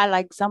a lot.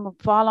 Like, something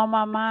fall on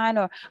my mind,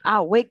 or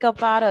I'll wake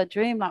up out of a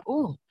dream like,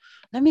 oh,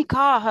 let me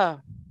call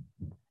her.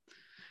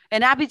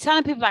 And I'll be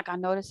telling people, like, I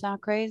know this sounds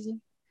crazy,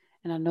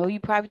 and I know you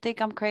probably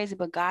think I'm crazy,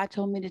 but God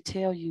told me to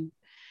tell you.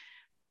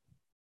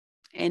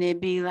 And they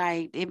be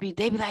like,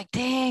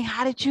 dang,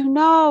 how did you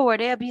know? Or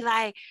they'll be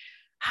like,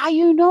 how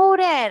you know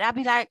that? I'll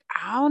be like,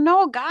 I don't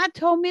know. God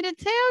told me to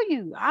tell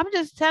you. I'm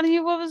just telling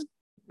you what was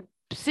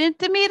sent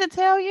to me to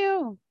tell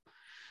you.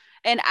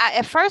 And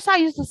at first I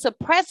used to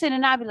suppress it,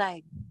 and I'd be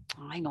like,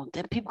 oh,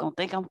 people gonna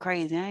think I'm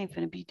crazy. I ain't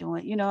finna be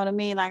doing, you know what I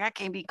mean? Like, I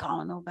can't be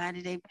calling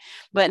nobody.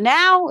 But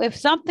now if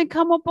something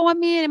come up on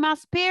me in my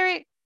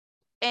spirit,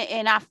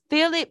 and I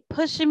feel it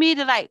pushing me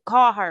to, like,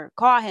 call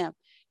him.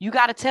 You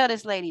got to tell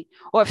this lady.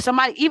 Or if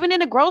somebody, even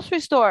in the grocery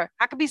store,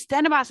 I could be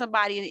standing by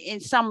somebody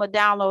and someone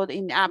download,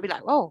 and I'll be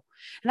like, oh,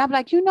 and I'll be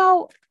like,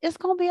 it's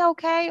going to be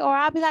okay. Or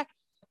I'll be like,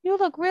 you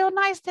look real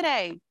nice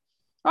today.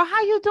 Or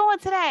how you doing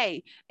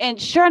today? And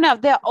sure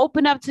enough, they'll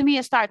open up to me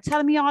and start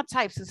telling me all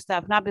types of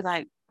stuff. And I'll be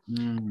like,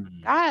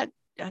 God,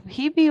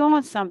 he be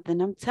on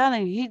something. I'm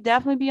telling you, he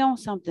definitely be on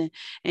something.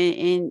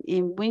 And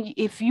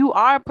if you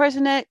are a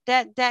person that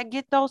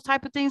get those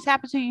type of things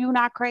happen to you, you're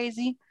not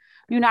crazy.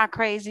 You're not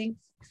crazy.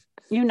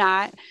 You're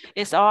not.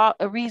 It's all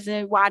a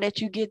reason why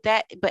that you get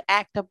that, but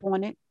act up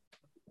on it.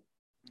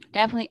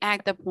 Definitely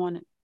act up on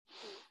it.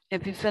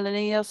 If you feel it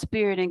in your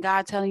spirit and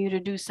God telling you to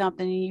do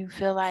something and you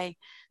feel like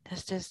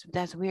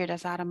that's weird,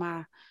 that's out of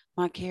my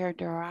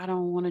character, or I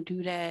don't want to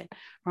do that,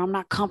 or I'm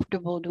not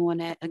comfortable doing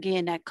that.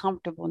 Again, that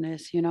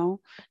comfortableness, don't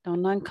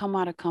nothing come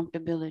out of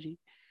comfortability.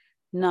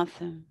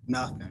 Nothing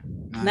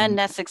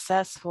that's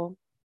successful.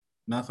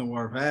 Nothing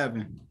worth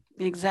having.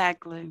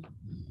 Exactly.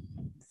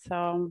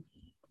 So,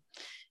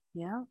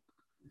 yeah.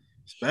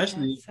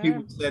 Especially if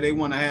people say they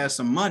want to have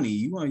some money.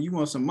 You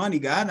want some money.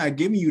 God not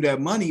giving you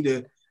that money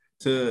to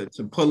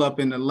pull up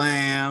in the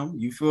Lamb.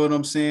 You feel what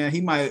I'm saying?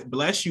 He might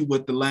bless you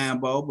with the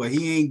Lambo, but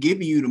he ain't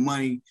giving you the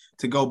money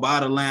to go buy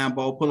the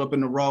Lambo, pull up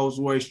in the Rolls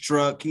Royce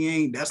truck.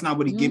 That's not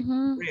what he giving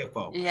you the bread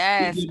for.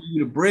 Yes. He giving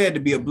you the bread to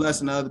be a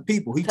blessing to other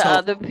people. To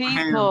other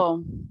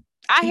people.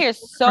 I hear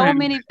so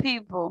many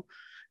people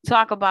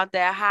talk about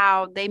that,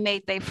 how they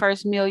made their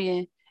first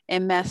million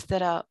and messed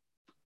it up.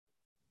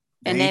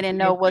 And they didn't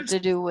know what to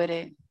do with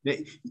it.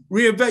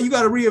 You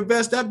got to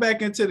reinvest that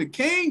back into the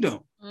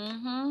kingdom.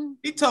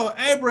 He told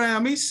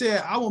Abraham, he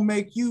said, I'm going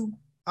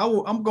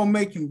to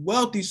make you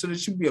wealthy so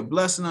that you be a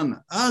blessing unto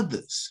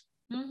others.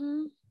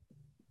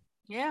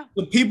 Yeah.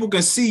 So people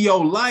can see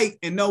your light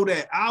and know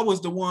that I was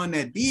the one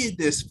that did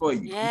this for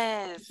you.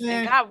 Yes.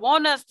 And God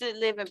wants us to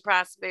live in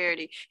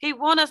prosperity. He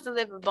wants us to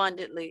live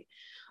abundantly.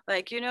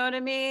 Like, you know what I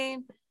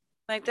mean?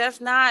 Like,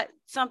 that's not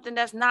something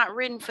that's not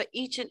written for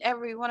each and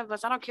every one of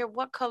us. I don't care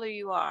what color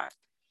you are.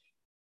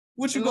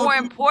 More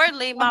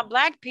importantly, my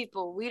Black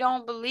people, we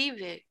don't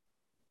believe it.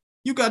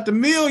 You got the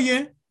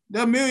million.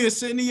 That million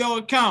sitting in your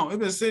account. It's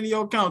been sitting in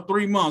your account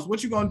 3 months.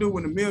 What you gonna do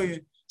when the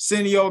million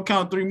sitting in your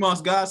account 3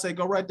 months? God say,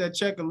 go write that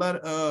check and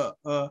go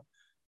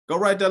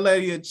write that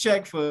lady a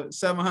check for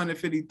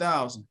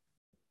 $750,000.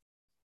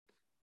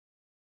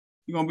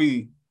 You gonna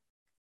be,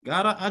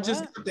 God, I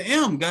just got the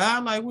M,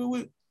 God. Like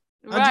we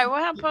right,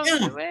 what I'm supposed to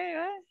do? Wait,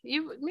 what?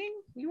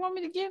 You want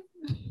me to give?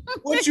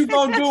 What you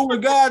gonna do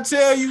when God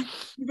tell you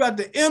you got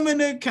the M in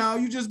the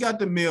account, you just got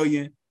the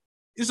million.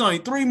 It's only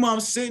 3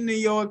 months sitting in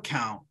your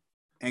account,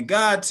 and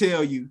God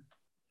tell you,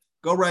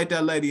 go write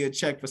that lady a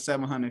check for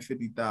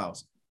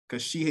 $750,000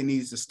 because she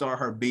needs to start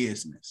her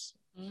business.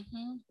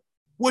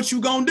 What you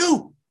gonna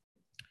do?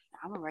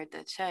 I'm gonna write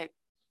that check.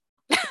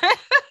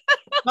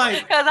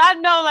 Like, because I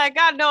know,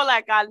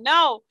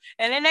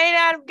 and it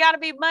ain't gotta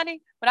be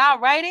money, but I'll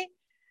write it.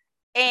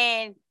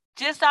 And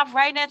just off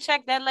writing that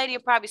check, that lady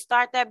will probably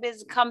start that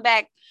business, come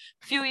back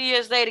a few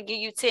years later, give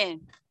you 10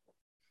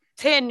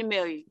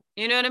 million.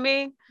 You know what I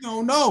mean? You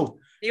don't know.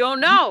 You don't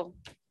know.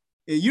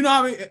 You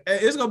know what I mean?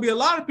 It's gonna be a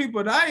lot of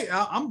people that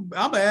I'm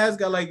gonna ask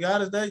God, like,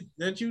 God, is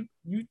that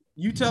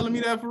you telling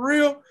me that for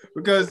real?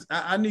 Because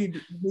I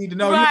need to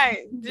know.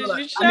 Right. Did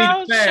you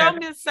show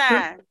me a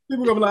sign?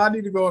 People gonna be like, I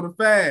need to go on a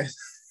fast.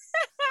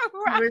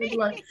 Right.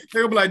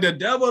 They're gonna be like, the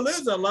devil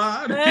is a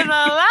lie. It's a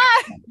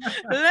lie.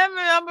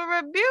 I'm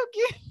gonna rebuke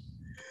you.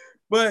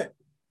 But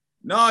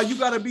no, you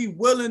gotta be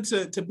willing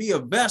to be a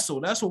vessel.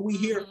 That's what we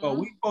here for.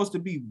 We supposed to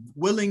be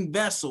willing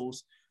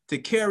vessels to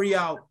carry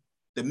out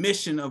the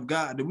mission of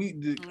God.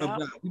 We're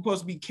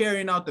supposed to be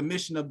carrying out the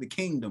mission of the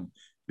kingdom,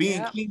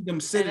 being kingdom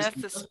citizens.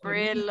 And that's to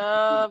spread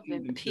love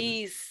and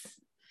peace.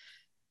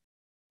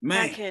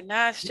 Man, I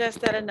cannot stress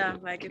that enough.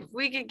 Like, if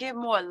we could get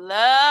more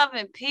love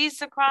and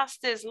peace across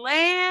this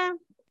land,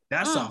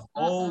 that's a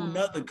whole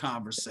nother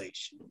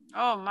conversation.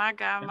 Oh my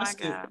God,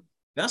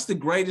 that's the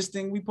greatest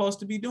thing we're supposed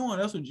to be doing.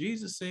 That's what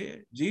Jesus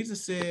said.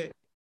 Jesus said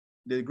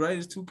the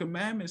greatest 2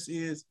 commandments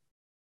is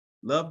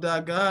love thy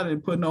God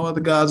and put no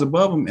other gods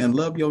above him, and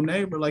love your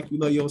neighbor like you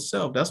love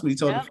yourself. That's what he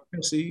told the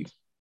Pharisees.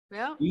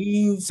 Yeah.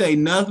 He didn't say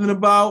nothing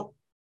about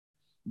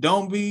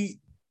don't be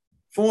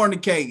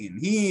fornicating.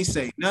 He ain't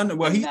say nothing.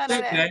 Well, he said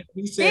that.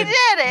 He said he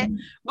did it,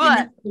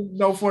 but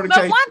no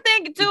fornication. But one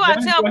thing too, I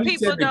tell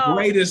people though, the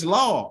greatest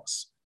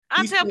laws.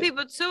 I tell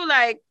people too,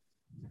 like,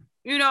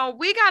 you know,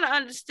 we got to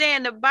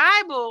understand the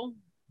Bible.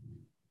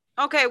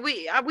 Okay,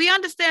 we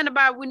understand the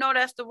Bible. We know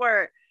that's the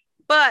word.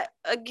 But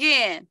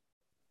again,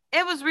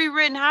 it was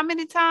rewritten how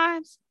many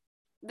times?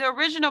 The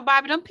original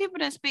Bible, them people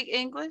didn't speak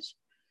English.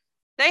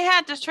 They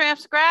had to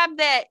transcribe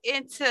that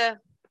into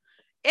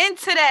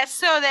that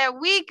so that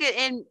we could,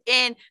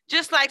 and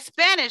just like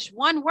Spanish,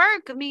 one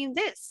word could mean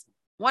this.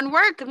 One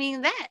word could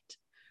mean that.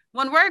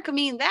 One word could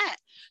mean that.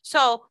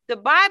 So the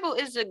Bible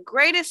is the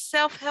greatest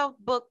self-help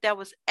book that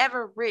was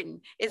ever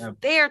written. It's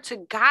there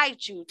to guide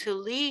you, to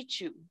lead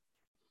you.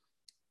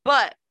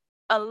 But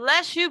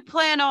unless you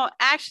plan on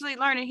actually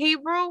learning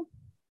Hebrew,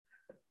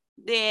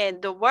 then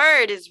the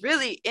word is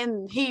really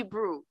in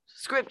Hebrew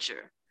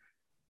scripture.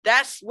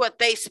 That's what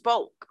they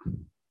spoke.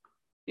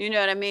 You know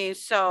what I mean?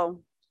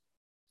 So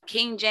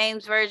King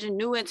James Version,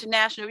 New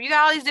International, you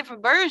got all these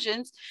different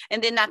versions.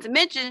 And then not to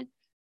mention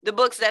the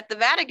books that the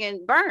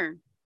Vatican burned.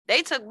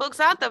 They took books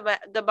out of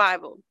the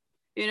Bible.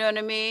 You know what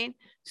I mean?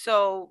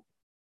 So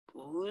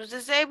who's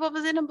to say what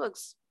was in the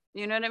books?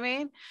 You know what I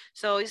mean?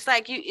 So it's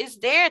like it's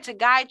there to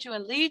guide you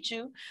and lead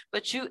you,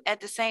 but you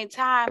at the same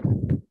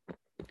time,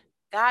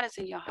 God is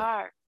in your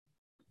heart.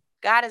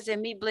 God is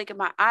in me blinking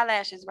my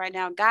eyelashes right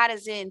now. God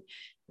is in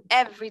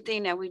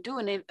everything that we do.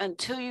 And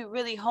until you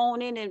really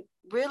hone in and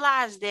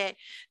realize that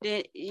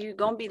you're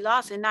going to be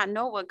lost and not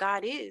know what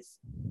God is.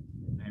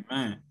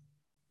 Amen.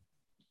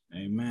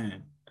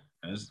 Amen.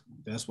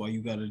 That's why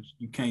you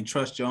can't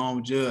trust your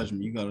own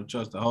judgment. You got to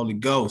trust the Holy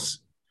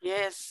Ghost.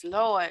 Yes,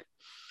 Lord.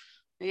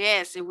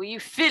 Yes. And when you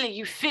feel it,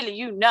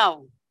 you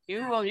know.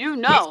 You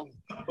know.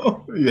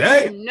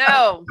 Hey. You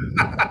know.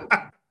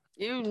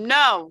 You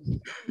know,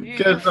 you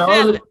Catch the feel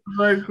Holy it.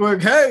 right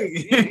quick.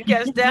 Hey, You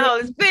catch that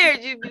Holy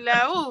Spirit, you be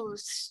like, oh,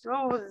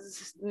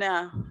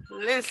 now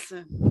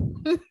listen.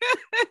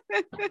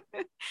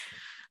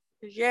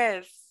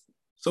 Yes.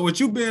 So with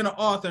you being an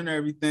author and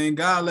everything,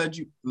 God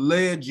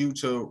led you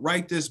to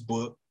write this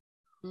book.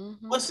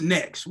 Mm-hmm. What's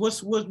next?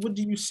 What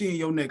do you see in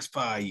your next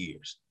 5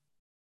 years?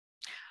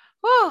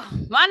 Whew,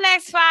 my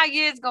next 5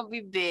 years is gonna be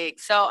big.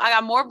 So I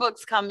got more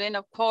books coming,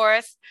 of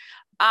course.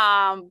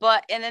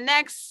 But in the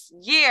next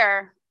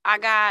year, I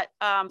got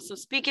some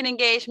speaking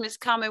engagements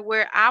coming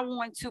where I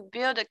want to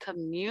build a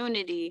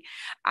community.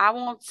 I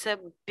want to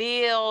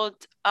build,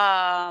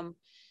 I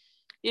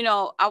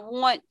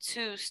want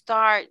to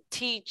start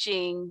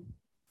teaching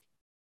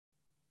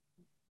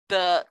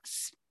the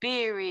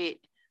spirit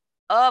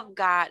of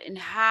God and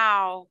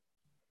how,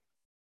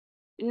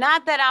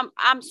 not that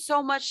I'm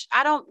so much,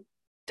 I don't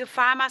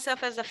define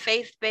myself as a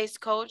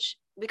faith-based coach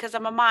because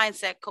I'm a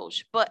mindset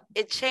coach, but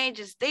it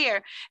changes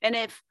there. And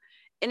if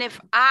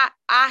I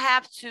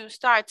have to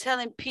start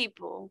telling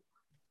people,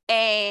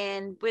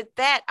 and with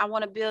that, I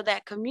want to build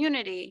that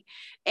community,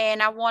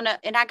 and I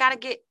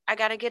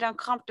gotta get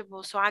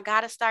uncomfortable. So I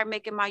gotta start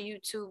making my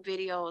YouTube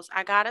videos.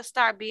 I gotta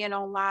start being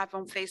on live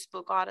on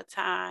Facebook all the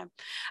time.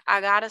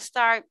 I gotta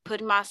start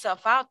putting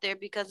myself out there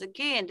because,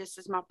 again, this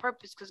is my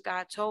purpose because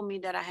God told me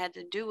that I had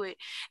to do it.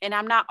 And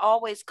I'm not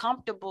always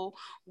comfortable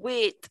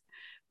with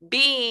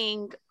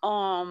being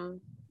on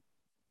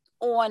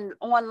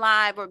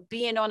live or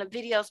being on the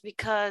videos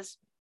because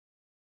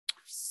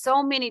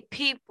so many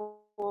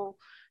people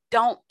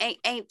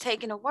ain't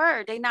taking a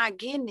word. They not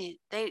getting it.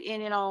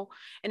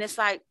 And it's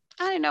like,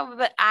 I don't know,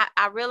 but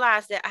I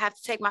realized that I have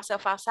to take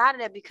myself outside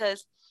of that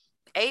because,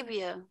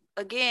 Avia,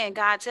 again,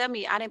 God tell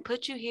me I didn't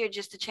put you here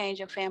just to change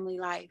your family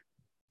life.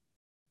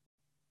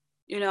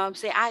 You know what I'm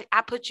saying?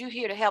 I put you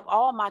here to help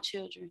all my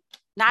children,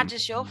 not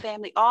just your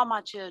family, all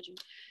my children.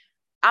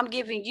 I'm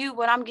giving you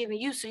what I'm giving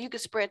you so you can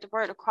spread the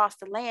word across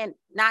the land,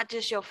 not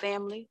just your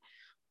family.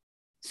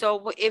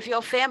 So if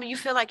your family, you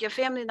feel like your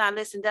family not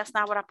listening, that's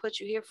not what I put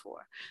you here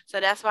for. So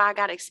that's why I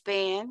got to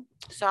expand.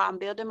 So I'm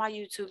building my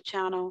YouTube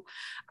channel.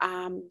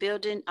 I'm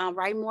building,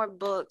 writing more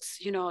books,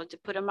 to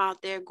put them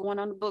out there, going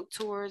on the book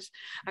tours.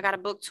 I got a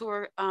book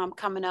tour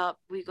coming up.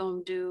 We're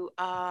going to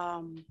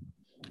do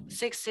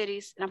 6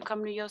 cities, and I'm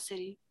coming to your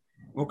city.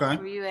 Okay.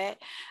 Where you at?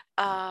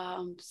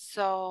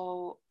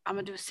 So I'm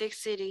going to do 6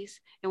 cities.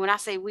 And when I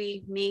say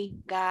we, me,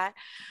 God,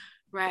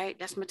 right?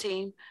 That's my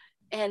team.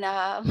 And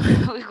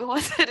we're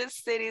going to the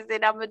cities,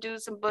 and I'm gonna do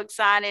some book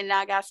signing. And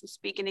I got some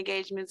speaking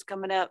engagements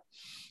coming up,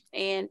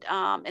 and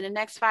in the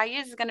next 5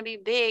 years is gonna be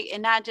big.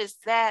 And not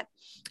just that,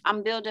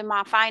 I'm building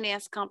my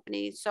finance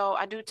company. So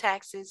I do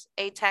taxes.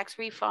 A Tax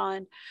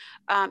Refund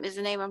is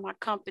the name of my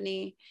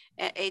company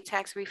at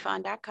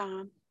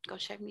ataxrefund.com. Go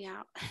check me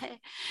out.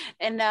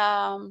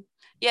 And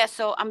yeah,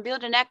 so I'm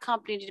building that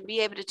company to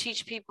be able to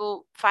teach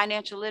people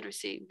financial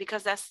literacy,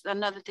 because that's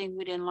another thing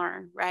we didn't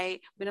learn,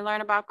 right? We didn't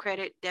learn about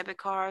credit, debit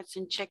cards,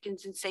 and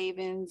check-ins and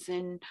savings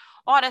and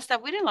all that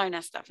stuff. We didn't learn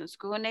that stuff in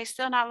school, and they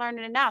still not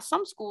learning it now.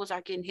 Some schools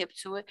are getting hip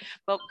to it,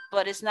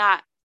 but it's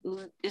not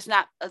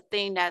a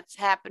thing that's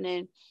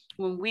happening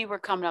when we were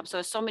coming up. So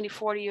it's so many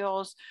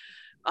 40-year-olds,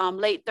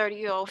 late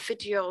 30-year-old,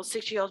 50-year-old,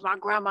 60-year-olds, my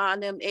grandma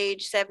and them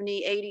age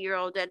 70,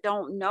 80-year-old that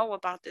don't know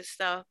about this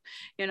stuff,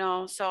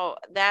 So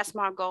that's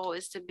my goal,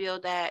 is to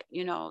build that,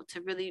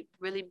 to really,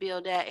 really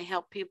build that and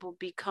help people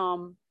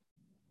become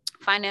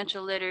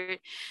financial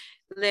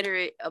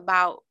literate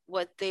about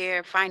what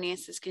their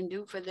finances can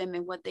do for them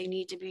and what they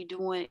need to be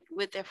doing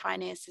with their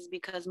finances,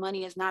 because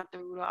money is not the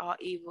root of all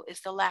evil.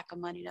 It's the lack of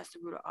money that's the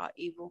root of all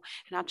evil.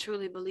 And I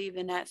truly believe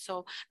in that.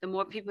 So the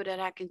more people that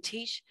I can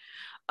teach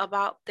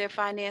about their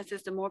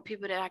finances, the more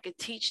people that I could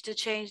teach to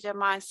change their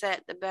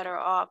mindset, the better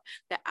off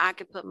that I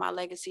could put my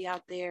legacy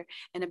out there,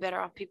 and the better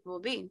off people will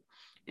be.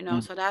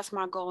 So that's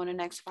my goal in the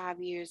next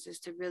 5 years, is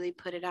to really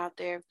put it out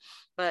there.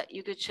 But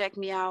you could check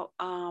me out.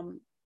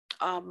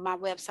 My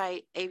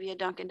website,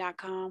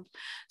 aviaduncan.com.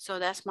 So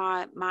that's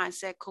my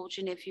mindset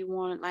coaching. If you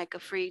want like a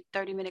free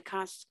 30-minute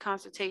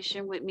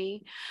consultation with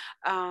me,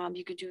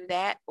 you could do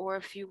that. Or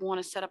if you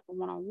want to set up a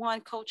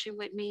one-on-one coaching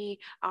with me,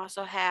 I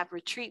also have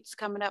retreats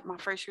coming up. My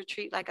first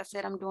retreat, like I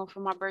said, I'm doing for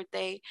my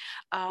birthday.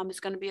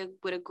 It's going to be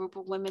with a group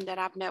of women that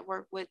I've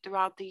networked with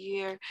throughout the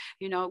year.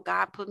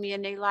 God put me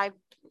in their life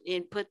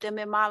and put them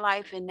in my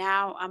life, and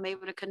now I'm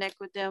able to connect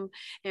with them,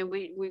 and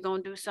we're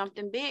going to do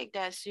something big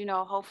that's,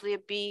 hopefully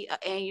it be an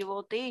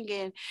annual thing,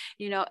 and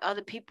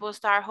other people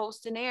start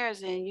hosting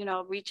theirs, and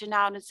reaching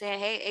out and saying,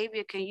 hey,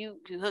 Avia, can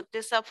you hook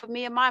this up for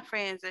me and my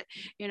friends,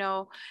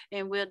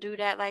 and we'll do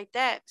that like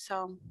that.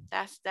 So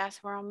that's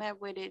where I'm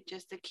at with it,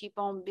 just to keep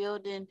on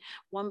building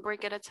one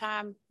brick at a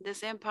time,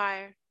 this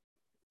empire.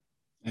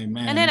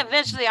 Amen. And then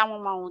eventually I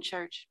want my own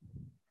church.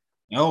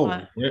 That's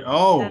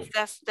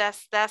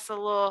a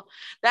little,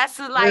 that's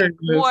like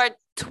more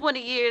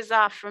 20 years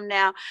off from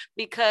now,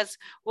 because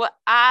what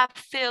I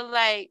feel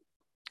like,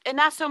 and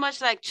not so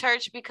much like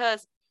church,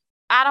 because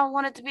I don't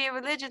want it to be a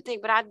religion thing,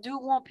 but I do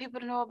want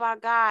people to know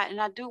about God, and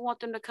I do want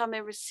them to come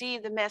and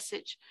receive the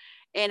message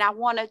And I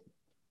want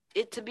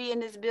it to be in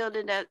this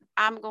building that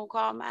I'm going to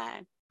call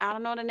mine. I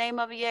don't know the name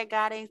of it yet.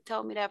 God ain't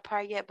told me that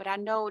part yet, but I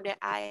know that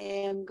I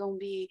am going to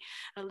be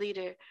a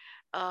leader,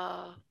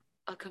 a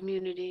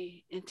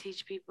community, and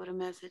teach people the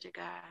message of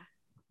God.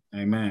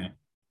 Amen.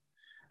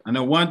 I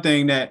know one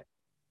thing, that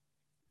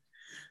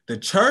the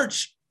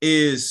church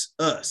is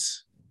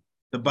us,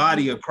 the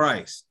body of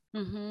Christ.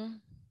 Mm-hmm.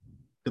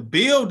 The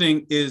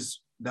building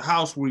is the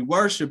house we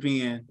worship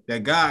in,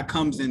 that God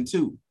comes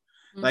into.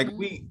 Mm-hmm. Like,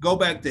 we go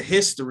back to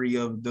history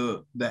of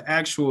the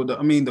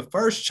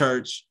first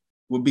church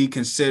would be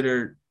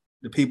considered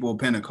the people of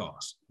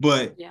Pentecost,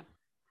 but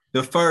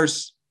the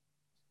first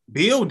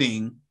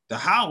building, the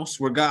house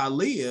where God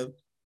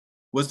lived,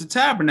 was the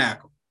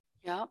tabernacle.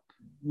 Yep.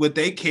 What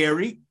they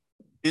carried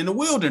in the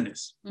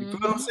wilderness. You feel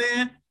what I'm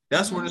saying?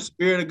 That's where the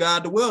Spirit of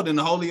God dwelled, in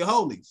the Holy of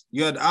Holies.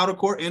 You had the outer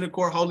court, inner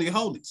court, Holy of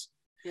Holies.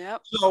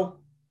 Yep. So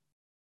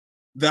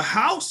the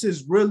house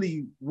is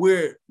really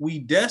where we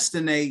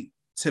destinate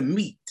to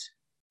meet.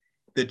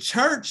 The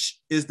church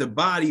is the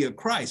body of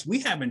Christ. We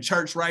have in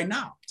church right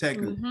now,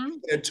 technically.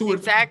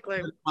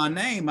 Exactly. My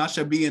name, I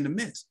shall be in the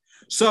midst.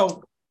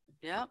 So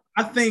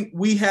I think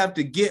we have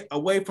to get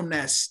away from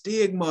that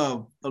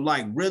stigma of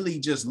like really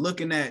just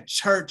looking at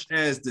church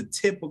as the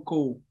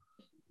typical,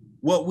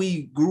 what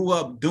we grew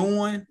up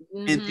doing.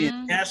 And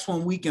then that's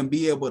when we can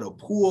be able to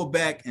pull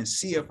back and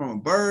see it from a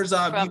bird's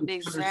eye view.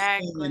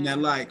 Exactly. That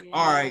like,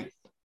 all right,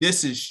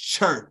 this is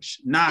church,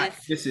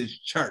 this is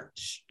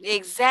church.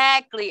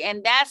 Exactly.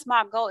 And that's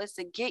my goal, is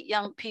to get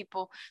young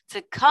people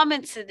to come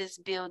into this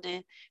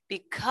building,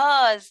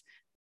 because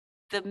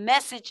the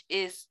message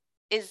is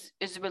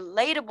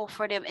relatable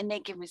for them, and they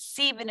can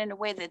receive it in the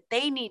way that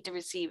they need to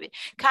receive it.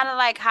 Kind of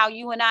like how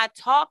you and I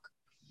talk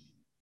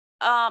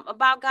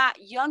about God.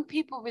 Young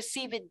people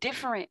receive it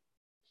different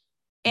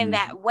in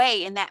that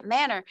way, in that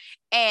manner.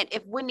 And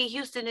if Whitney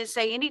Houston didn't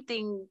say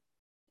anything,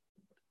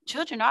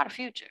 children are the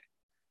future.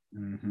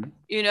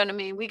 You know what I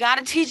mean? We got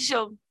to teach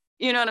them,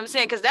 you know what I'm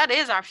saying? Because that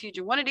is our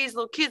future. One of these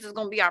little kids is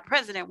going to be our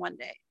president one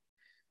day.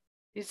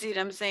 You see what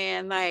I'm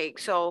saying? Like,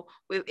 so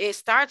it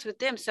starts with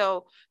them.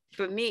 So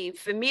for me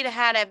to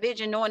have that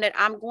vision, knowing that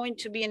I'm going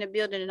to be in the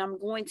building and I'm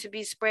going to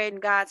be spreading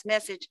God's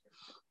message,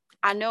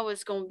 I know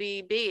it's going to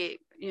be big,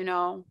 you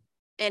know,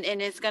 and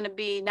it's going to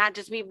be not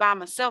just me by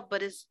myself,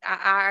 but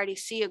I already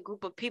see a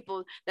group of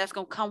people that's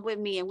going to come with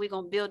me, and we're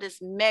going to build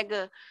this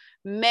mega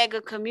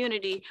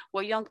community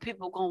where young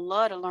people are going to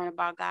love to learn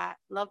about God.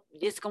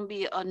 It's going to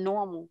be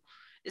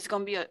it's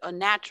going to be a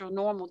natural,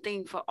 normal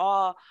thing for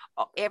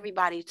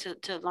everybody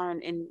to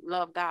learn and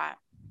love God.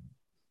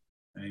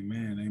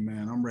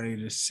 Amen. I'm ready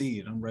to see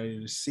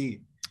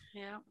it.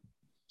 Yeah.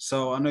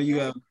 So I know you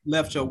have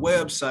left your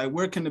website.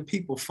 Where can the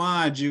people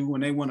find you when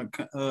they want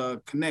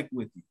to connect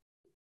with you?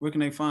 Where can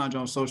they find you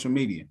on social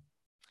media?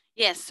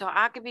 Yes, so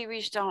I can be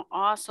reached on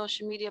all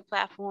social media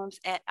platforms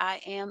at I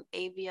am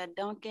Avia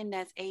Duncan.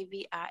 That's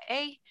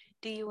AVIA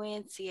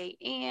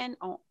DUNCAN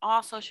on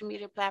all social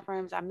media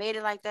platforms. I made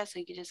it like that so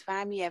you can just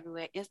find me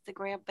everywhere.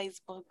 Instagram,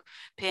 Facebook,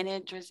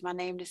 Pinterest, my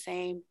name the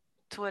same.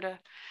 Twitter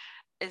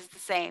is the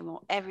same on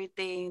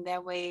everything.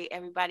 That way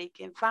everybody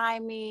can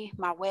find me.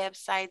 My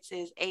websites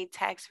is A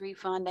Tax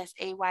Refund. That's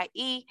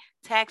AYE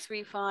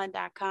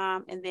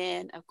taxrefund.com. And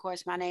then of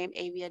course my name,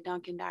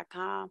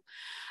 aviaduncan.com.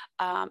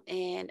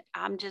 And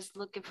I'm just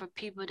looking for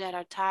people that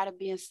are tired of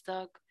being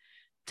stuck,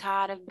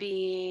 tired of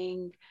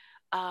being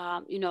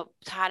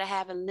tired of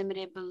having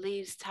limited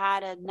beliefs,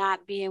 tired of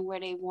not being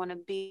where they want to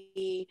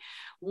be,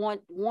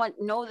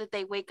 know that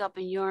they wake up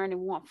and yearn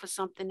and want for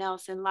something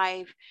else in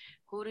life.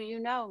 Who do you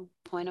know?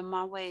 Point them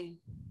my way.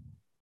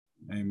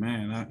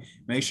 Amen.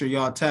 Make sure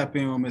y'all tap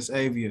in with Miss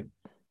Avia.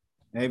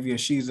 Avia,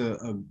 she's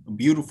a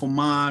beautiful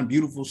mind,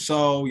 beautiful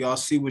soul. Y'all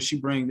see what she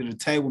brings to the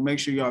table. Make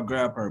sure y'all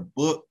grab her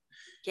book.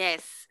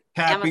 Yes.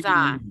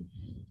 Amazon.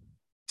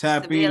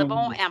 Tap it's available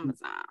on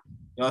Amazon.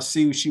 Y'all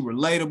see she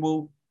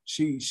relatable.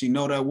 She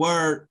know that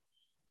word.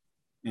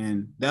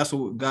 And that's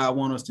what God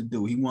wants us to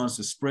do. He wants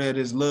to spread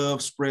his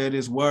love, spread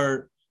his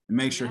word, and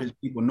make sure his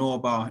people know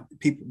about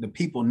the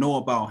people know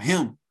about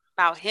him.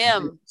 About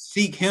him.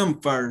 Seek him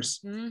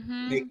first.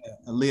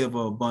 Live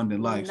an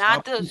abundant life.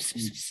 Not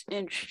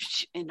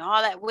and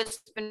all that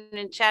whispering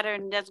and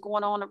chattering that's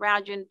going on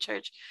around you in the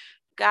church.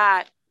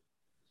 God,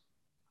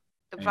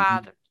 the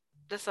Father,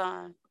 the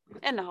Son,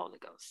 and the Holy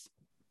Ghost.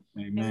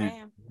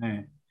 Amen.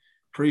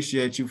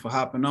 Appreciate you for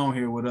hopping on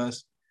here with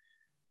us.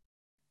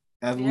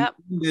 As we do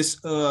this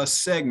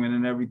segment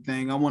and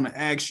everything, I want to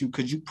ask you,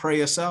 could you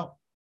pray us out?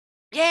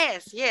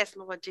 Yes,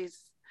 Lord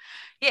Jesus.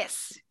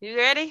 Yes. You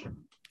ready?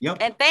 Yep.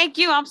 And thank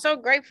you. I'm so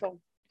grateful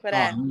for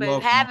that,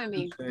 for having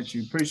me.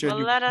 Appreciate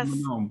you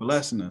coming on,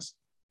 blessing us.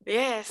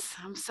 Yes,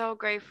 I'm so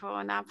grateful,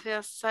 and I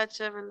feel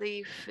such a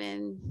relief.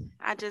 And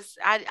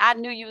I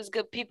knew you was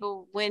good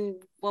people when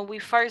we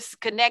first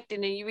connected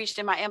and you reached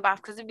in my inbox,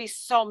 because it'd be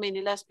so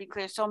many, let's be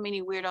clear, so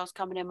many weirdos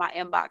coming in my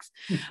inbox.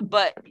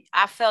 But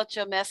I felt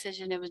your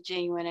message and it was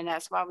genuine, and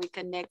that's why we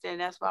connected,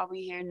 and that's why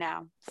we here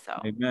now. So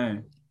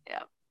amen.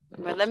 Yeah.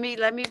 But let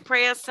me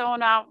pray us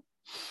on out.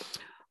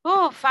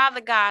 Oh,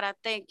 Father God, I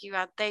thank you.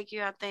 I thank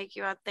you. I thank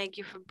you. I thank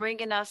you for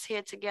bringing us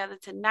here together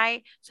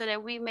tonight so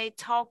that we may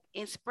talk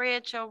and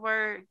spread your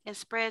word and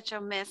spread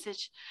your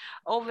message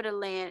over the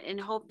land,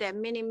 and hope that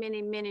many,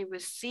 many, many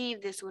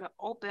receive this with an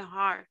open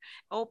heart,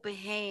 open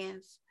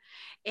hands.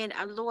 And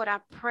Lord, I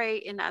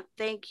pray and I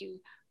thank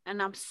you. And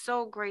I'm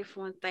so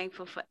grateful and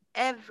thankful for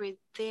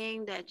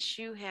everything that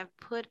you have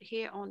put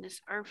here on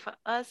this earth for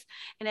us,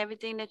 and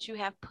everything that you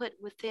have put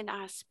within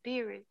our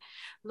spirit.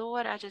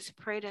 Lord, I just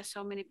pray that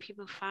so many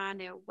people find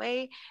their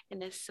way,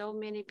 and that so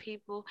many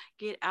people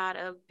get out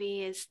of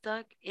being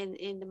stuck in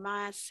the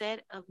mindset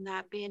of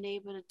not being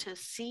able to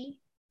see.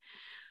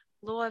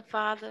 Lord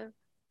Father,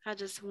 I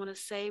just want to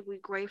say we're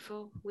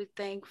grateful, we're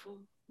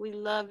thankful, we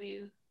love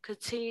you.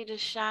 Continue to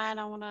shine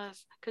on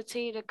us.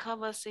 Continue to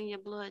cover us in your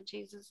blood,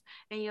 Jesus.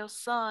 In your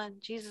Son,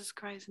 Jesus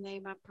Christ's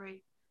name, I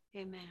pray.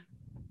 Amen.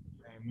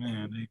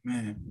 Amen.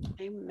 Amen.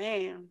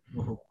 Amen.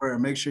 Prayer.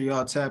 Make sure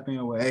y'all tap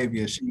in with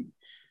Avia.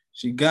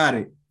 She got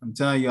it. I'm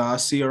telling y'all, I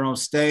see her on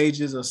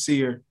stages. I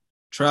see her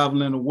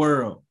traveling the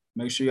world.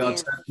 Make sure y'all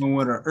tap in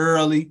with her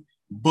early.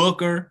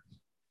 Book her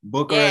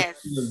at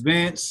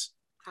events.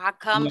 I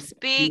come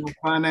speak.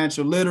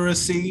 Financial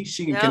literacy.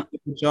 She can connect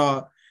with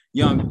y'all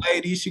young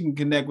ladies. She can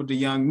connect with the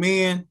young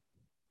men.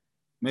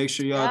 Make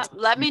sure y'all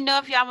let me know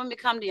if y'all want me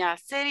to come to y'all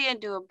city and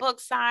do a book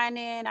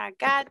signing. I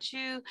got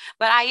you.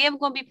 But I am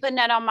going to be putting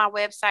that on my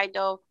website,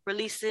 though,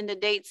 releasing the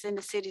dates and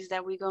the cities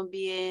that we're going to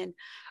be in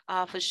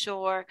for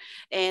sure.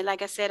 And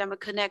like I said, I'm going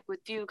to connect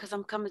with you because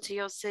I'm coming to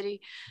your city,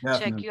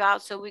 check you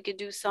out so we could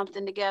do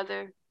something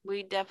together.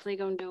 We definitely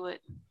going to do it.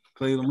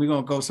 Cleveland, we're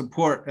going to go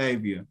support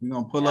Avia. We're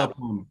going to pull up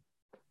on them.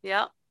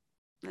 Yep.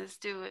 Let's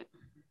do it.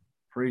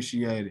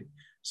 Appreciate it.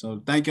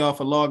 So thank y'all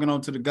for logging on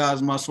to the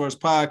God's My Source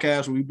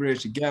podcast, where we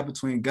bridge the gap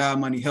between God,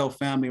 money, health,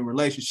 family, and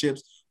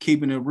relationships,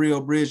 keeping it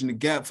real, bridging the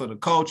gap for the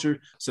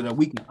culture so that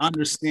we can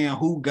understand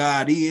who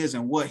God is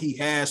and what he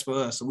has for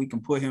us, so we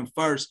can put him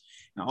first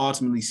and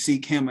ultimately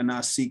seek him and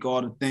not seek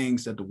all the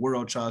things that the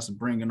world tries to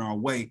bring in our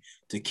way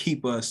to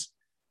keep us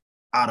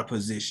out of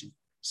position.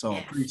 So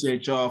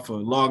appreciate y'all for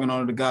logging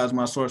on to the God's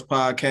My Source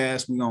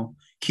podcast. We're going to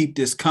keep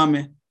this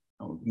coming.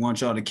 I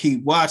want y'all to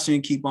keep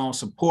watching, keep on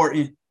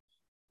supporting.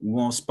 We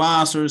want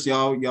sponsors.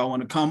 Y'all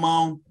want to come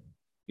on?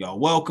 Y'all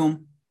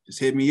welcome. Just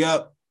hit me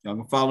up. Y'all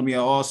can follow me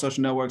on all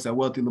social networks at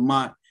Wealthy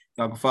Lamont.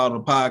 Y'all can follow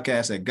the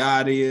podcast at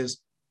God is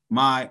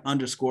my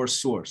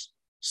 _source.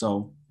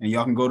 So, and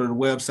y'all can go to the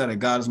website at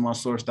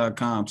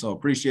godismysource.com. So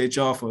appreciate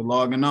y'all for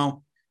logging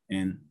on,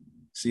 and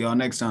see y'all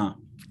next time.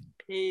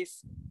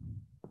 Peace.